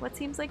glitch? What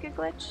seems like a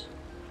glitch?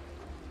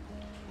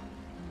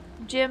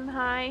 Jim,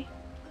 hi.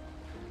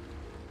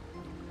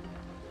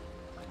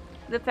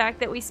 The fact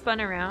that we spun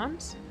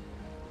around?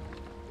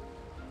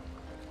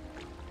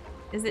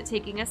 Is it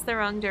taking us the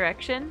wrong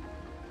direction?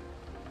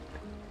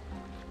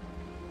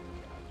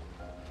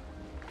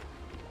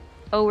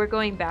 Oh, we're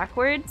going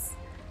backwards?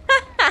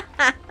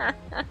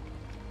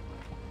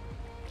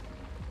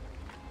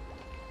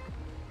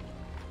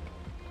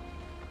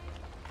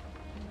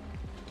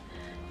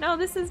 No,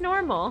 this is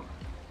normal.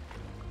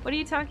 What are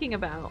you talking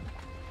about?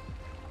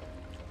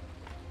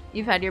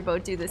 You've had your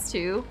boat do this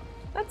too?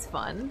 That's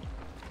fun.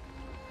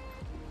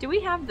 Do we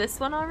have this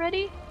one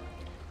already?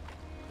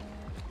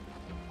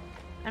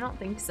 I don't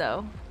think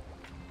so.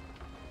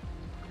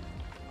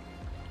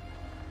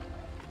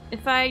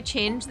 If I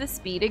change the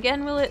speed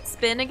again, will it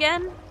spin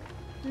again?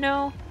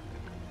 No.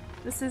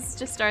 This is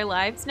just our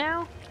lives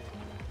now?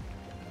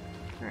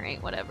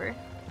 Alright, whatever.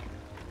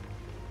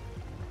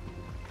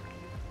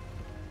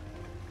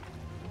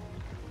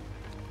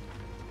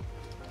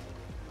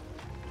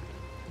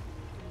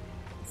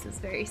 This is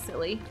very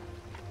silly.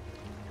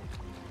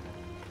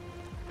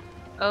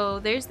 Oh,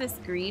 there's this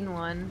green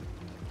one.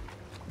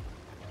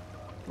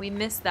 We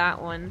missed that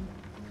one.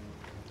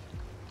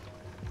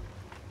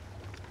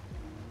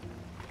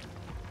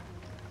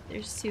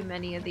 There's too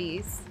many of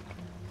these.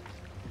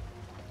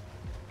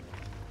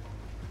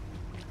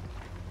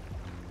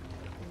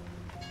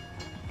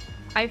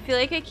 I feel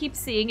like I keep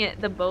seeing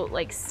the boat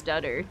like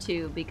stutter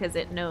too because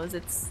it knows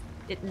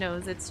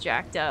it's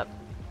jacked up.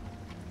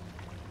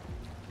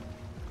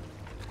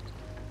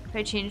 If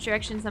I change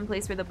direction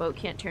someplace where the boat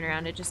can't turn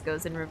around, it just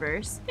goes in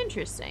reverse.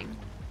 Interesting.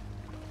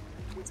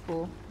 That's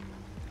cool.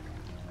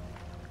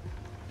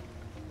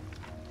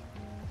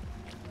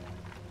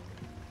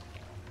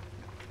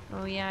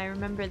 Oh yeah, I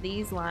remember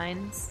these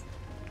lines.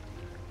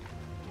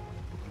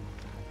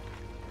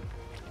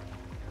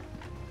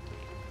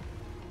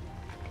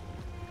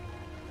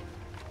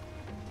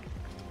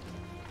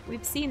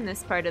 We've seen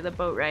this part of the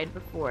boat ride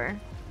before,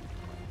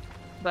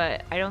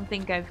 but I don't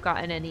think I've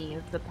gotten any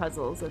of the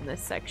puzzles in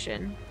this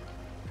section.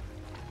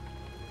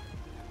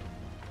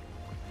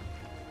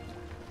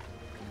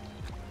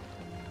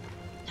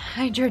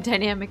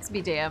 Hydrodynamics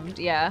be damned,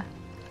 yeah.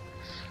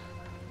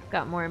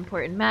 Got more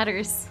important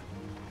matters.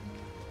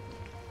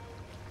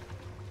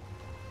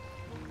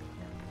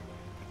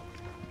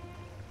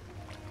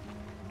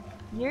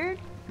 You're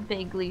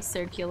vaguely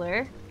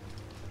circular.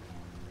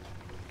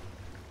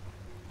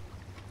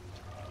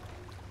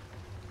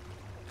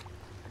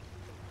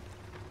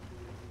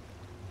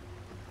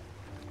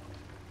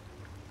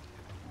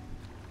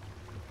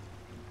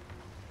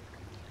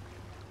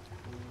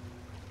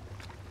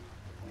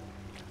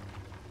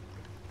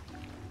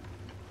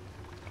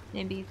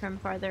 Maybe from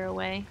farther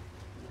away.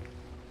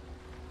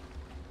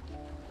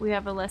 We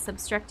have a less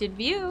obstructed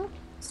view.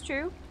 It's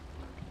true.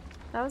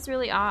 That was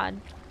really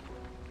odd.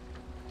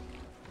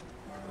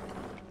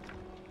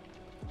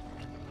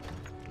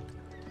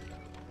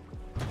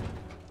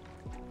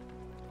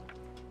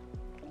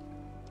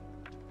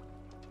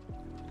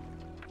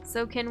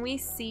 So can we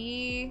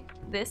see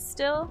this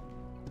still?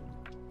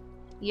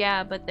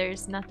 Yeah, but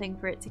there's nothing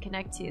for it to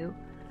connect to.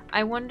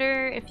 I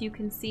wonder if you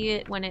can see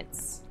it when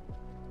it's...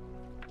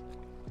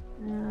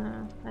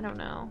 I don't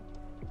know.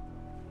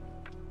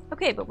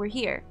 Okay, but we're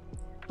here.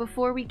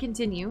 Before we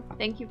continue,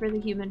 thank you for the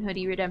human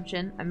hoodie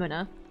redemption. I'm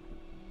gonna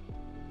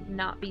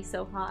not be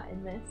so hot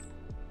in this.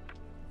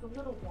 It's a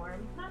little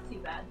warm. Not too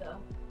bad though.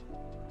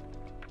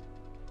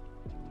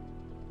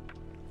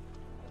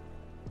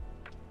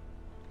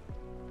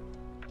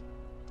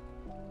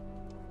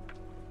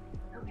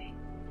 Okay.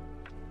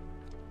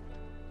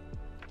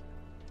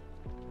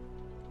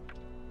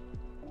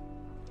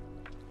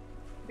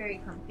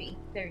 Very comfy,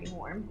 very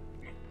warm.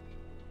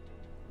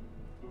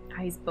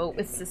 Eyes boat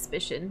with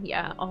suspicion.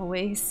 Yeah,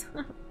 always.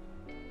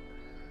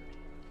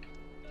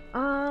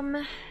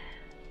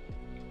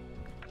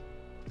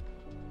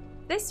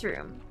 This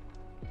room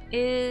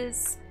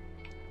is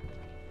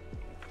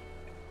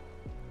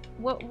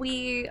what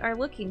we are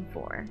looking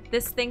for.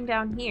 This thing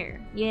down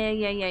here.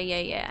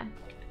 Yeah.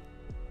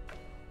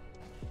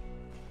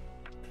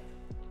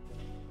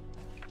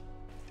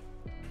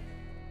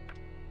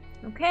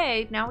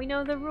 Okay, now we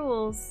know the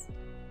rules.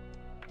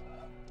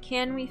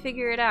 Can we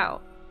figure it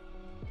out?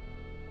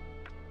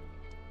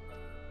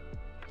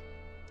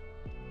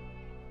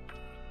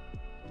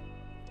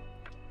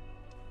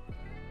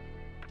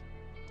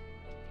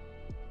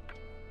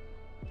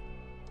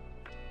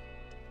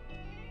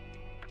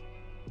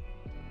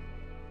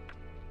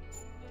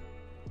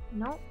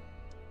 Nope.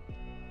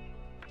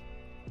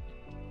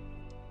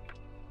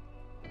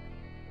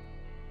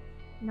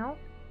 Nope.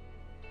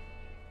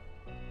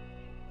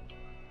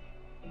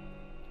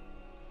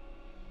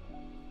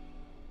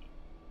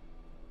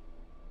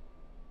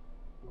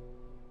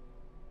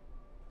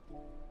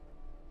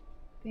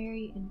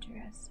 Very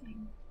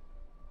interesting.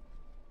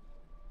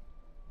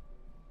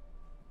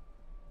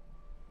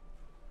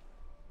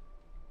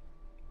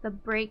 The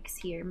breaks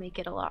here make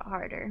it a lot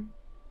harder.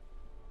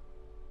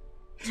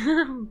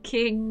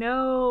 King,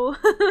 no.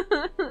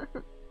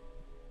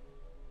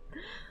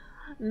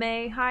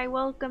 May, hi,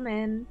 welcome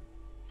in.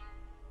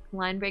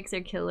 Line breaks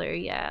are killer,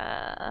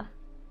 yeah.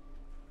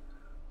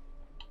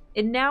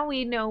 And now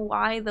we know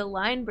why the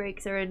line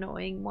breaks are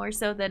annoying more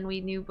so than we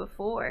knew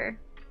before.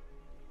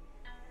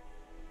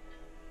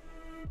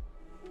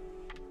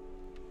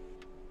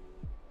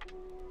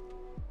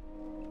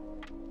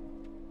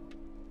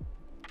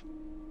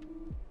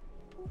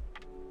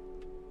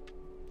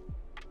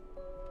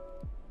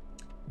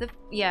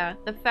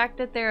 The fact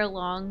that they're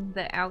along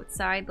the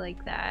outside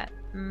like that.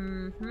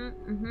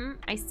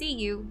 I see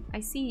you.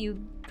 I see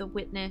you, the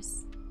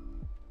witness.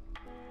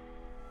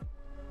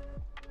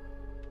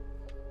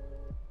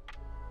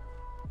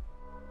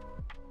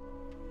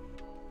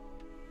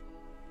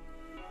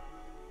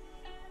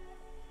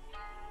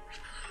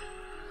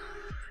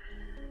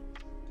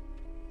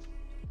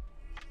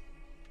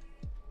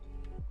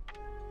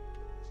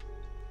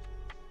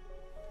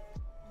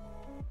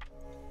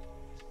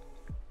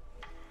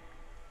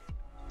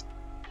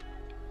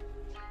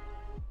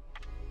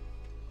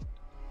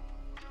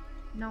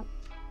 Nope.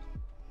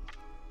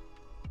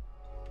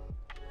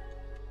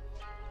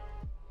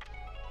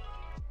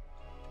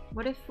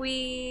 What if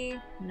we...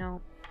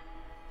 Nope.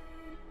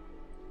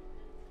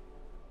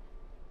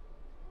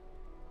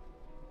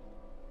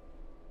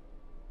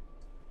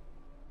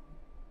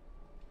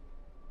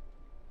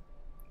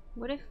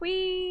 What if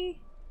we...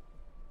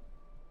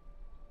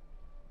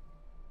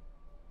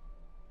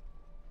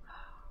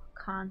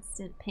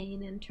 Constant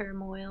pain and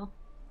turmoil.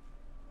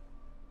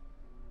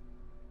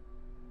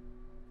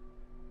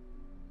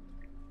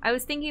 I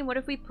was thinking, what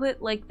if we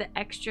put like the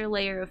extra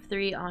layer of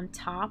 3 on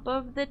top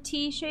of the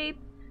T shape,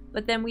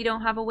 but then we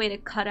don't have a way to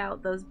cut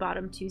out those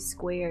bottom 2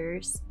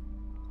 squares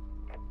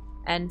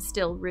and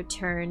still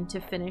return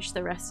to finish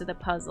the rest of the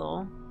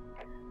puzzle,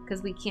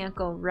 because we can't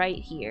go right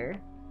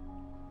here.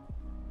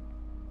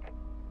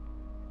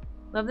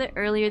 Love that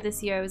earlier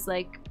this year I was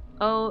like,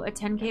 oh, a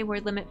 10K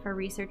word limit for a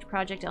research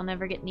project, I'll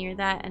never get near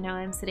that, and now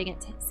I'm sitting at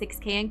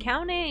 6K and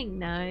counting.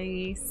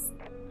 Nice.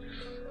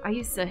 I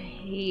used to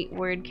hate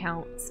word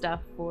count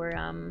stuff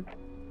for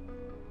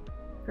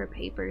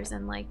papers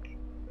in like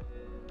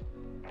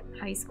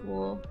high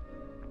school.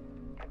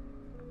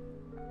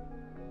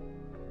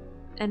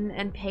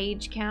 And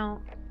page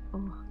count.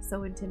 Oh,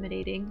 so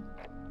intimidating.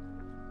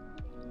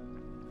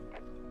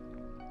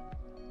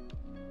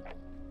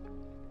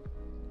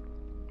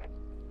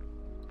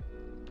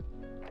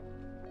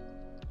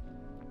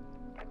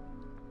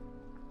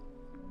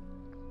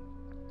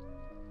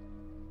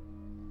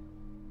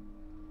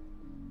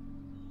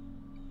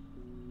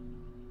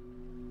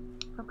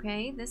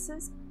 Okay, this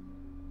is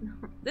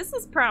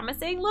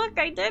promising. Look,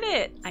 I did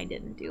it. I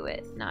didn't do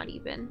it. Not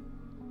even.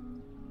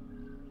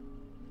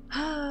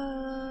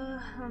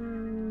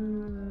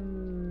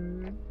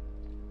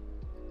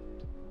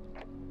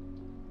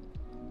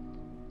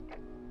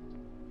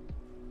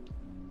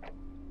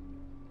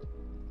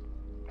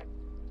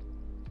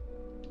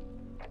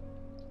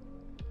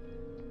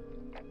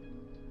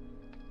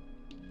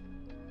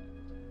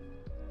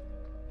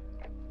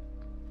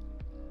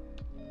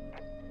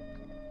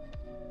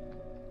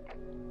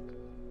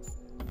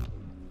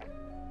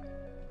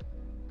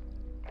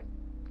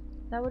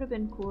 That would have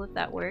been cool if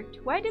that worked.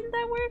 Why didn't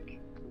that work?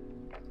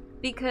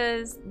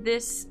 Because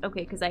this...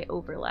 Okay, because I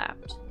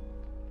overlapped.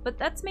 But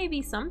that's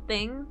maybe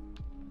something.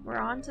 We're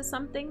on to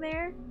something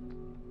there.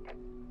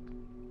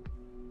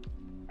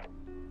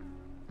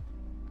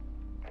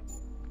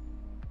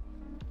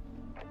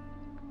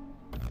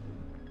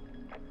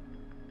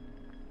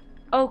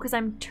 Oh, because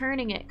I'm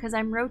turning it, because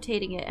I'm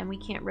rotating it and we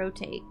can't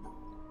rotate.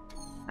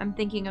 I'm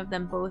thinking of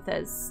them both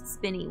as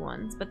spinny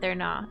ones, but they're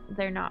not.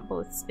 They're not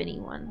both spinny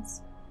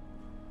ones.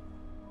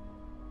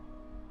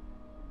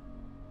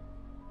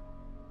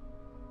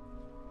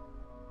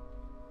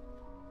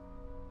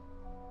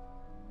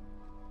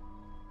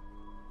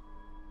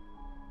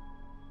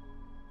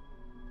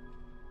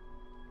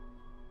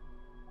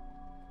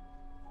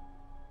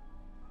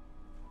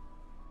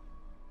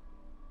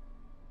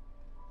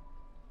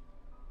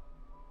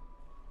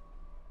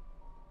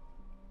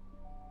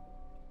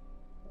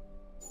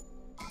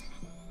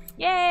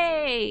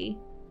 Yay!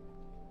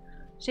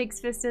 Shakes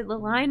fisted, the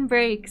line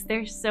breaks.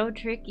 They're so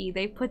tricky.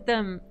 They put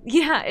them...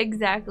 Yeah,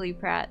 exactly,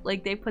 Pratt.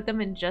 Like, they put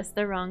them in just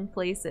the wrong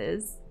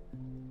places.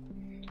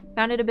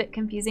 Found it a bit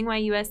confusing why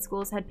US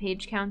schools had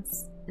page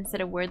counts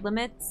instead of word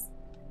limits.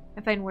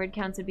 I find word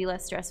counts would be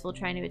less stressful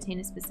trying to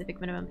attain a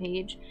specific minimum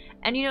page.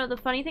 And you know, the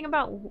funny thing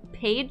about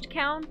page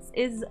counts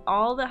is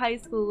all the high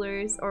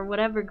schoolers, or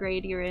whatever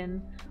grade you're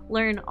in,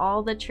 learn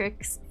all the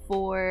tricks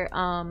for,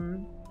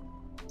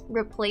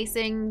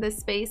 replacing the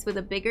space with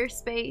a bigger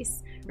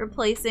space,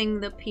 replacing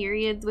the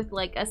periods with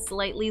like a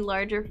slightly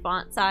larger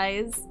font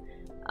size,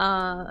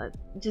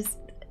 just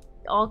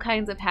all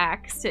kinds of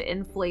hacks to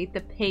inflate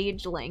the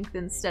page length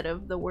instead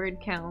of the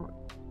word count.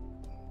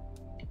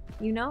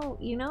 You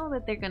know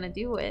that they're gonna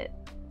do it.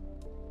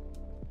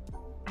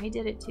 I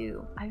did it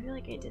too. I feel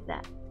like I did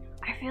that.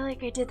 I feel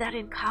like I did that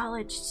in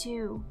college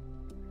too.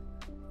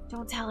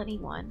 Don't tell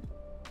anyone.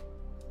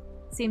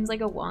 Seems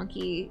like a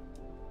wonky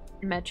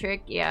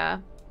metric, yeah.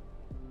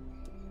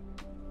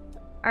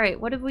 Alright,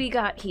 what have we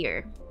got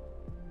here?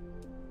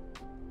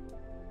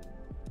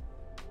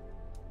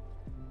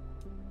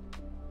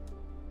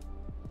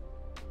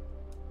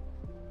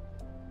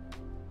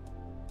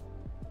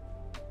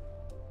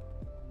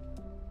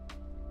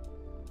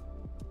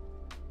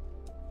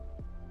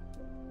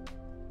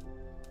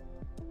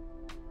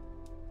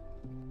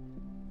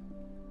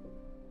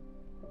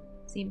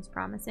 Seems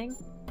promising.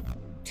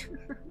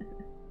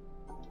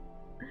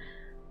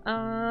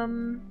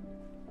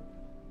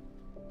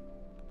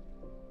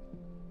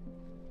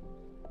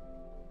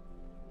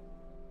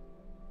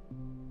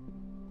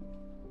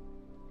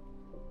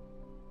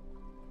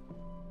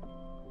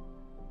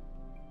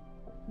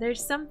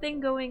 There's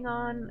something going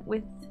on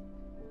with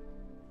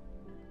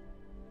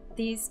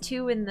these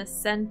two in the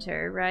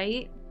center,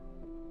 right?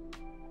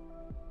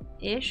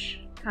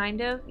 Ish,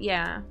 kind of,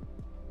 yeah.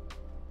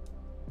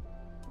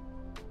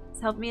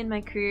 It's helped me in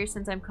my career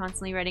since I'm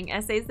constantly writing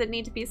essays that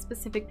need to be a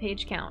specific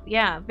page count.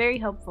 Yeah, very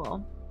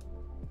helpful.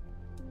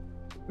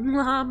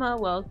 Llama,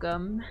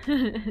 welcome.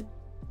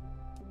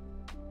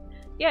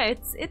 Yeah,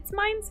 it's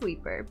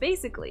Minesweeper,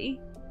 basically.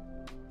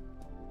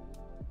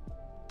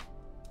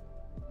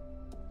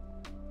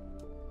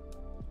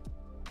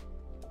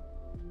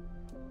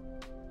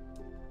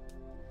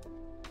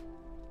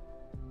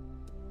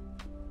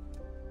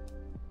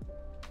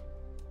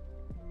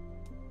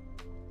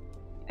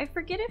 I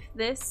forget if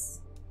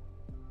this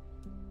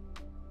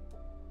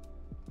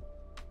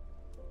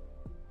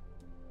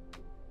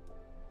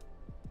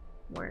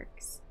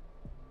works.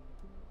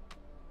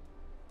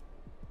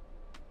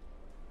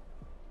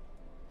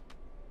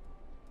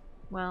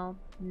 Well,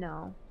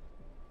 no.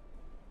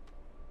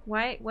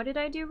 Why? What did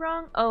I do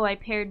wrong? Oh, I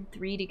paired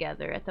 3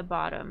 together at the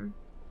bottom.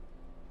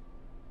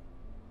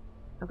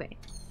 Okay.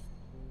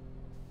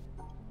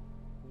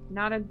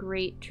 Not a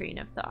great train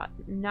of thought.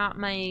 Not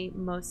my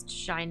most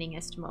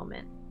shiningest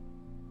moment.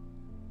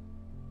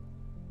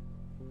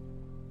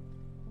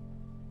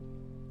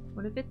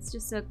 What if it's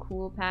just a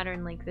cool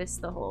pattern like this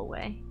the whole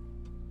way?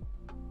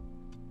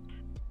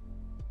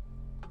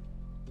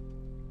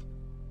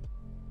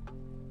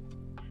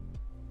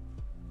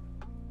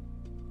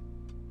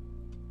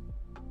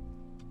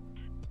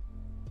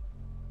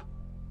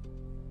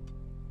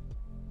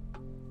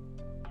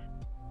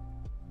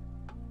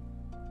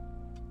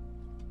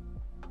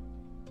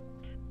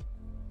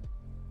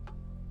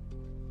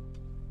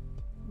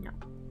 No.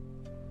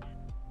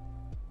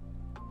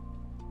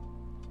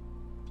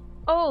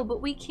 Oh,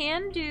 but we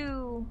can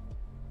do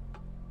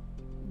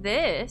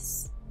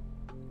this.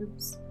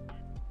 Oops.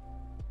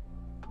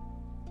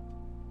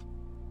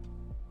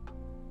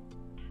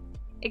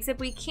 Except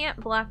we can't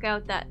block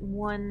out that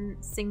one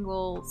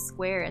single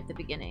square at the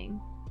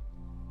beginning.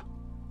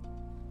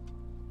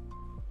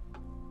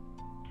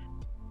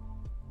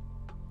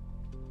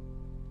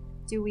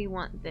 Do we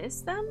want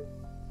this then?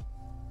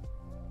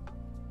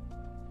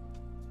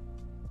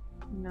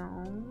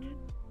 No.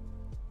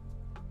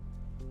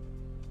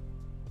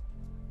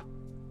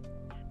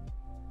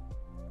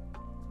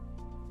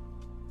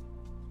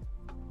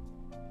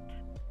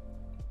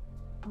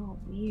 Oh,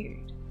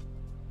 weird.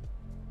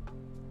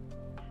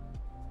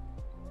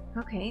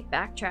 Okay,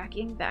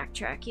 backtracking,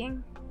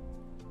 backtracking.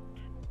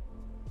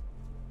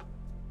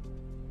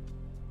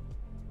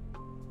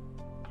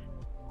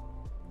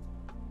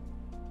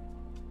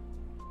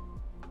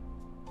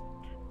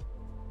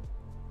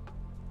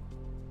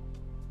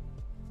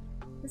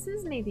 This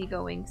is maybe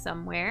going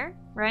somewhere,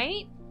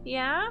 right?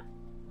 Yeah?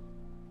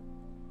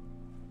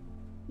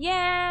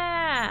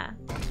 Yeah!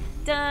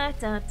 Da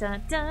da da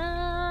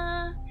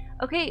da!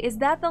 Okay, is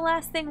that the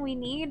last thing we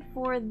need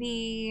for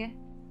the...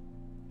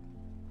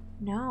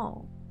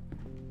 No.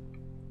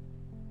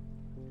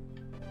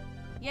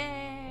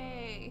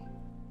 Yay!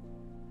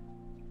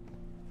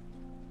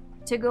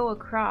 To go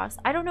across.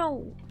 I don't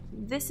know.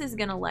 This is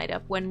gonna light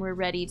up when we're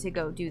ready to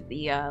go do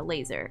the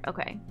laser.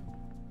 Okay.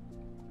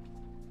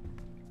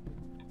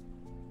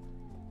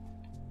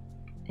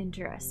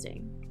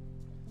 Interesting.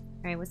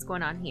 Alright, what's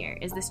going on here?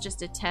 Is this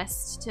just a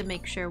test to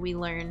make sure we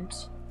learned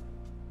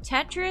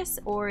Tetris,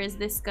 or is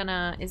this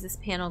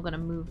panel gonna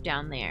move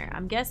down there?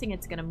 I'm guessing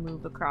it's gonna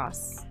move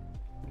across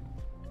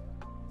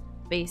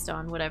based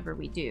on whatever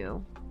we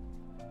do.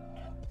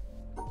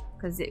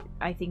 Because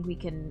I think we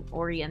can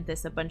orient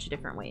this a bunch of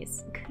different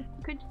ways.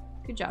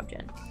 Good job,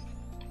 Jen.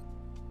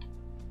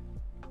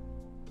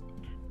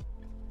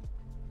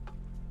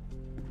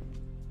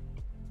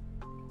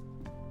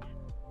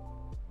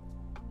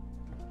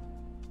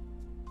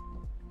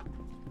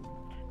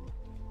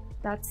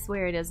 That's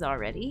where it is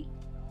already.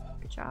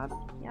 Good job.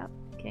 Yep.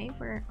 Okay,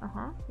 we're...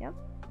 Yep.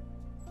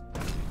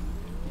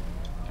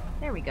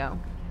 There we go.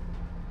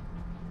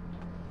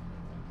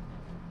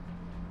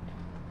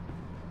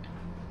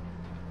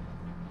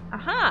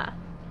 Aha!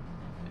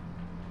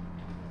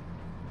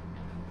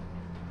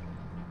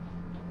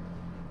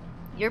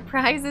 Your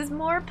prize is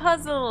more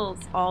puzzles!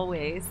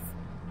 Always.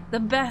 The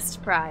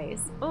best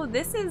prize. Oh,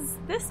 this is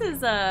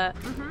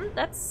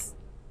that's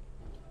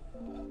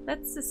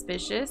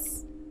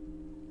suspicious.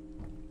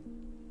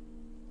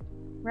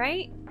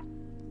 Right?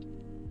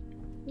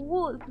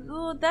 Whoa,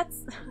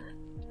 that's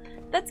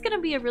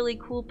gonna be a really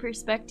cool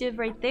perspective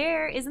right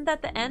there. Isn't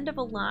that the end of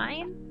a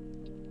line?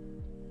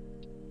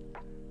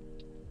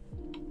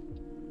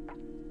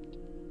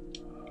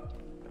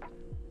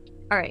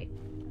 Alright.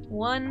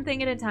 One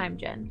thing at a time,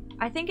 Jen.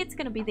 I think it's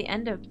gonna be the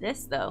end of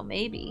this, though,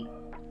 maybe.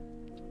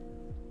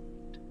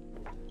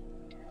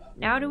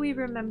 Now do we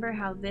remember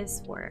how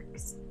this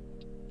works?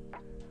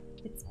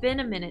 It's been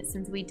a minute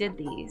since we did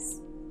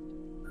these.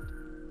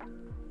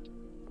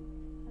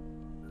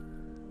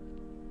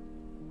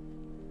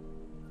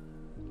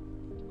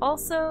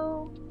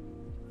 Also...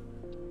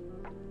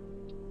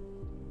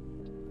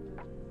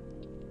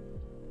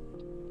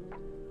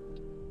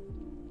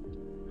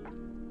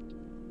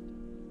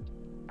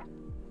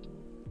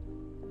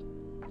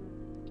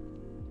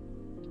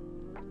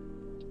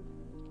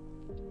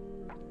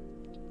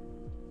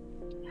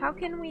 how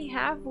can we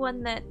have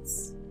one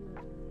that's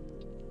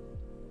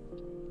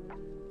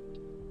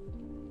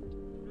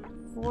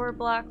 4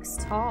 blocks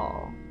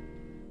tall?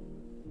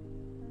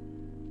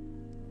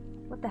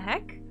 What the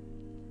heck?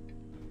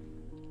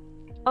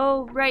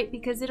 Oh, right,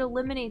 because it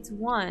eliminates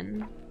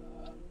one.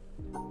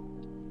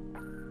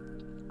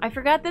 I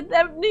forgot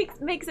that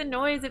makes a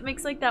noise. It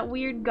makes like that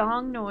weird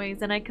gong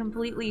noise, and I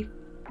completely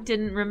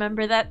didn't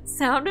remember that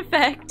sound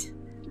effect.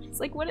 It's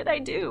like, what did I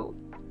do?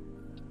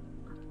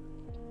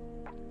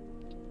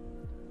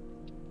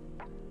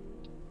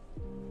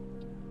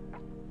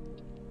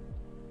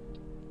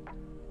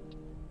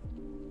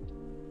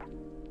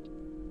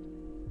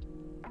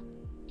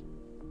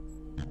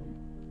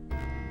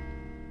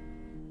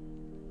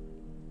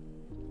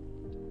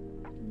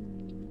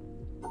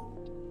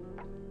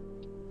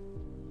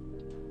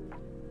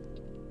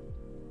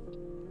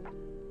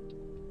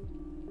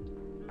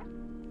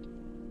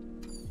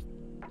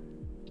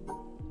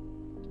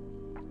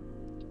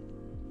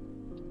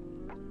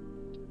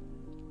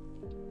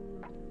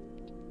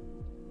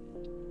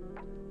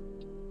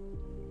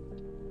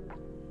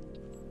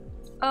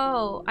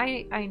 Oh,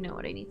 I know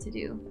what I need to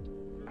do.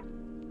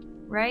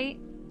 Right?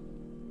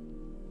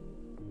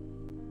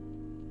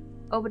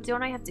 Oh, but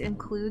don't I have to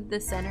include the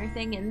center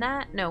thing in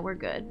that? No, we're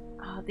good.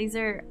 Oh, these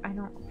are... I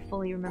don't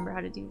fully remember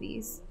how to do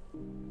these.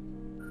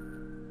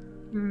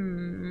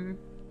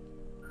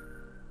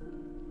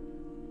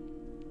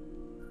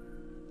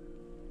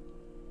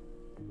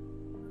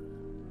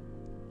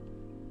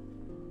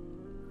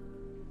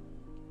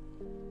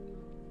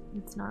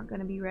 It's not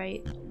gonna be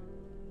right.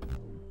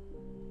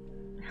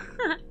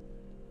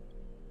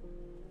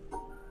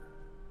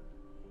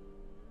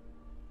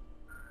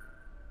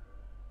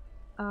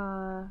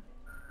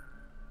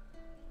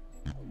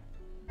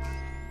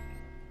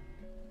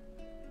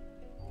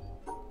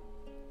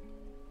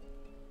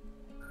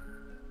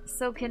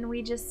 So can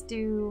we just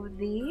do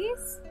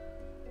these?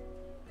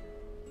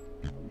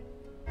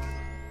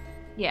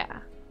 Yeah.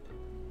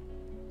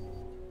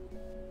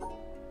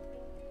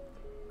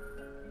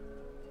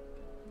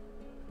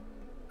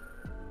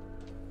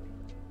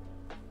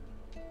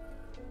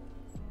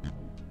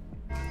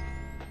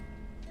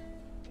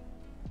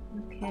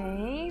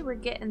 Okay, we're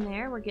getting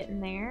there, we're getting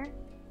there.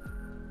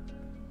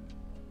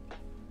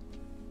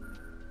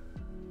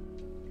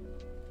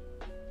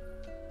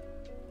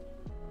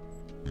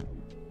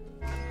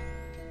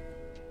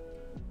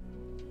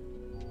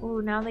 Ooh,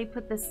 now they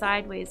put the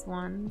sideways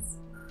ones.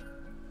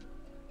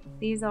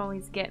 These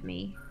always get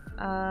me.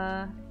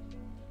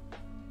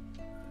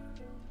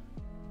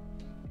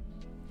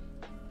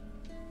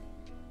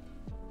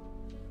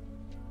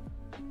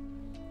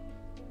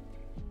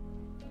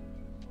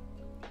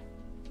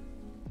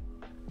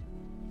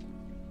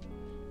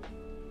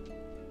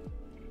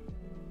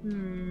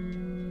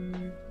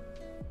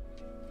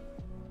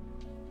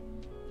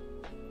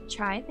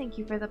 Try, thank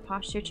you for the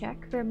posture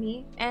check for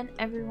me and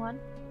everyone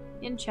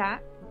in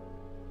chat.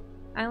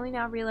 I only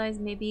now realize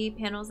maybe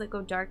panels that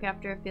go dark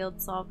after a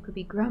failed solve could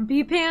be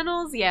grumpy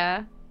panels.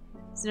 Yeah.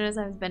 As soon as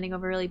I was bending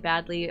over really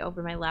badly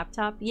over my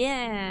laptop.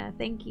 Yeah,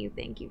 thank you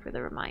for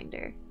the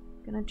reminder.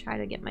 I'm gonna try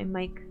to get my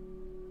mic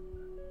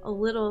a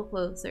little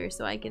closer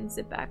so I can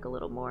sit back a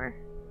little more.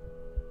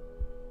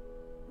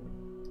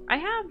 I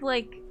have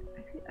like,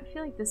 I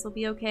feel like this will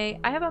be okay.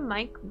 I have a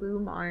mic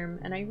boom arm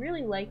and I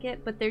really like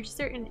it, but there's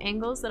certain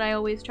angles that I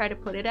always try to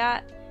put it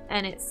at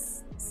and it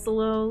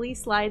slowly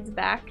slides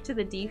back to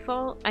the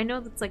default. I know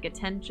that's like a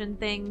tension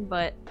thing,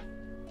 but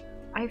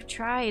I've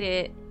tried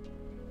it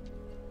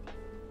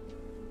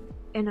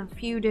in a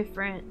few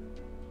different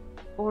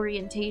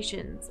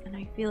orientations and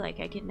I feel like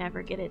I could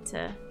never get it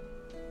to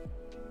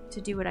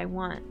do what I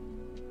want.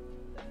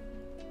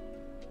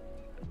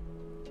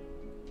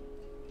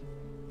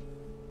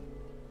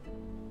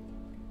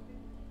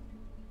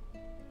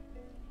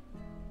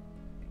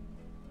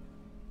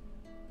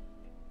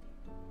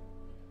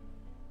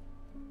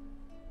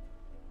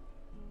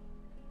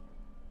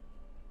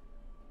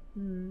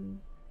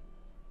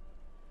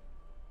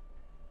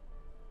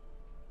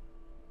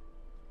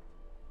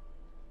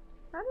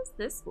 How does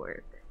this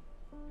work?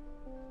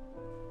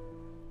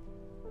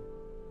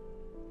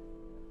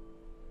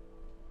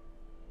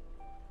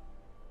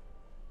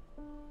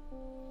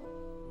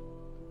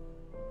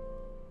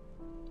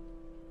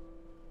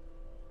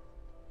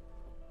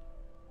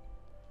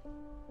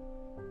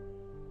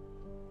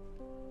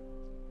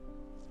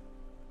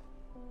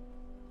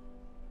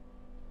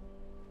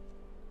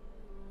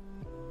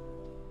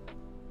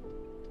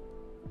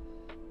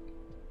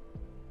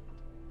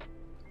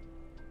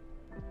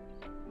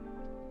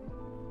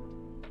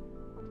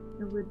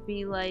 It would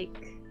be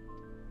like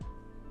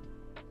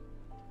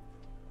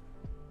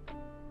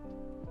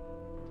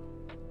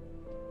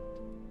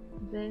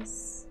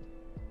this.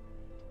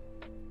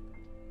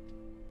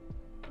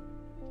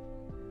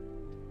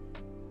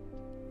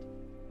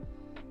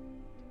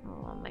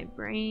 Oh, my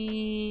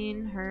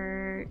brain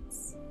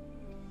hurts.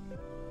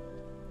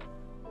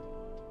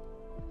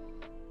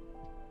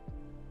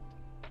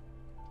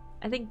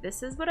 I think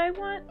this is what I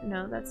want.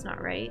 No, that's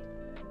not right.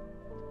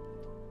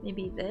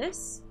 Maybe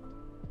this?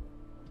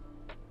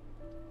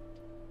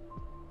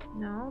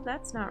 No,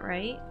 that's not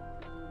right.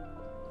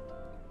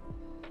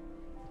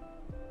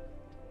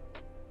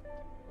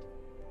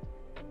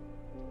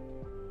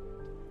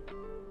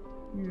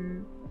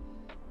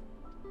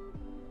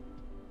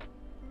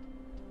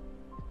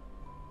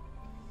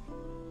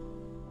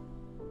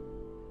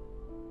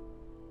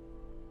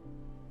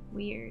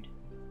 Weird.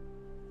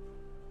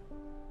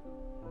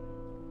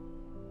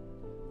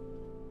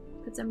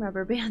 Put some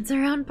rubber bands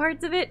around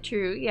parts of it.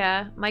 True,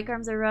 yeah. Mic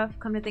arms are rough.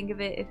 Come to think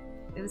of it, if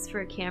it was for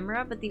a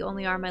camera, but the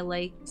only arm I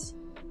liked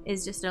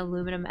is just an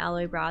aluminum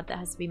alloy rod that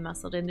has to be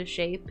muscled into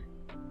shape.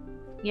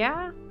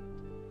 Yeah.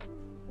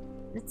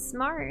 It's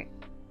smart.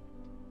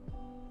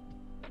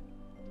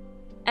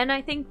 And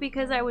I think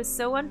because I was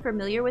so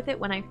unfamiliar with it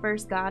when I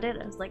first got it,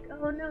 I was like,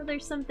 oh no,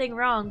 there's something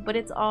wrong. But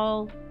it's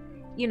all,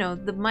 you know,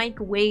 the mic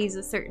weighs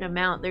a certain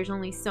amount. There's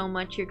only so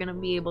much you're going to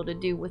be able to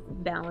do with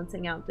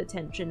balancing out the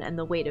tension and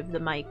the weight of the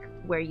mic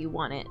where you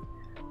want it.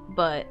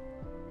 But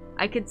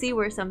I could see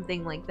where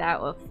something like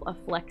that, with a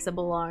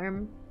flexible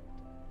arm,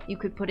 you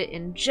could put it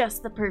in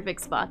just the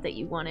perfect spot that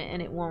you want it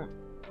and it won't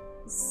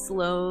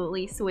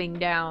slowly swing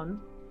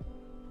down.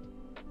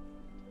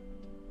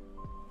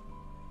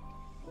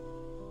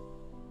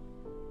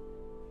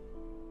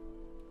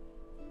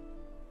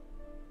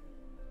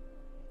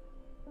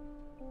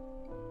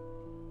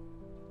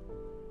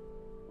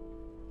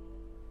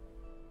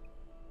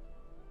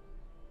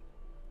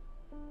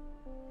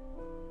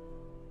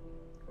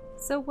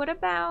 So what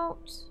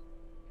about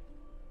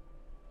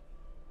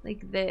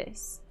like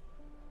this?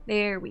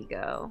 There we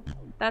go.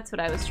 That's what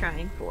I was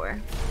trying for.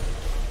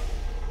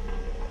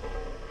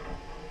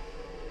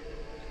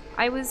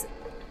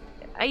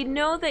 I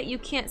know that you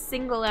can't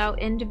single out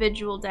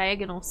individual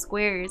diagonal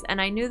squares, and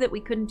I knew that we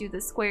couldn't do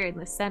the square in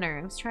the center.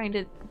 I was trying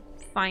to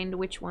find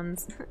which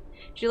ones. Do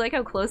you like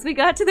how close we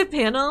got to the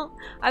panel?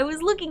 I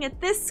was looking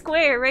at this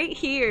square right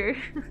here.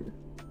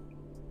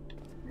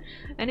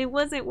 And it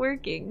wasn't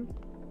working.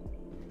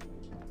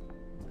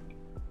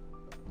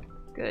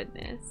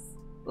 Goodness.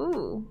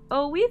 Ooh.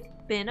 Oh, we've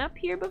been up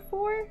here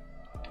before?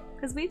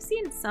 Because we've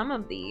seen some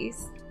of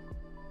these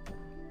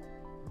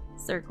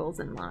circles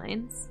and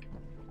lines.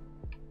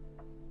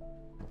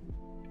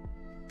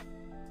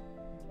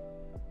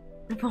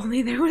 If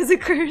only there was a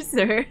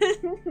cursor.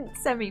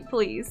 Semi,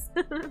 please.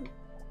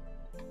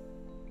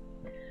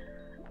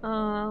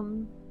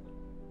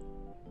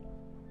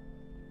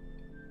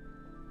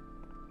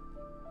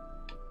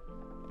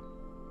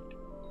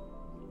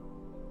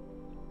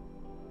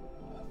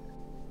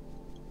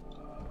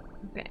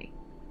 Okay.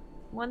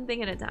 One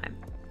thing at a time.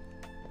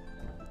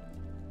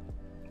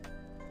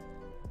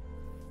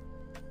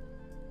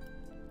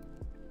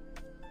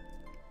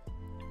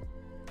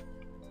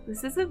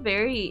 This is a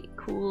very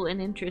cool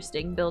and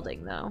interesting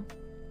building, though.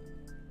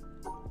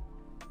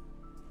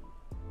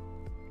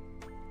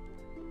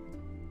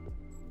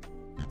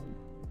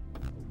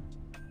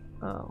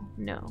 Oh,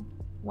 no.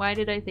 Why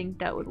did I think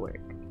that would work?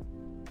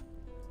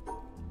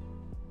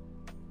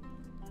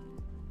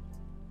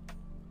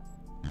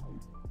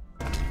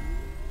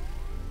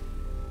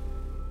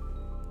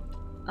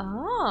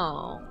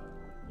 Oh.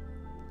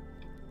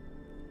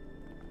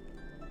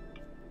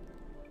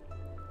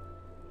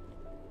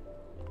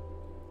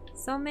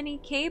 So many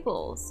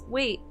cables.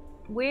 Wait,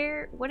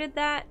 what did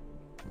that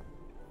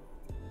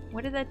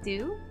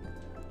do?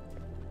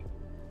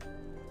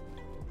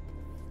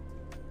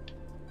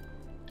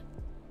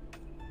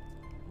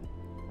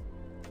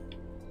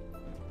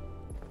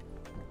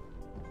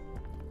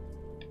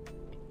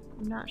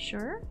 I'm not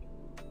sure.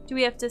 Do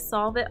we have to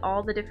solve it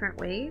all the different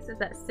ways? Is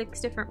that 6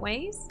 different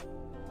ways?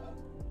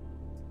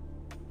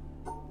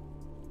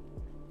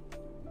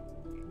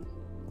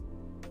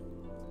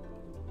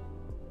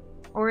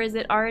 Or is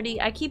it already...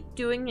 I keep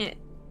doing it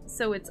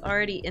so it's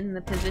already in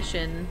the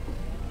position.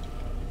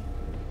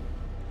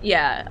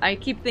 Yeah, I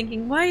keep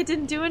thinking why it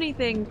didn't do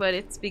anything, but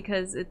it's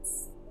because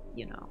it's,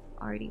 you know,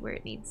 already where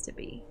it needs to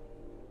be.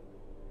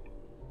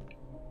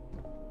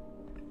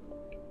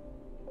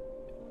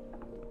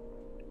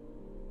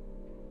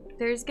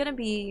 There's gonna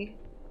be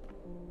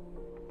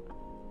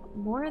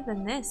more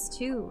than this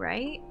too,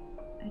 right?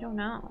 I don't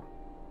know.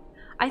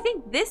 I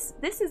think this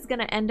is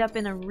gonna end up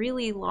in a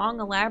really long,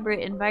 elaborate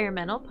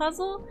environmental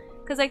puzzle,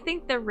 because I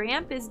think the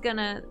ramp is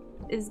gonna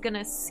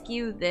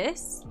skew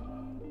this,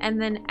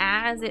 and then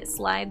as it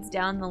slides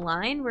down the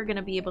line, we're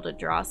gonna be able to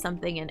draw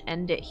something and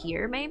end it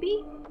here,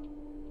 maybe?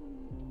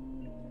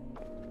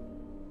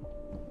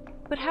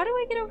 But how do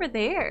I get over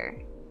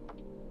there?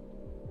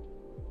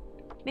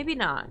 Maybe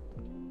not.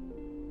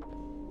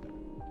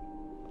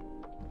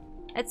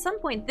 At some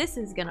point, this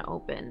is gonna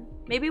open.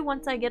 Maybe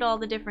once I get all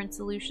the different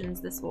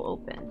solutions, this will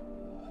open.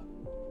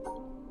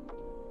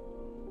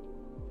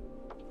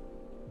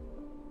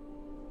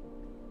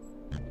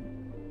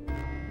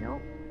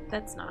 Nope,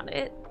 that's not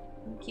it.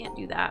 We can't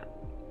do that.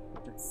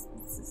 This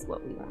is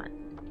what we want.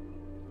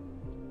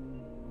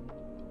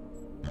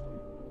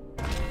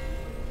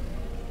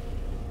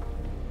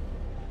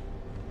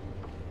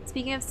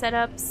 Speaking of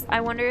setups,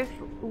 I wonder if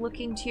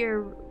looking to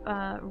your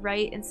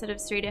right instead of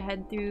straight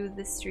ahead through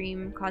the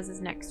stream causes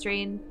neck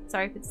strain.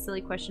 Sorry if it's a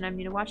silly question. I'm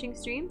new to watching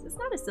streams. It's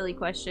not a silly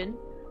question.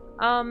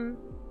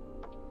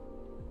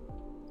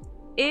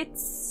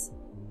 It's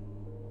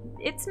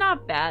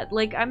not bad.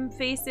 Like, I'm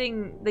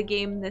facing the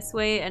game this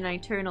way and I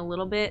turn a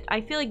little bit.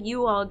 I feel like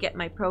you all get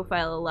my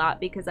profile a lot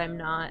because I'm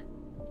not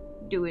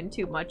doing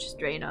too much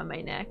strain on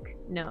my neck.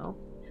 No.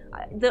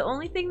 The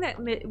only thing that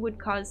would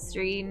cause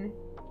strain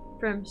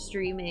from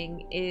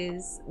streaming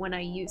is when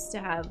I used to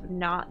have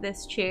not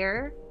this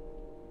chair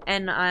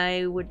and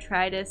I would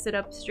try to sit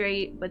up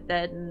straight, but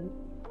then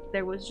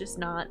there was just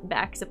not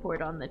back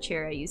support on the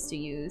chair I used to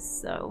use,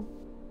 so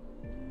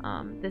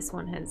this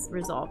one has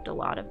resolved a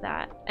lot of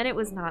that. And it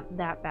was not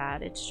that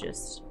bad, it's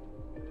just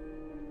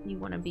you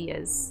want to be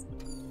as...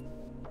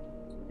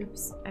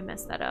 Oops, I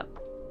messed that up.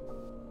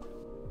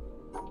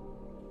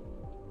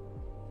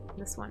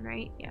 This one,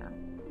 right? Yeah.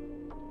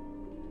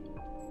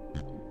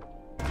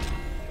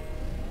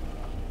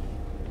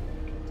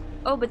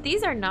 Oh, but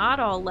these are not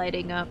all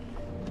lighting up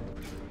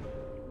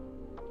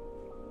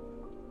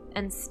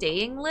and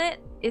staying lit?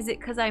 Is it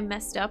because I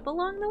messed up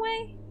along the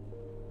way?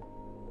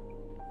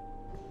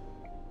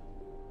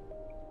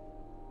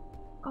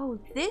 Oh,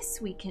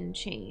 this we can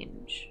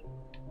change.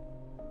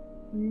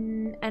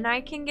 And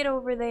I can get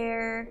over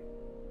there.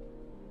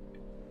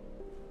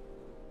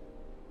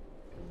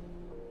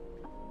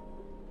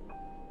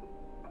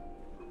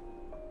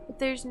 But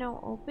there's no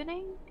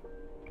opening?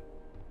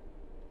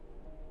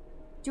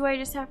 Do I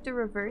just have to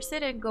reverse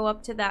it and go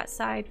up to that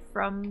side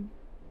from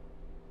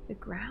the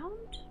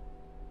ground?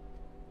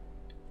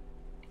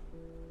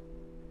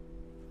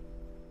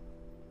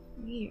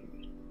 Weird.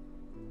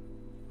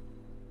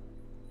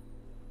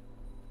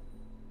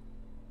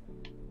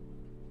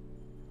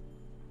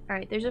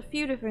 Alright, there's a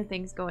few different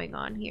things going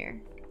on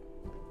here.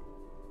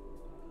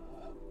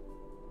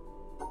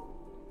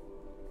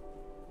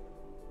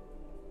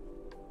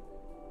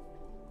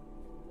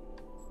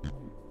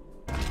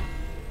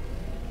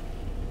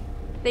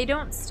 They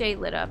don't stay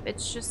lit up,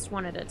 it's just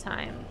one at a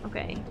time.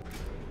 Okay.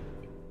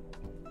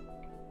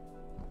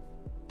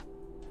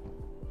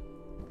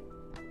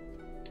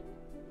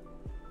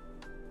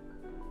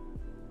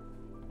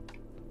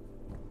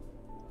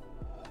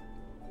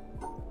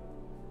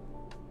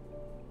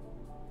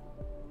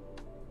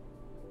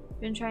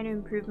 Been trying to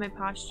improve my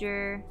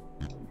posture,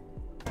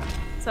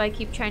 so I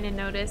keep trying to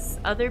notice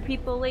other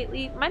people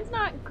lately. Mine's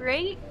not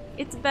great.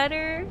 It's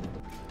better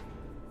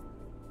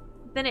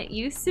than it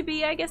used to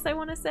be, I guess I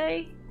want to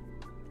say.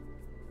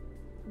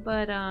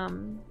 But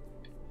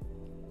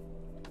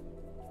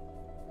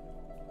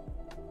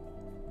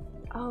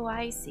oh,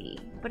 I see.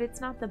 But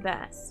it's not the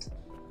best.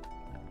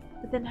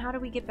 But then how do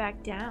we get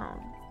back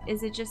down?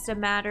 Is it just a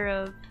matter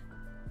of...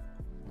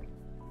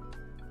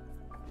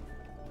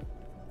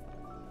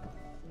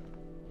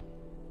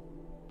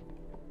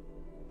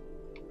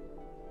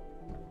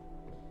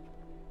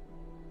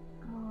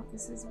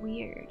 This is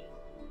weird.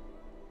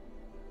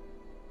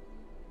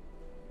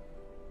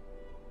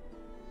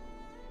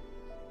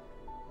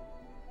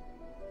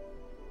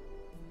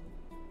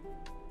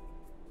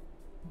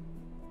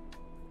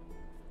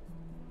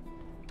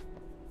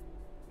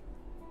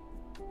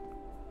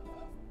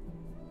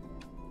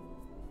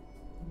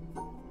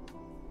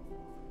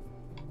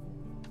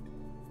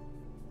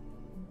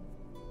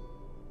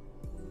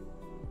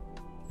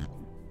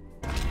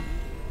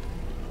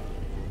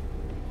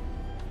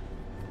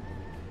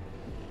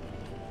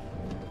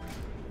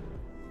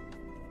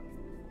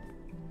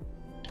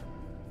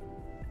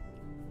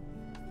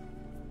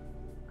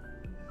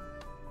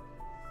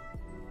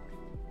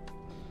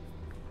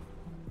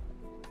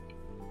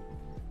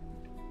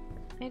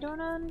 I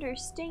don't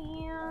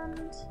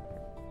understand.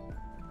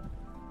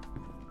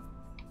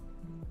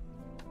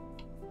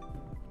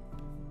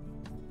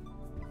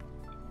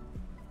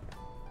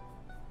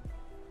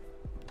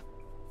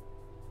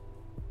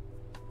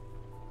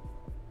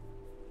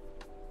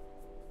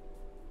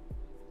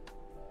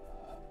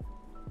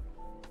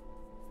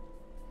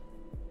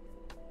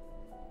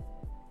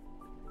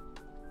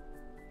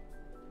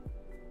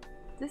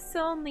 This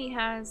only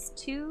has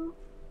 2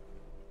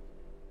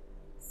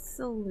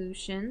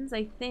 solutions,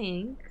 I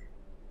think.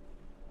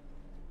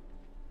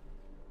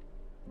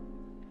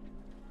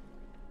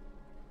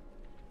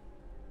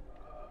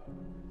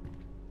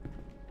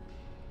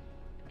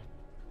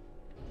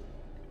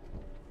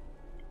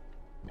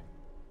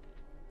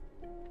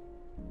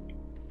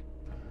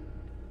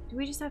 Do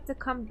we just have to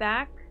come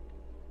back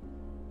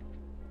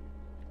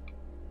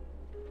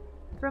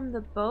from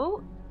the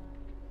boat?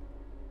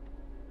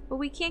 But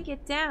we can't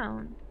get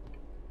down.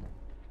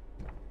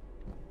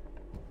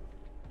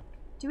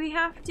 Do we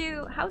have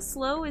to... How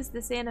slow is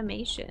this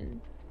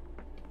animation?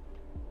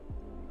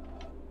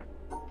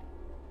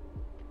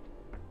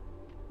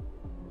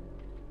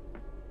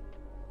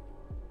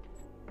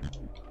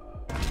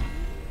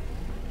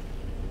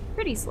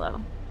 Pretty slow.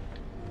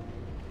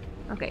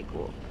 Okay,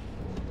 cool.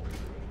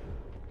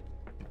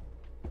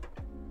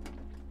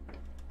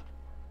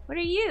 What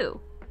are you?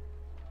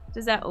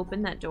 Does that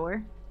open that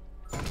door?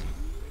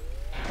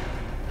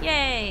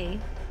 Yay!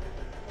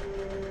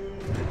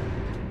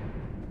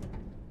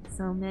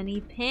 So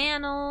many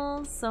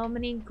panels, so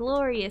many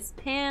glorious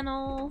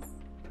panels.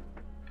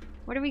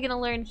 What are we gonna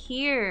learn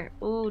here?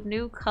 Oh,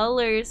 new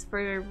colors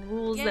for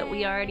rules that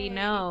we already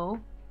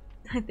know.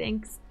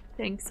 Thanks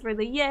for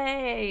the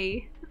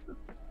yay!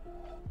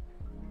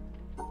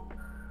 Oh,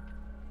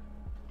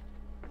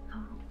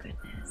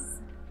 goodness.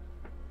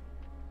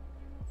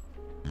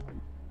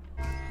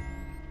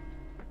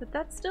 But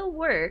that still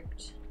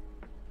worked.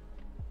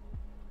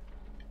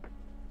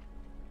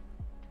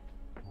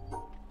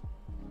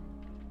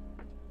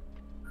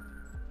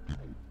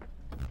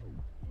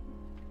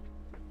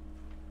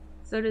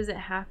 So does it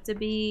have to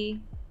be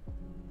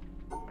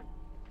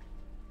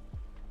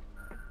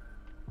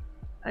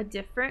a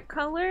different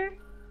color?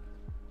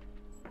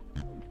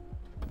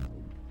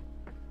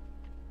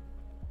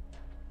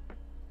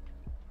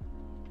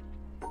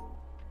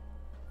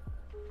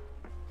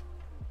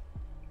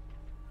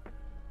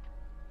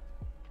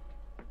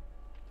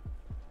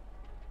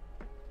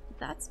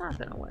 That's not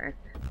gonna work.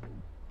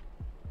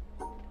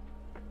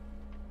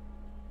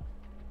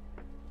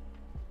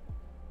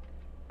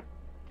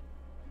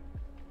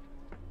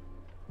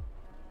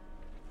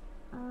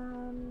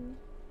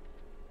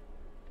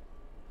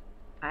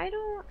 I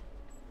don't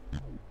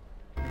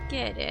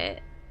get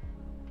it.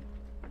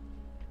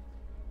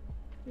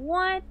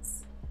 What?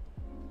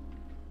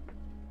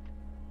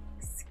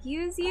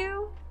 Excuse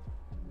you?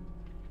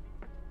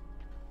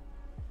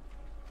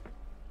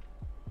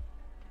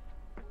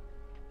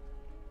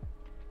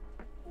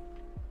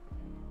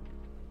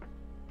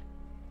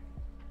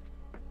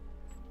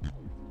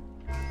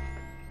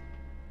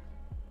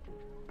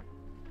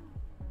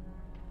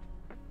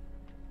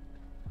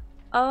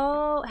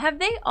 Oh, have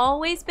they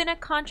always been a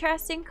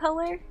contrasting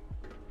color?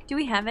 Do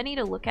we have any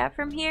to look at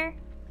from here?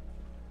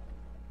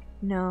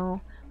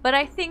 No, but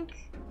I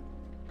think...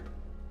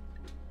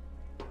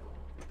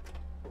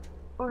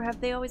 Or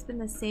have they always been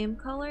the same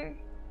color?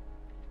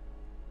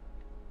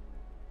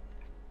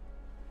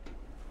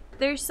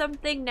 There's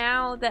something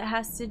now that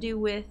has to do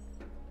with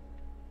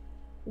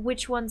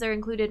which ones are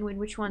included and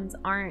which ones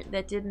aren't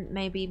that didn't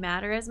maybe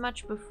matter as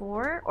much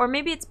before. Or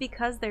maybe it's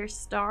because they're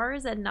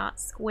stars and not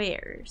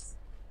squares.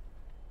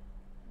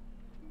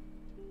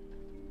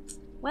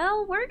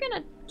 Well, we're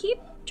gonna keep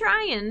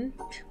trying.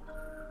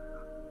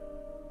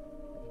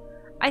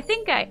 I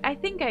think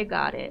I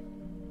got it.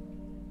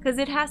 Because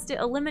it has to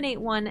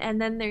eliminate one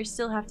and then there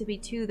still have to be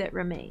 2 that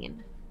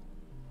remain.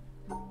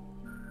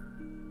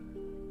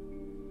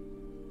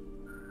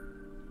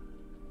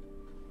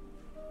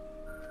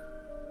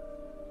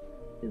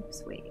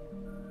 Oops, wait.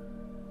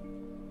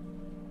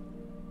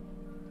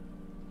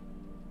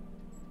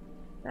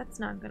 That's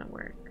not gonna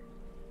work.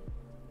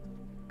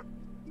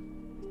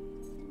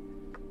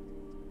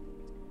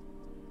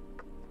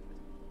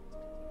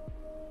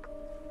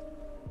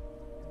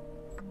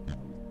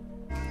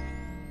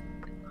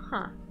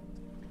 Huh.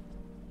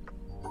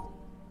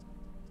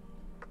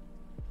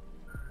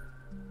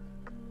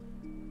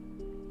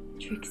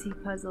 pixie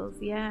puzzles,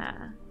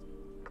 yeah.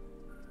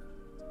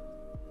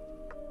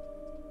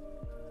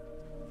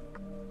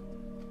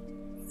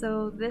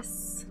 So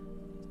this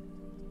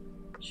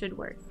should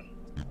work.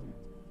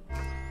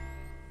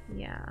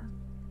 Yeah.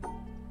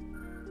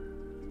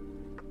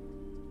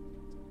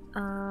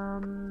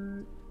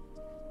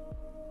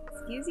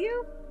 Excuse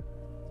you?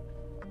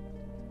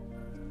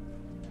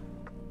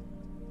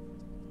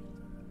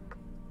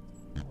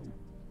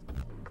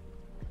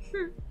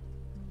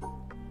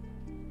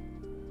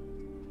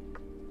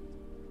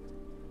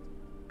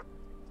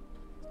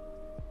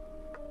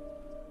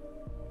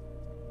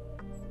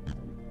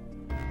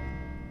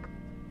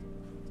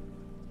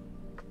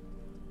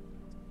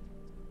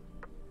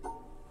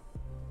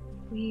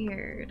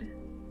 Weird.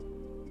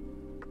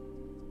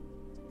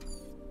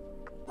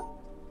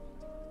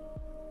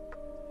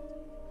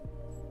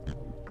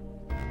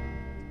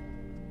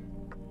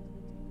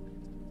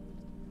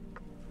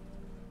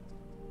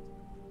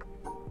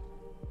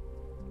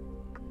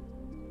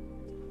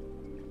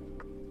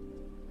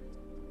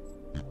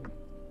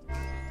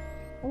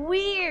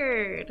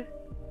 Weird.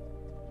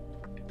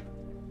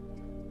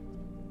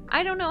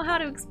 I don't know how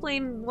to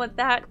explain what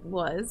that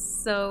was,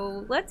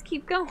 so let's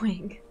keep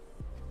going.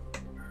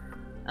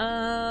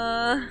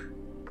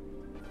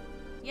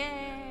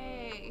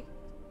 Yay!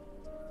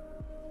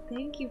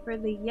 Thank you for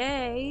the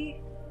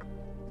yay.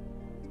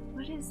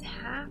 What is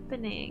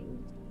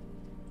happening?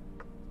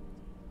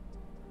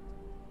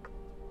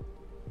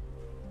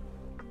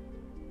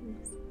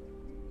 Oops.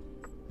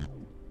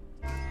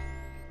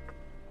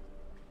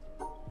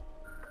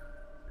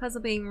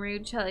 Puzzle being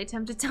rude, shall I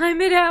attempt to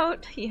time it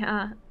out?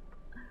 Yeah.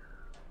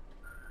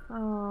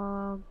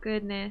 Oh,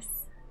 goodness.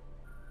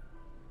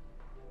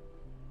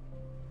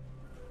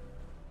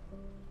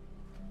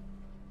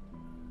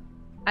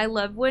 I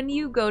love when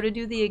you go to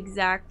do the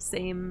exact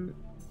same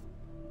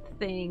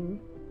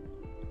thing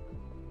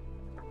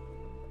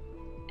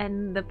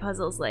and the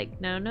puzzle's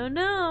like, no, no,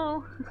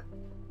 no.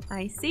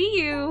 I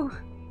see you.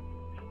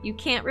 You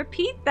can't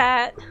repeat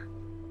that.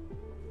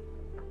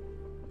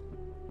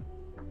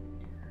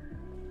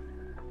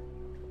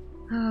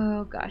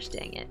 Oh, gosh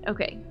dang it.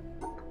 Okay.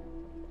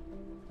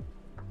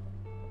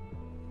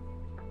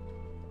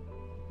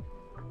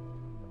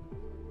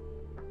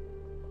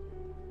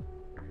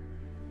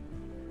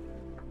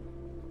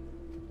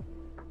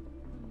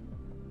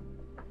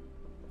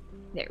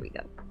 There we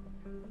go.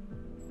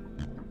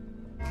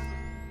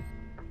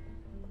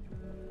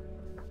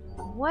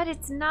 What?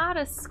 It's not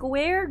a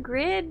square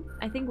grid?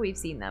 I think we've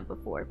seen that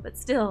before, but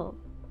still.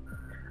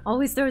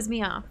 Always throws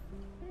me off.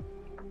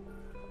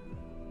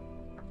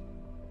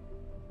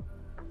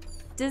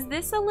 Does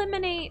this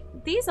eliminate...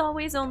 These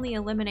always only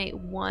eliminate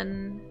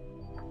one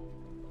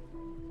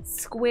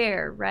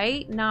square,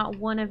 right? Not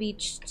one of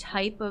each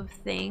type of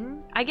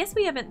thing. I guess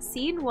we haven't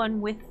seen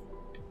one with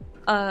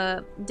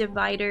a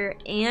divider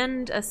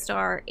and a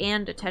star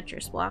and a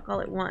Tetris block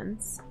all at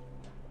once.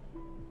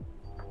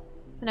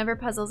 Whenever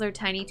puzzles are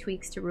tiny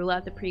tweaks to rule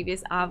out the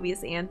previous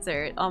obvious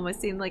answer, it almost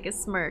seemed like a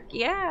smirk.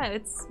 Yeah,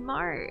 it's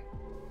smart.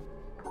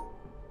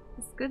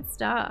 It's good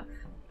stuff.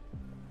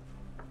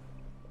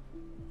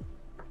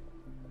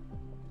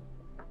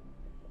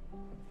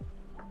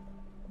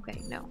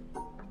 Okay, no.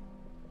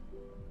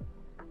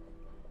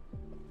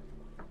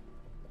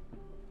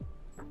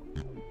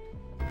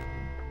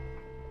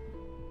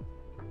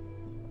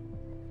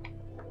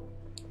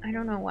 I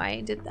don't know why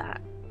I did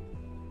that.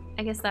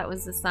 I guess that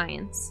was the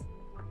science.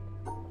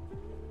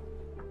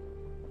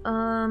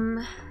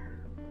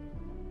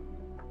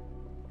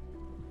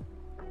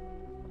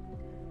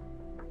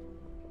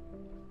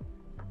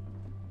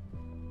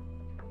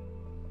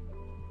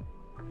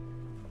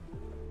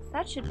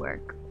 That should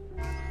work.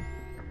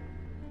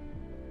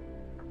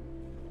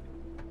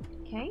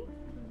 Okay.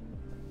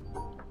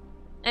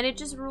 And it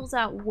just rules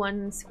out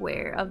one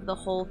square of the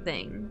whole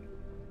thing,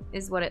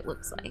 is what it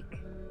looks like.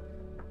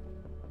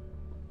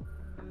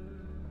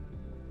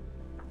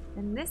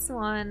 And this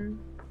one,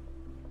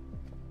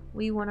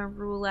 we want to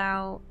rule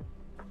out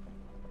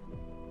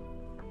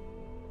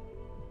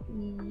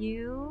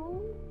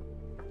you.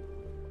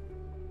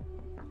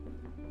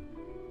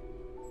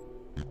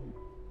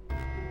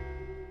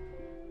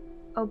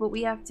 Oh, but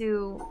we have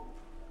to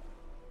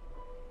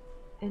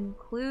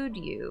include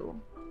you.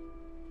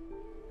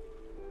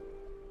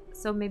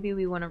 So maybe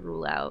we want to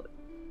rule out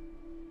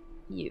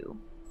you.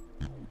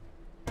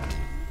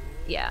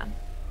 Yeah.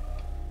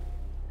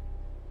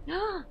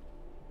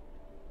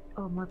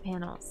 Oh, more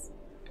panels.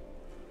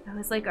 I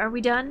was like, are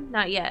we done?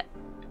 Not yet.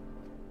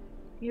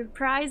 Your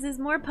prize is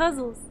more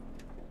puzzles.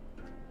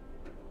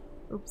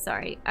 Oops,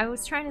 sorry. I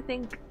was trying to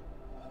think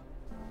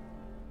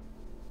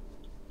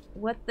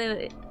what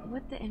the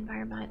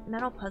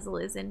environmental puzzle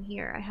is in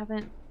here. I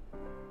haven't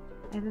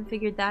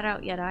figured that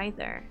out yet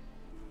either.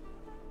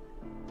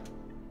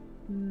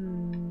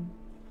 And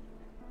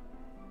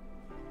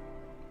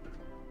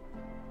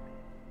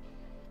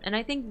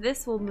I think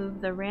this will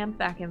move the ramp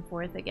back and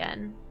forth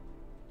again.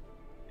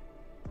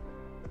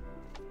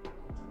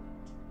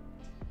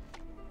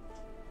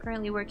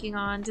 Currently working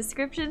on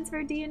descriptions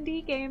for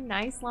D&D game.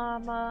 Nice,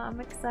 llama. I'm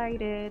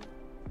excited.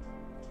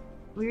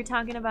 We were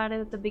talking about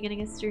it at the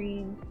beginning of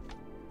stream.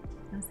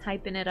 I was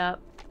hyping it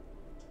up.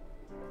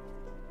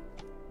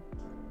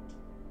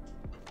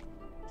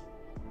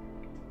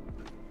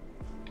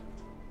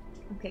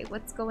 Okay,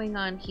 what's going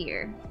on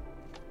here?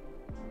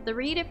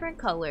 3 different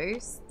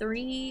colors,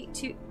 three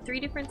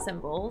different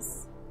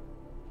symbols.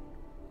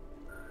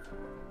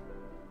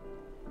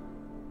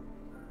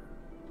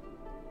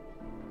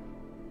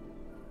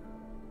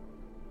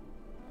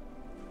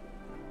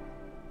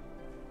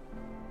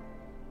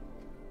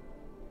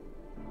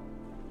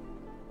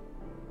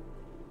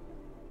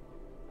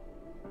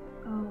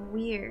 Oh,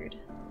 weird.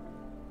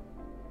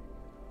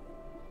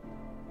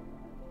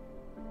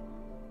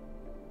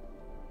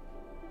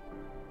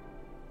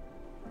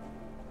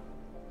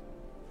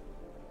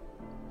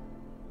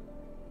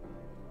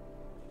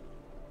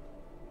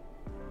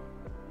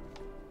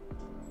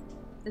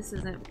 This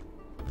isn't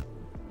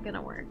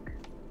gonna work.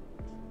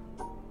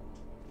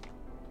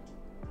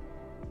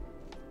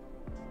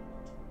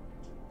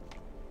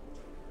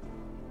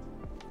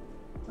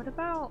 What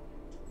about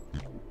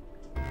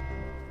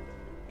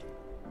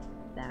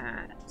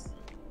that?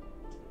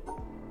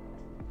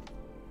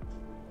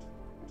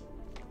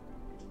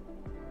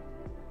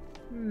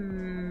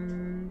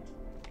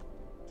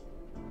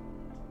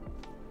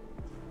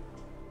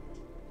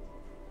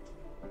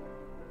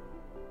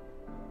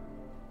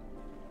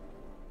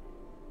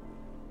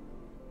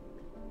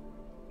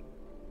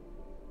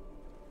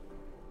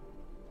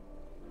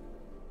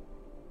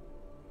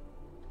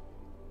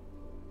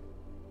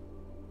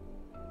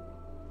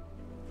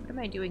 What am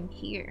I doing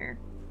here?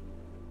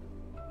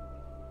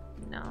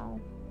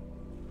 No.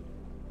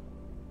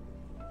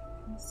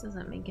 This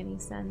doesn't make any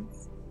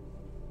sense.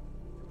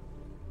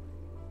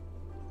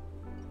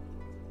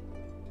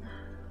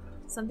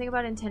 Something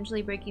about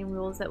intentionally breaking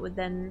rules that would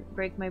then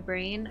break my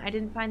brain. I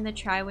didn't find the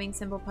tri-wing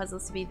symbol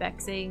puzzles to be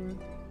vexing.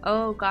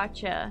 Oh,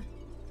 gotcha.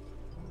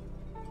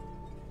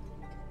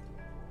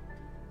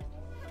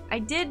 I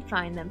did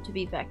find them to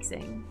be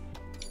vexing.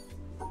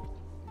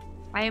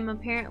 I am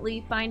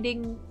apparently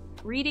finding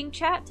reading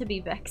chat to be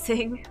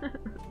vexing.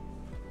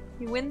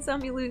 You win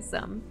some, you lose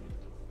some.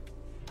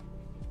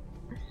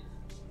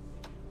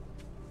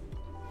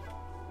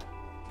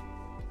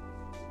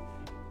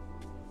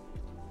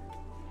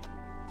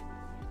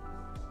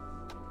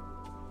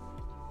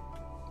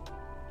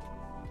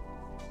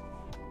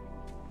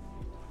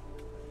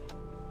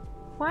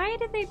 Why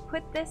did they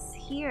put this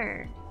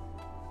here?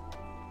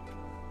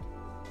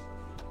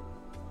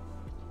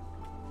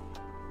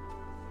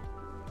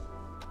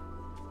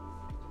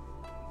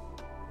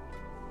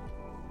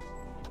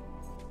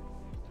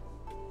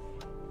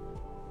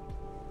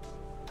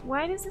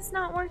 Why does this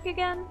not work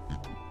again?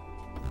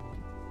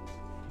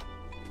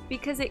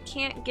 Because it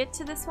can't get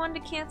to this one to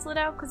cancel it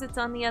out because it's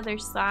on the other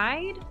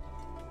side?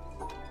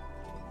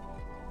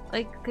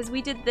 Like, because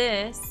we did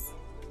this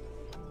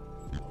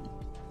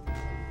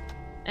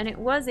and it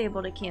was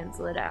able to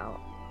cancel it out.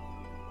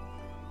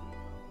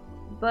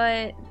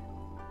 But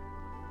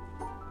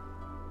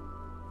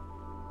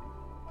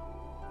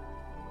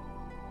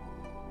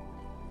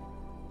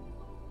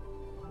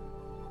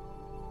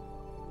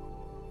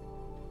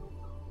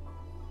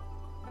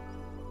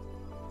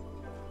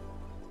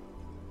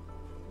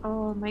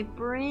oh, my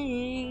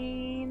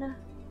brain.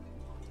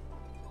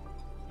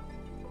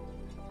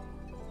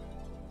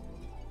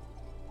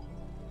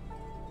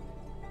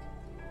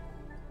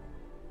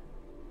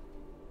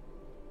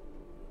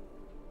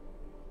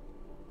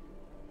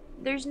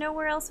 There's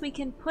nowhere else we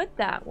can put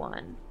that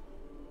one.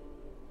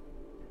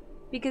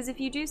 Because if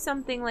you do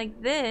something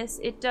like this,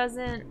 it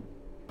doesn't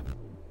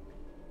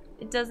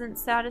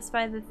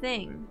satisfy the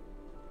thing.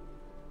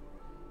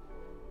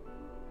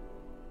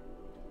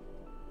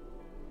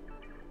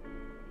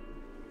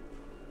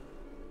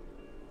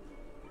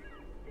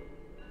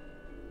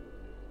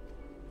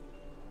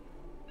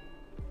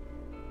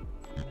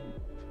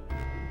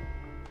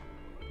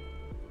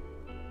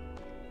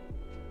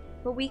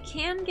 But we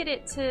can get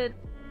it to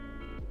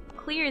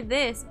clear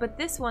this, but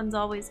this one's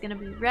always going to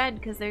be red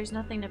because there's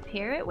nothing to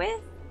pair it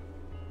with,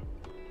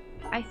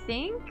 I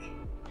think.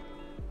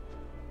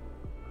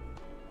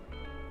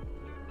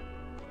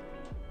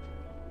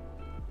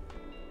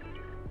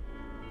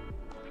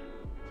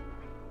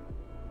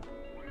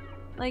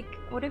 Like,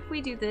 what if we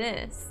do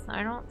this?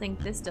 I don't think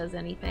this does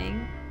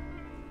anything.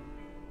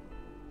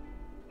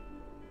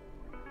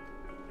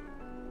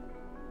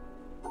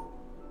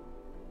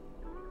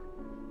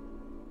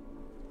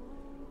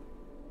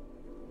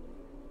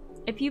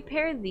 If you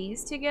pair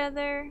these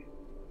together,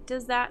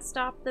 does that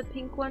stop the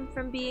pink one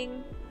from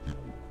being...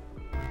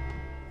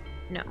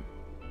 No.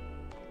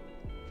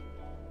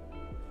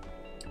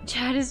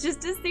 Chat is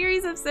just a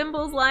series of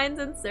symbols, lines,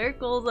 and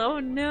circles. Oh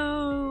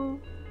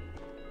no.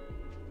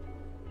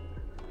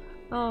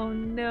 Oh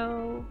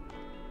no.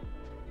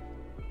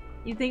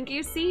 You think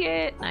you see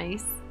it?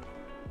 Nice.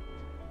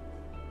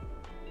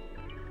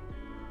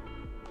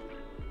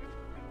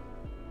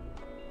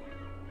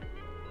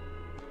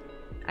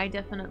 I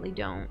definitely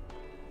don't.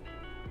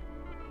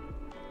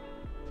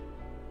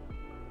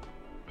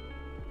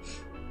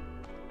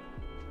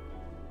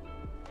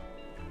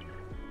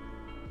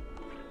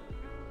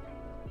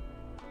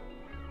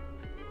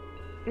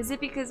 Is it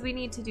because we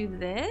need to do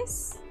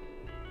this?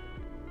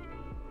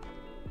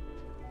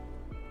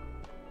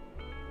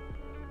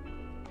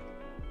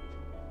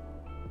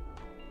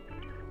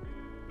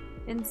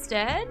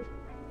 Instead?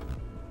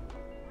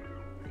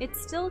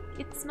 It's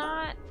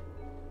not...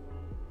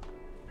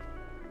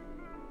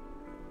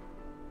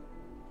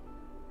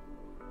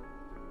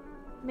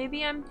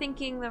 Maybe I'm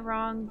thinking the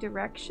wrong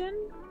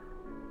direction?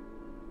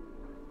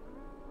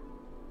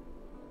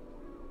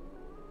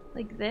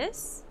 Like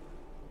this?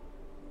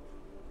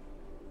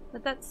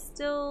 But that's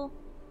still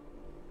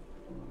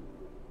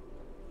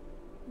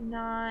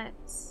not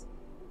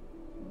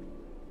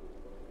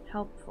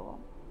helpful.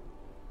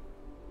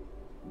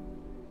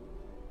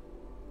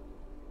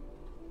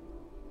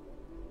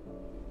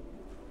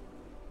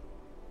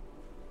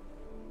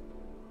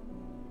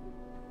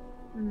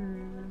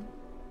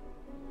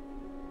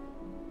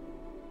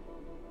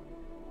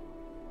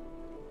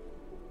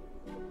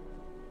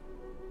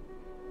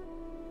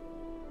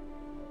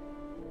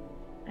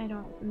 I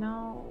don't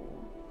know.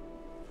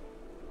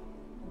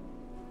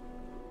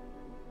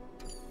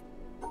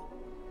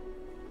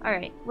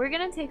 Alright, we're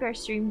gonna take our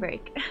stream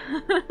break.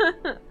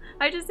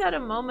 I just had a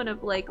moment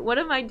of like, what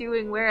am I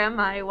doing? Where am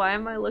I? Why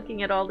am I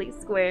looking at all these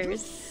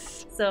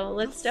squares? So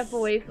let's step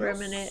away for a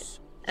minute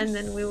and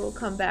then we will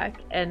come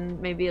back and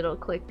maybe it'll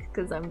click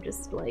because I'm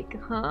just like,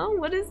 huh?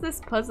 What is this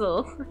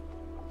puzzle?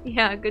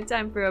 Yeah, good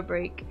time for a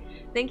break.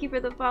 Thank you for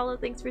the follow.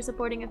 Thanks for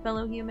supporting a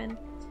fellow human.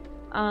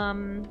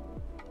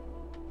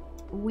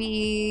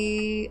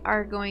 We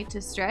are going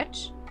to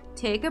stretch,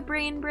 take a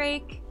brain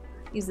break,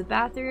 use the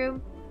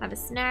bathroom, have a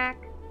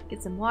snack,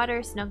 get some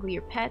water, snuggle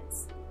your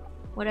pets,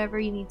 whatever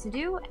you need to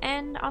do,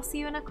 and I'll see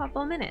you in a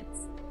couple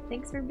minutes.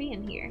 Thanks for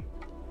being here.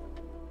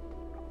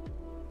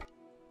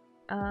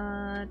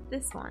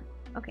 This one.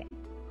 Okay.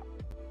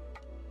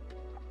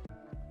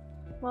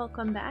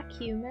 Welcome back,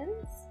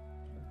 humans.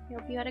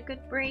 Hope you had a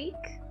good break.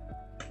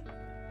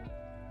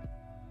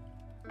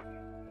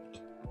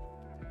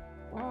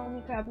 Well, let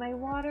me grab my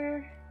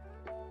water.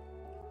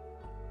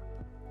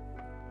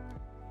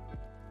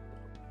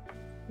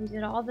 We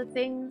did all the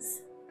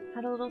things,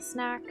 had a little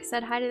snack,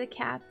 said hi to the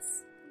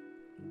cats,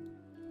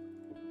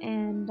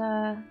 and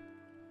now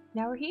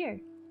we're here.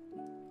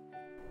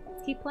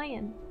 Let's keep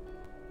playing.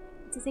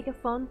 To take a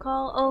phone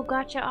call. Oh,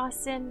 gotcha,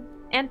 Austin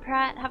and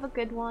Pratt. Have a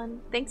good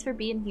one. Thanks for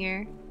being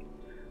here.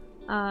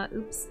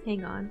 Oops,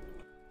 hang on.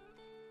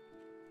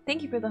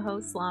 Thank you for the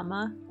host,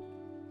 Llama.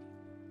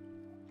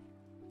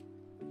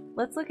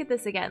 Let's look at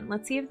this again.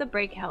 Let's see if the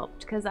break helped,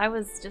 because I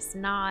was just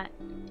not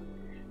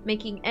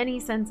making any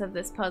sense of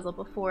this puzzle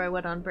before I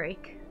went on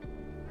break.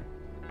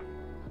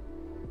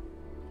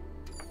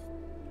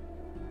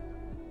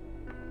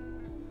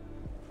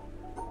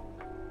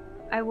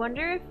 I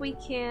wonder if we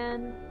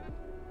can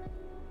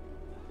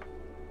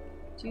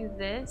do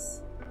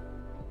this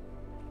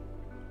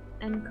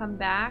and come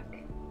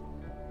back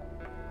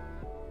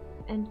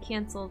and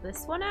cancel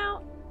this one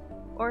out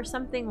or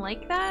something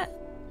like that.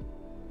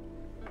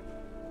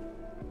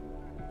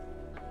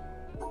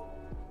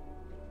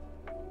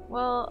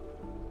 Well,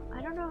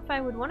 I don't know if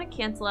I would want to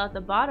cancel out the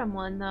bottom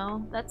one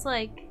though. That's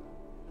like...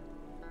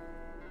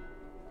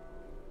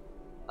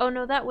 Oh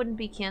no, that wouldn't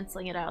be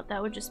canceling it out.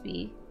 That would just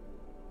be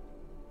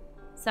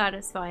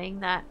satisfying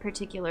that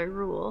particular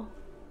rule.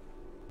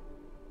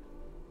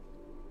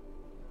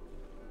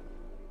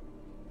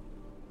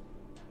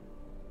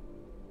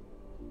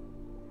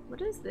 What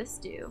does this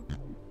do?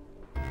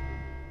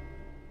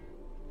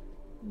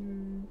 I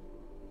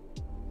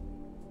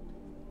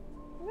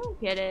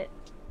don't get it.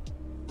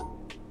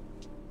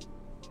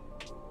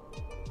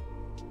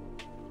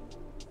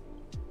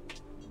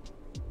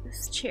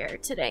 This chair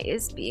today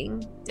is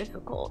being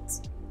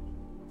difficult.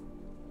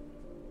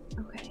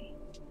 Okay.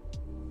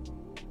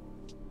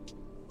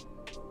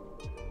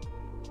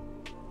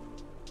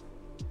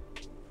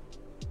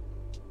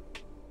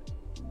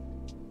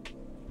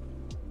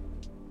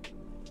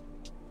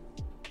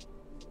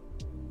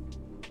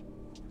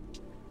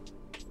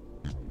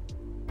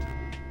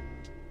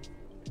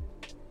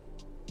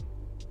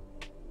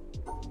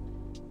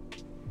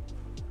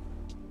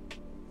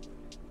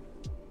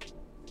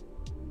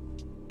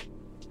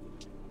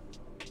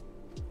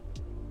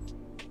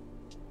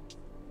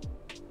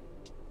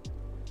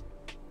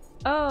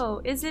 Oh,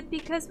 is it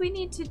because we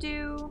need to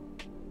do...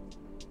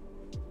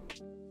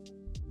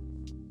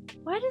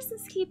 Why does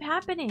this keep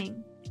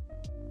happening?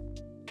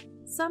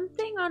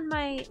 Something on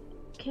my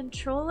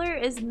controller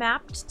is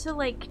mapped to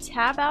like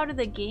tab out of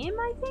the game,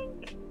 I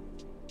think?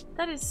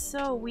 That is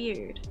so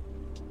weird.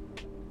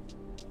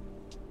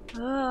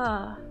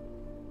 Ugh.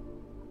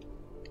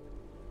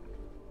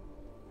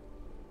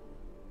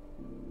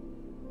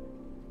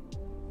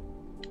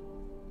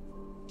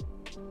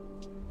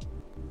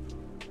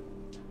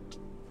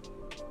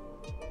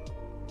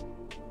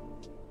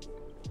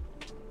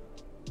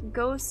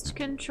 Ghost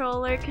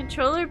controller.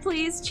 Controller,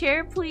 please.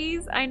 Chair,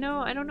 please. I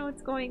don't know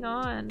what's going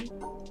on.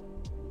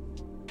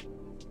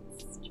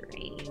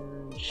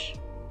 Strange.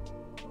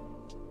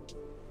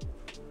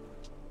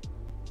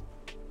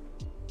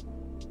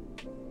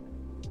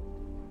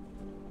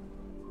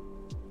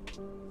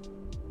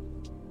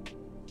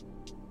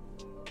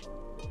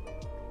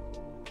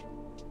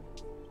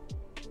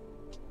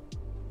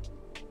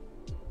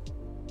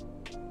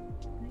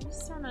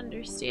 don't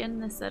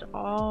understand this at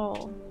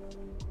all.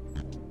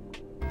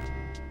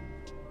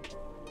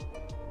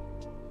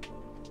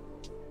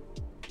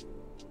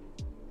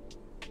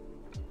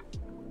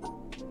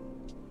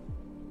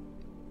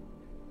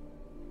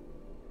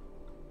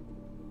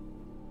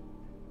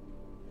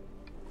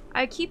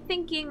 I keep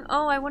thinking,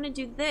 oh, I want to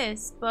do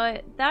this,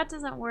 but that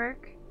doesn't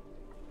work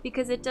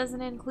because it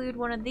doesn't include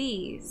one of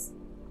these,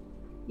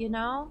 you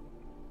know?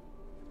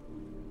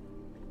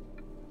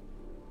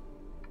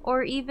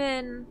 Or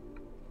even...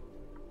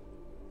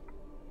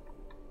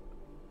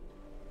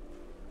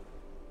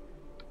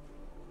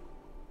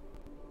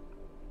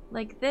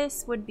 like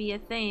this would be a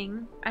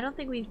thing. I don't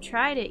think we've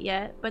tried it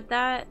yet, but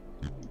that...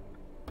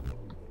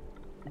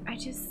 I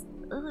just...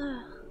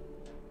 ugh.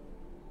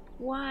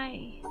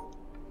 Why?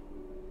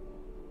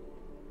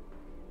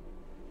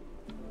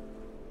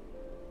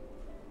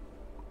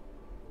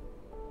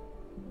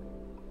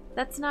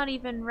 That's not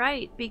even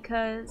right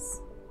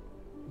because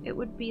it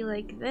would be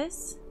like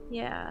this?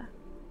 Yeah.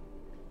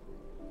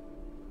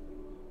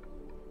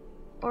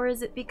 Or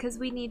is it because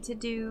we need to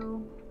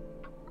do...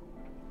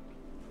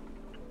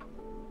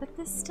 But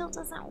this still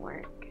doesn't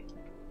work.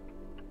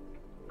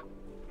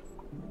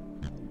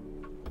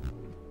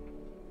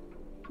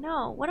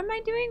 No, what am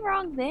I doing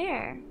wrong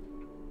there?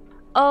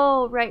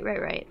 Oh,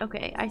 right.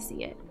 Okay, I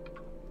see it.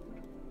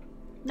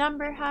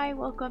 Number, hi,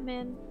 welcome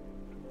in.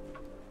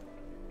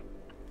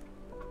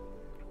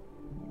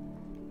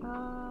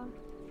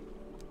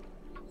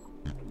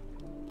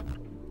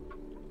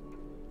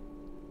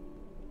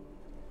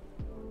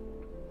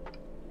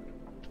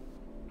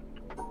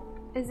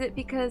 Is it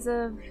because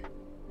of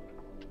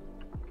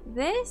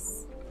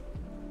this?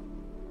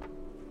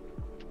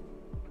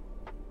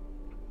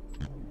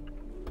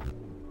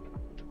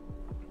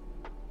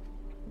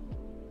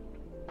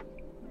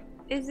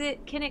 Is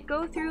it, can it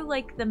go through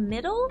like the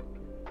middle?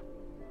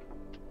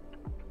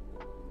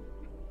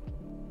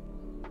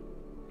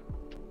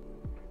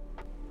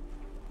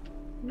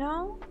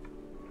 No?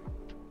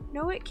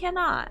 No, it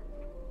cannot.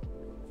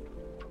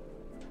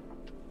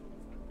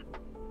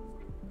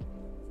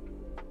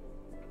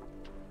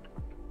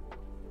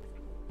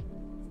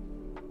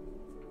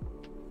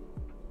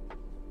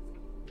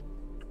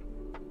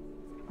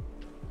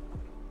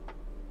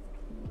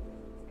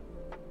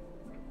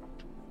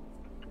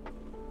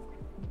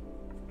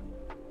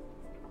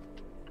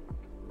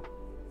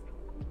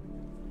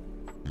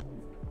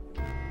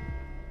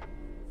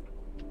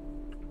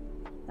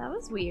 That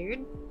was weird.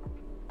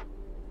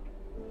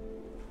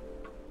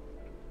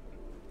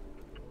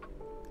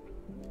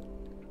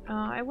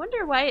 I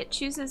wonder why it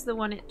chooses the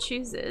one it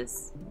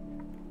chooses.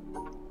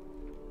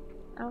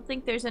 I don't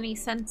think there's any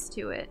sense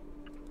to it.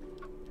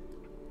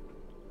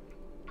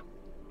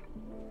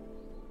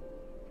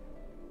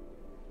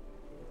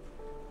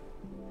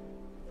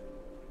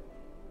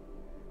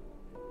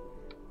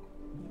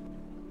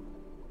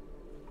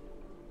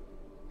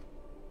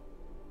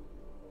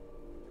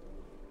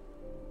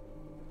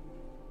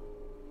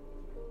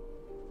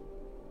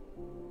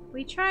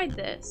 We tried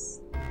this.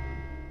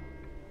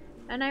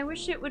 And I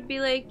wish it would be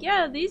like,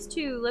 yeah, these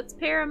two, let's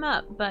pair them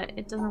up, but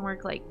it doesn't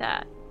work like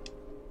that.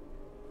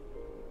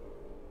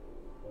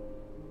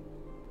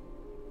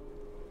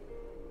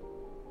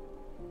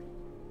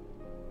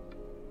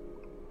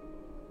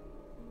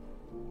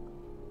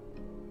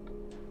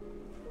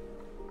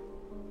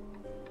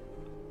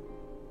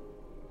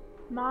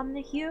 Mom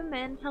the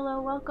human,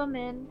 hello, welcome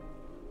in.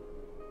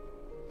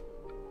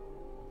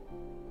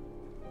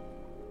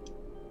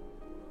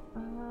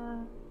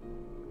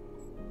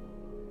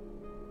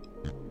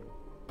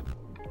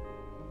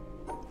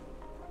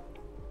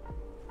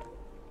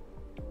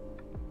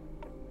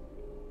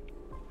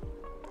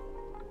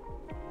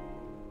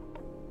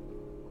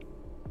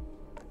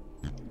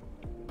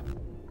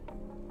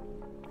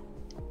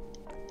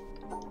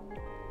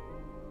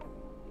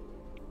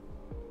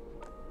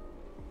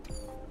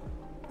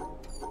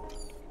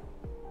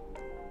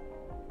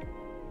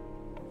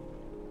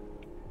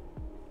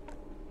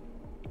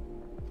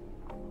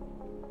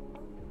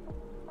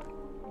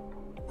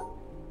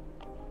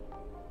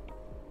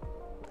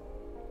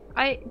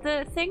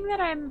 The thing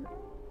that I'm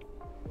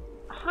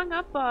hung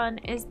up on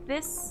is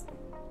this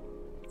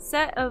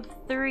set of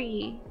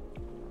 3.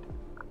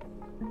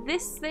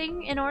 This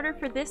thing, in order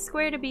for this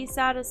square to be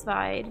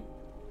satisfied,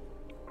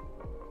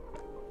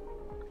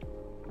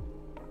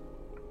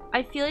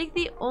 I feel like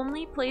the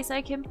only place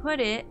I can put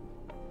it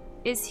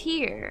is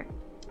here.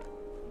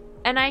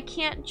 And I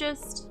can't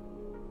just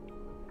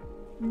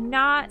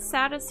not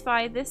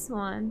satisfy this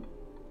one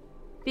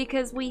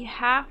because we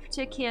have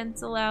to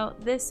cancel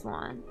out this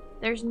one.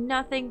 There's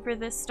nothing for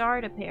this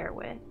star to pair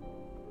with.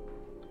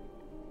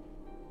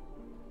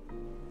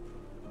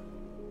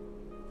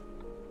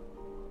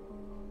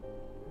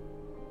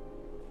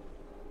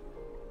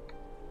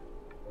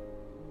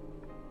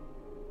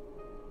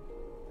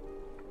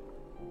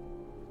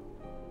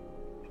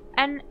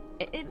 And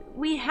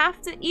we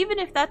have to, even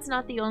if that's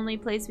not the only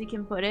place we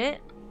can put it,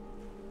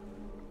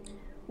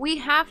 we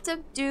have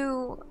to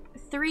do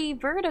 3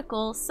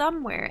 verticals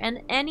somewhere,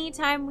 and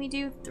anytime we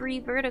do 3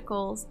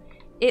 verticals,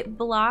 it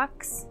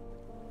blocks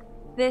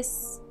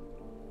this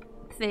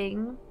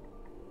thing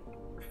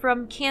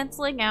from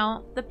canceling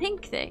out the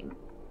pink thing.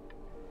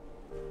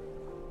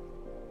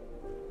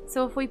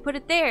 So if we put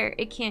it there,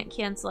 it can't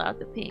cancel out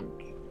the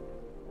pink.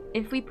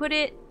 If we put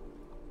it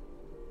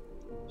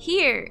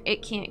here,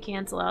 it can't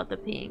cancel out the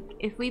pink.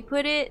 If we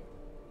put it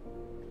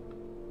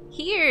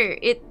here,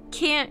 it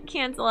can't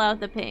cancel out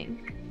the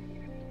pink.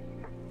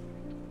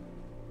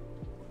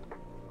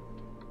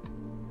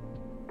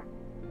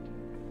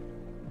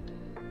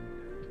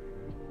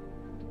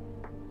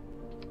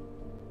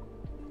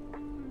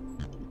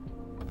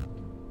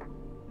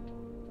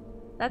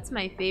 That's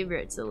my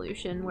favorite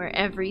solution, where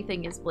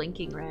everything is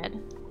blinking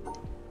red.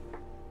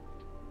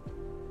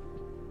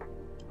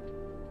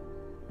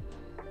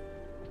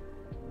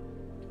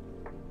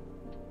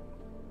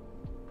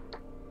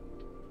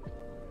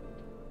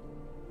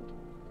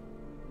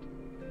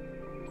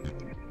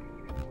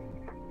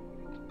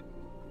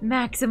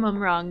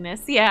 Maximum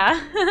wrongness,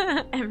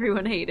 yeah.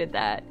 Everyone hated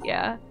that,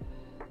 yeah.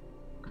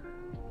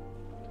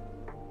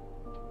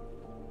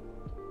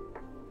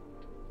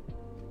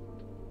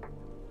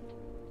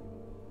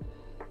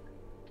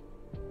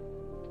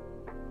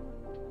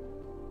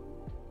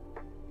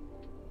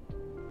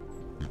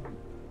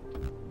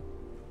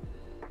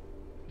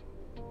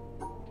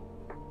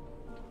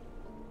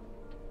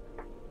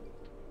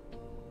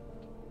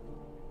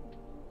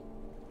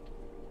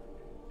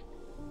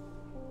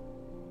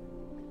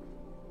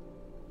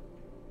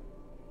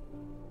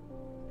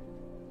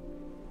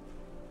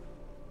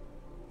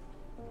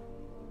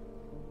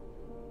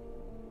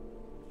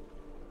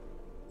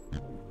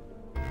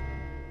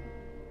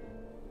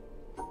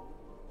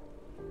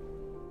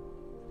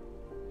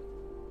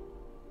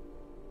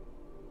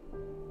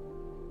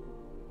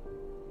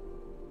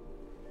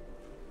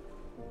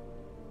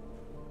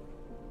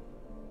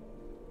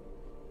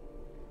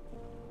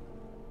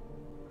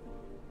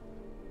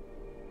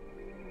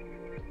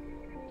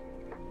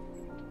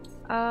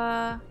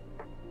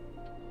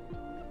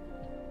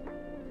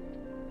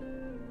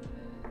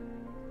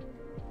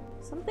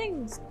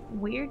 Something's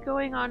weird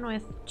going on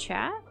with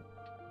chat?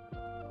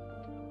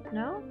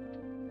 No?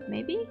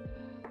 Maybe?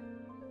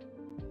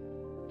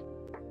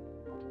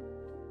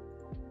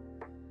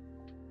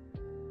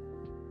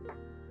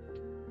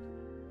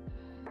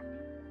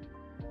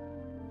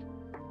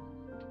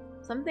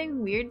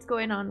 Something weird's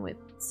going on with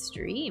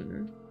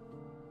stream.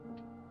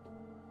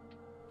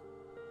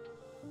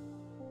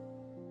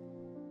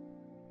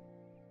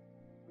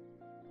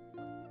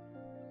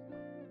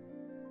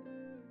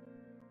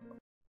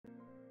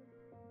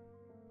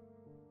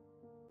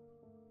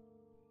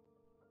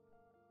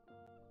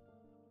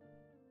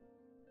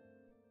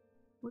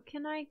 What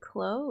can I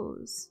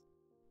close?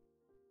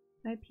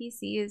 My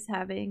PC is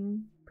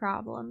having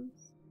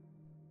problems.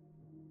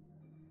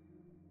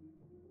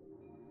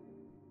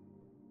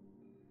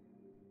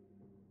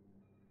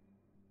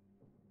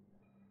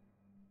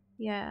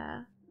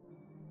 Yeah.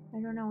 I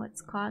don't know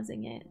what's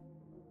causing it.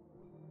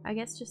 I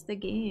guess just the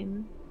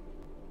game.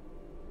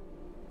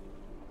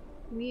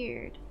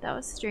 Weird. That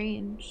was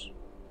strange.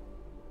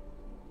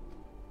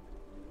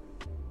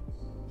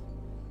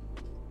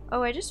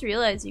 Oh, I just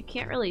realized you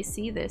can't really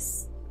see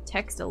this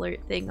text alert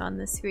thing on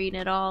the screen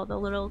at all. The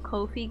little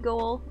Lofi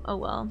goal. Oh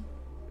well.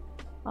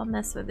 I'll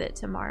mess with it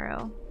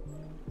tomorrow.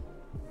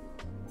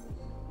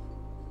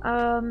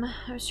 I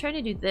was trying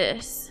to do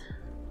this.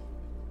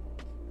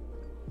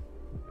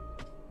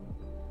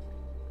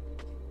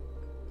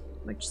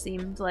 Which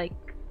seemed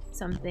like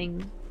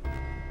something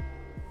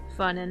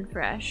fun and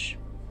fresh.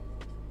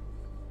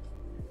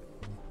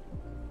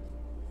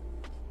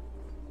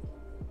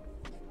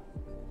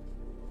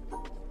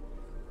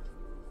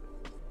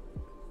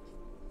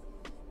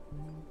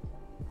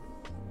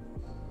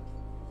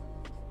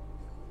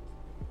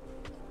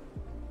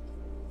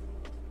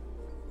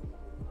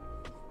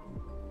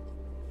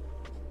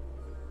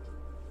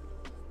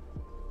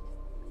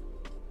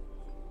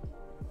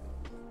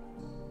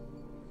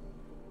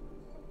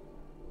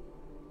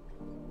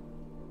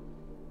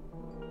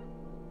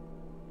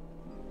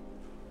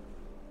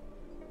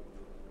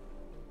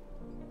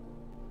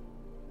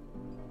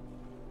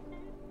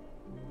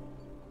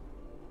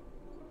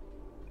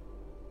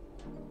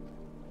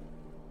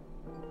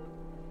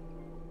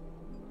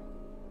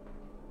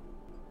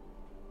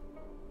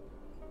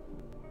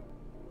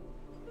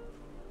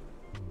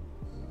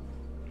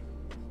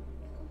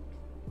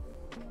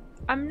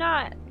 I'm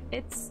not,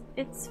 it's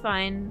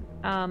fine.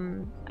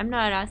 I'm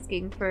not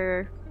asking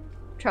for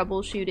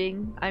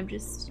troubleshooting. I'm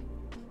just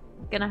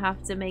gonna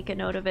have to make a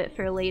note of it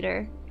for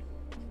later.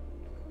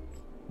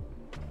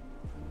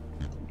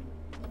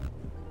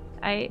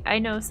 I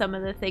know some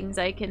of the things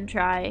I can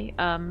try,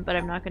 but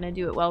I'm not gonna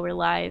do it while we're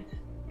live.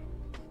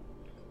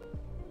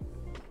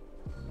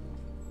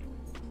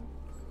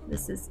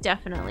 This is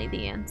definitely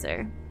the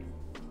answer.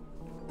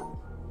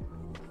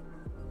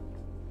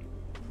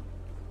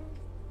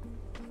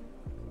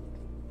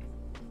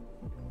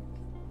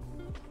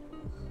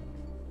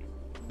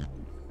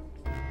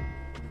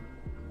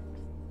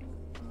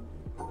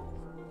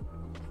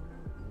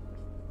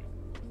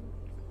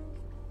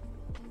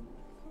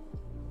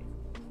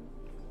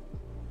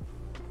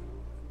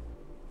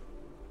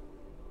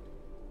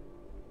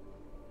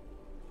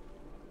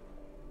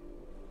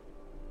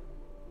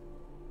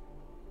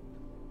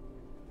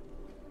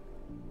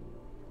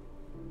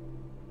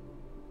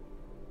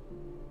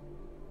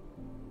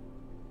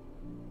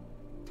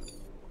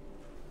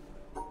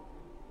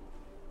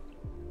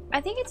 I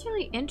think it's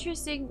really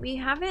interesting. We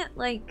haven't,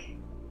 like,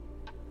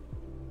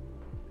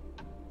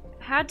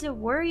 had to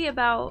worry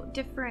about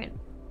different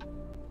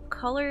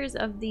colors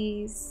of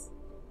these,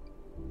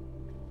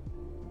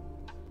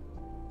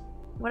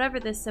 whatever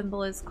this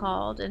symbol is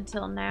called,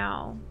 until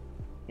now.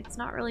 It's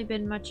not really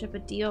been much of a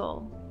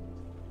deal.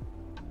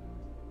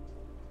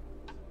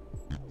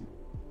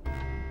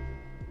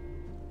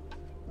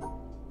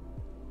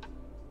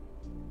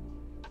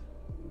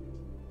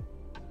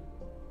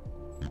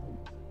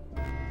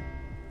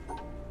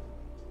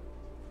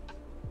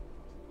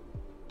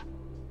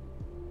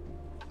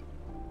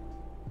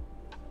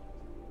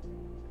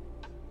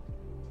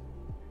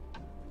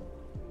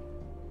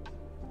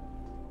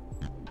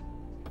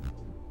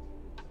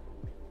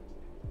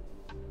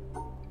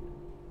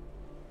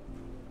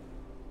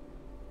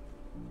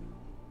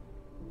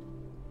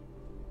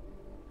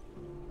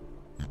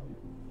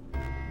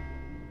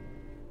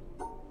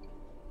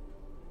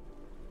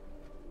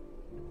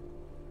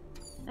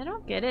 I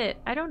don't get it.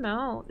 I don't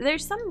know.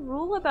 There's some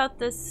rule about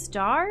the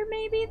star,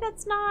 maybe,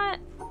 that's not...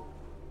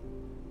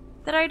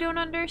 that I don't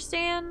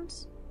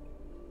understand?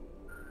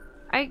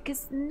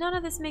 Because none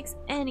of this makes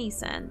any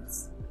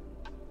sense.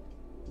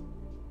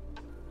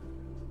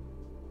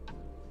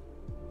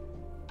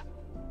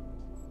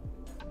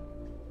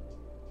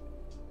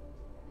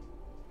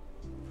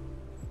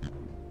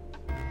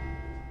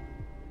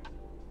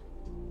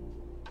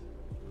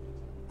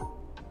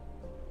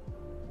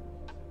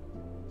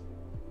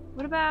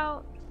 What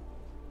about...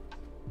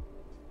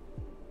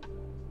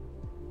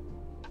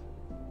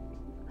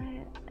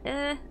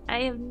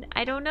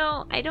 I don't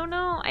know. I don't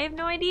know. I have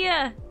no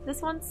idea.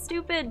 This one's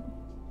stupid.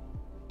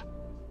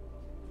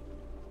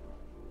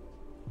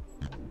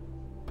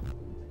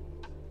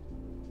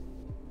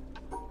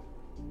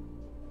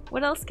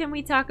 What else can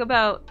we talk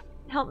about?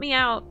 Help me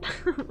out.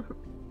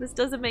 This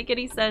doesn't make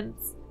any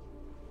sense.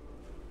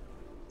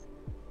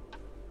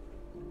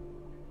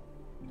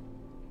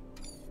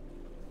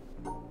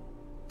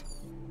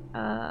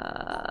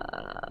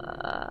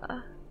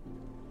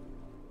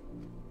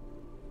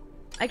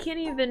 I can't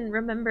even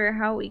remember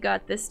how we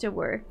got this to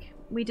work.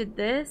 We did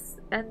this,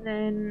 and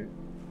then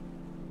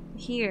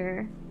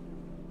here.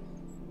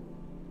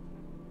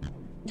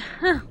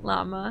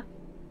 Llama.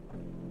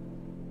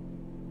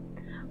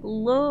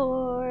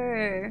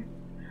 Lore.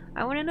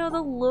 I want to know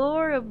the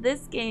lore of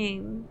this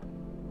game.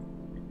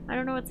 I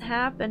don't know what's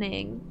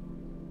happening.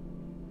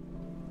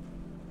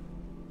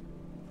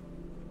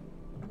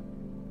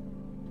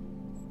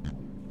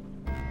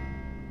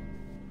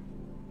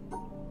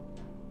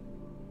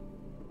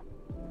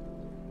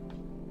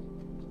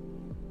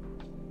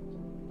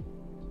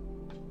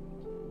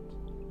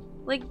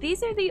 Like,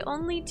 these are the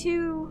only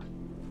two...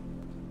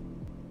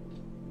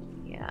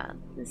 Yeah,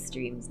 the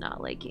stream's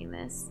not liking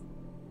this.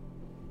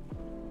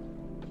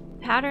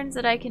 Patterns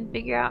that I can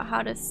figure out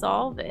how to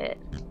solve it.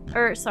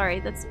 Or,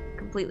 sorry, that's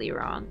completely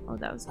wrong. Oh,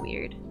 that was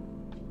weird.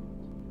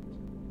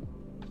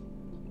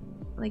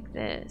 Like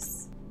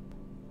this.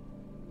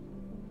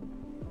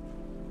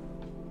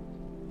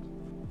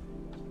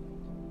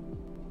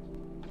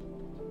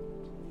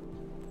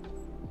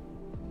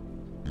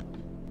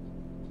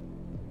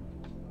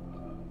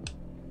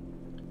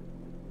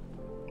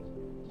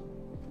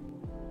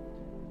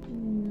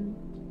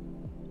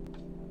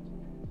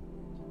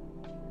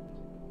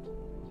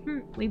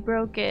 We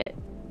broke it.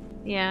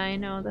 Yeah, I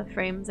know the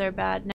frames are bad now.